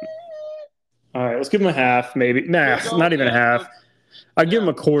 All right, let's give them a half, maybe. Nah, not even a half. I'd give them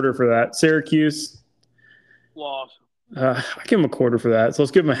a quarter for that. Syracuse. Loss. I give them a quarter for that. So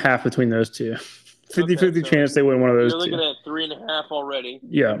let's give them a half between those two. 50-50 chance they win one of those two. You're looking at 3.5 already.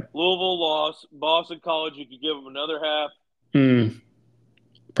 Yeah. Louisville loss. Boston College, you could give them another half.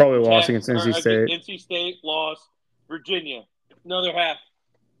 Probably loss against NC State. NC State loss. Virginia, another half.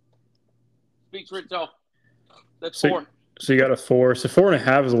 Speaks for itself. That's 4. So you got a 4. So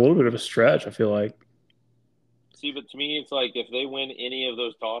 4.5 is a little bit of a stretch, I feel like. See, but to me, it's like if they win any of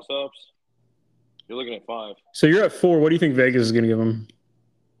those toss-ups, you're looking at 5. So you're at 4. What do you think Vegas is going to give them?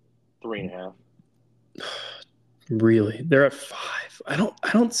 3.5. Really? They're at 5. I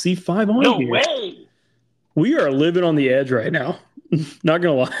don't see 5 on here. No way. We are living on the edge right now. Not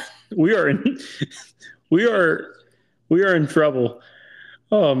gonna lie, we are in trouble.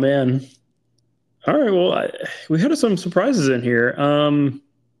 Oh man. All right. Well, we had some surprises in here.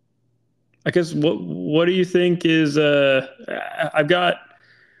 I guess what do you think is? I've got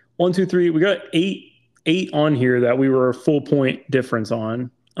 1, 2, 3. We got eight on here that we were a full point difference on.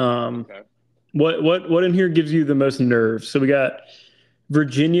 Okay. What in here gives you the most nerves? So we got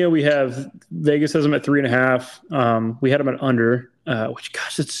Virginia. We have Vegas has them at 3.5. We had them at under. Which,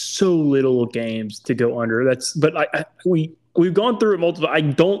 gosh, it's so little games to go under. But we've gone through it multiple. I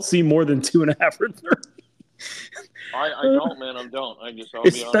don't see more than 2.5 or 3. I don't, man. I don't. I'll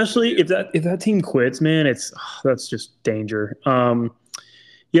especially if that team quits, man. That's just danger.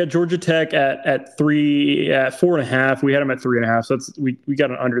 Yeah, Georgia Tech at 4.5. We had them at 3.5. So we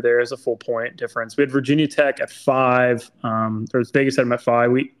got an under there as a full point difference. We had Virginia Tech at 5. Vegas had them at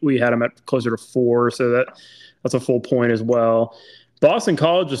 5. We had them at closer to 4. So that's a full point as well. Boston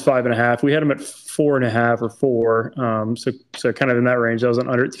College was 5.5. We had them at 4.5 or 4. So kind of in that range. That was an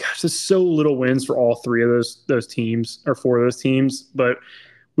under. Gosh, there's so little wins for all 3 of those teams or 4 of those teams, but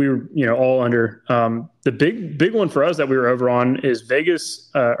we were all under. The big one for us that we were over on is Vegas,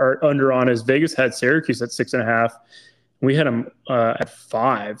 or under on is Vegas had Syracuse at 6.5. We had them at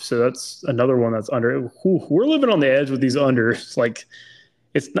 5. So that's another one that's under. We're living on the edge with these unders. Like.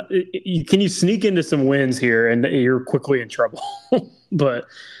 It's not. Can you sneak into some wins here, and you're quickly in trouble? But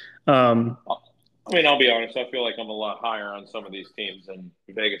I mean, I'll be honest. I feel like I'm a lot higher on some of these teams than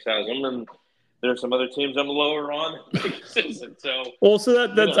Vegas has them, and there are some other teams I'm lower on. So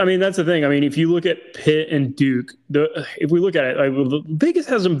that's. I mean, that's the thing. I mean, if you look at Pitt and Duke, if we look at it, Vegas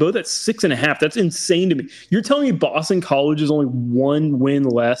has them both at 6.5. That's insane to me. You're telling me Boston College is only 1 win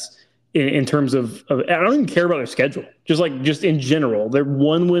less in terms of I don't even care about their schedule. Just in general, they're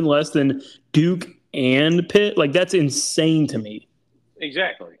 1 win less than Duke and Pitt. Like, that's insane to me.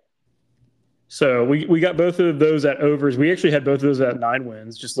 Exactly. So we got both of those at overs. We actually had both of those at 9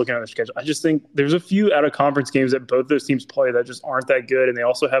 wins, just looking at their schedule. I just think there's a few out of conference games that both those teams play that just aren't that good, and they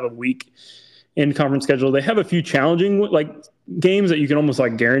also have a weak in conference schedule. They have a few challenging games that you can almost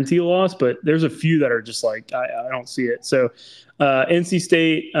guarantee a loss, but there's a few that are just I don't see it. So NC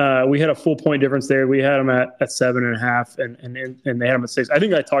State, we had a full point difference there. We had them at 7.5, and they had them at 6. I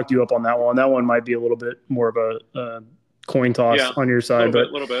think I talked you up on that one. That one might be a little bit more of a coin toss on your side, but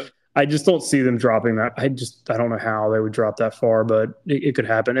a little bit. I just don't see them dropping that. I don't know how they would drop that far, but it could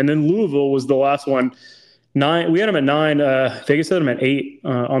happen. And then Louisville was the last one. 9. We had them at 9. Vegas had them at 8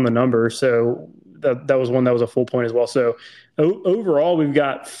 on the number. So that was one that was a full point as well. So overall, we've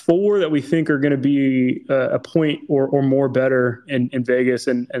got 4 that we think are going to be a point or more better in Vegas,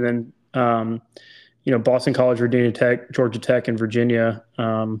 and then Boston College, Virginia Tech, Georgia Tech, and Virginia.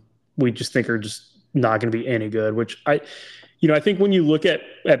 we just think are just not going to be any good. Which I think when you look at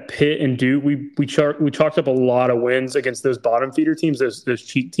Pitt and Duke, we chalked up a lot of wins against those bottom feeder teams, those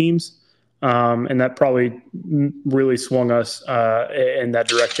cheat teams, and that probably really swung us in that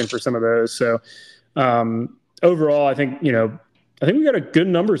direction for some of those. So overall, I think we got a good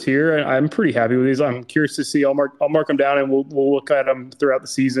numbers here, and I'm pretty happy with these. I'm curious to see. I'll mark them down, and we'll look at them throughout the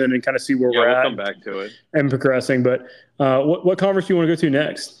season and kind of see where we're at. We'll come back to it and progressing. But what conference do you want to go to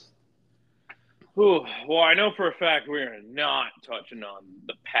next? Ooh, well, I know for a fact we're not touching on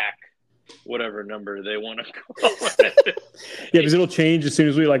the pack, whatever number they want to call it. Yeah, because it'll change as soon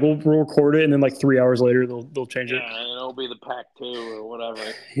as we'll record it, and then like 3 hours later they'll change it. Yeah, it'll be the pack 2 or whatever.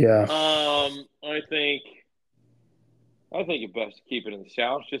 Yeah. I think it's best to keep it in the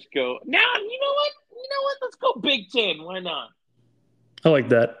South. Just go. Now, you know what? Let's go Big Ten. Why not? I like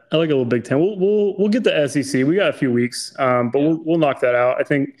that. I like a little Big Ten. We'll get the SEC. We got a few weeks, but we'll knock that out.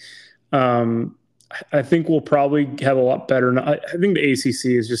 I think we'll probably have a lot better. I think the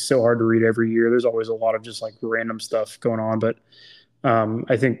ACC is just so hard to read every year. There's always a lot of just like random stuff going on, but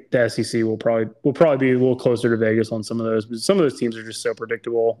I think the SEC will probably be a little closer to Vegas on some of those. But some of those teams are just so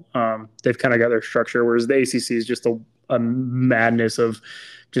predictable. They've kind of got their structure, whereas the ACC is just a madness of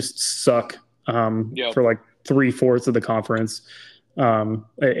just suck for like 3/4 of the conference.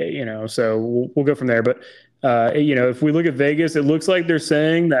 So we'll go from there. But if we look at Vegas, it looks like they're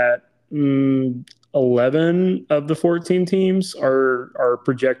saying that 11 of the 14 teams are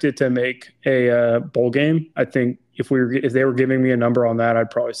projected to make a bowl game. I think if they were giving me a number on that,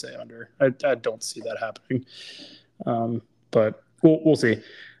 I'd probably say under. I don't see that happening, but we'll see.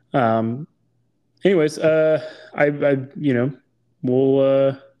 Anyways, we're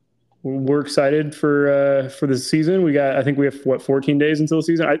excited for the season. I think we have 14 days until the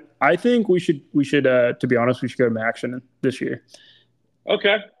season. I think we should to be honest, we should go to action this year.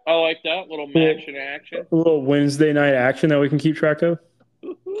 Okay, I like that little action. A little Wednesday night action that we can keep track of.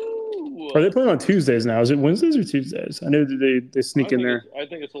 Ooh. Are they playing on Tuesdays now? Is it Wednesdays or Tuesdays? I know they sneak in there. I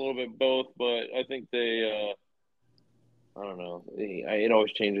think it's a little bit both, but I think they. I don't know. It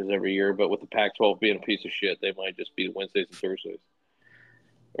always changes every year, but with the Pac-12 being a piece of shit, they might just be Wednesdays and Thursdays,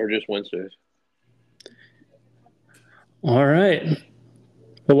 or just Wednesdays. All right.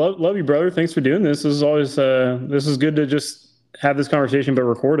 Well, love you, brother. Thanks for doing this. This is always this is good to just have this conversation, but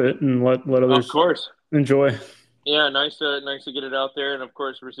record it and let others, of course, enjoy. Yeah, nice to get it out there, and of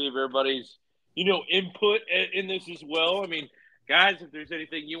course, receive everybody's input in this as well. I mean, guys, if there's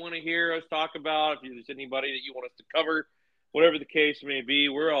anything you want to hear us talk about, if there's anybody that you want us to cover, whatever the case may be,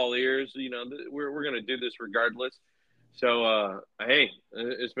 we're all ears. We're going to do this regardless. So, hey,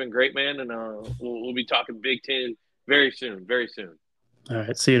 it's been great, man, and we'll be talking Big Ten very soon, very soon. All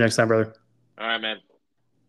right, see you next time, brother. All right, man.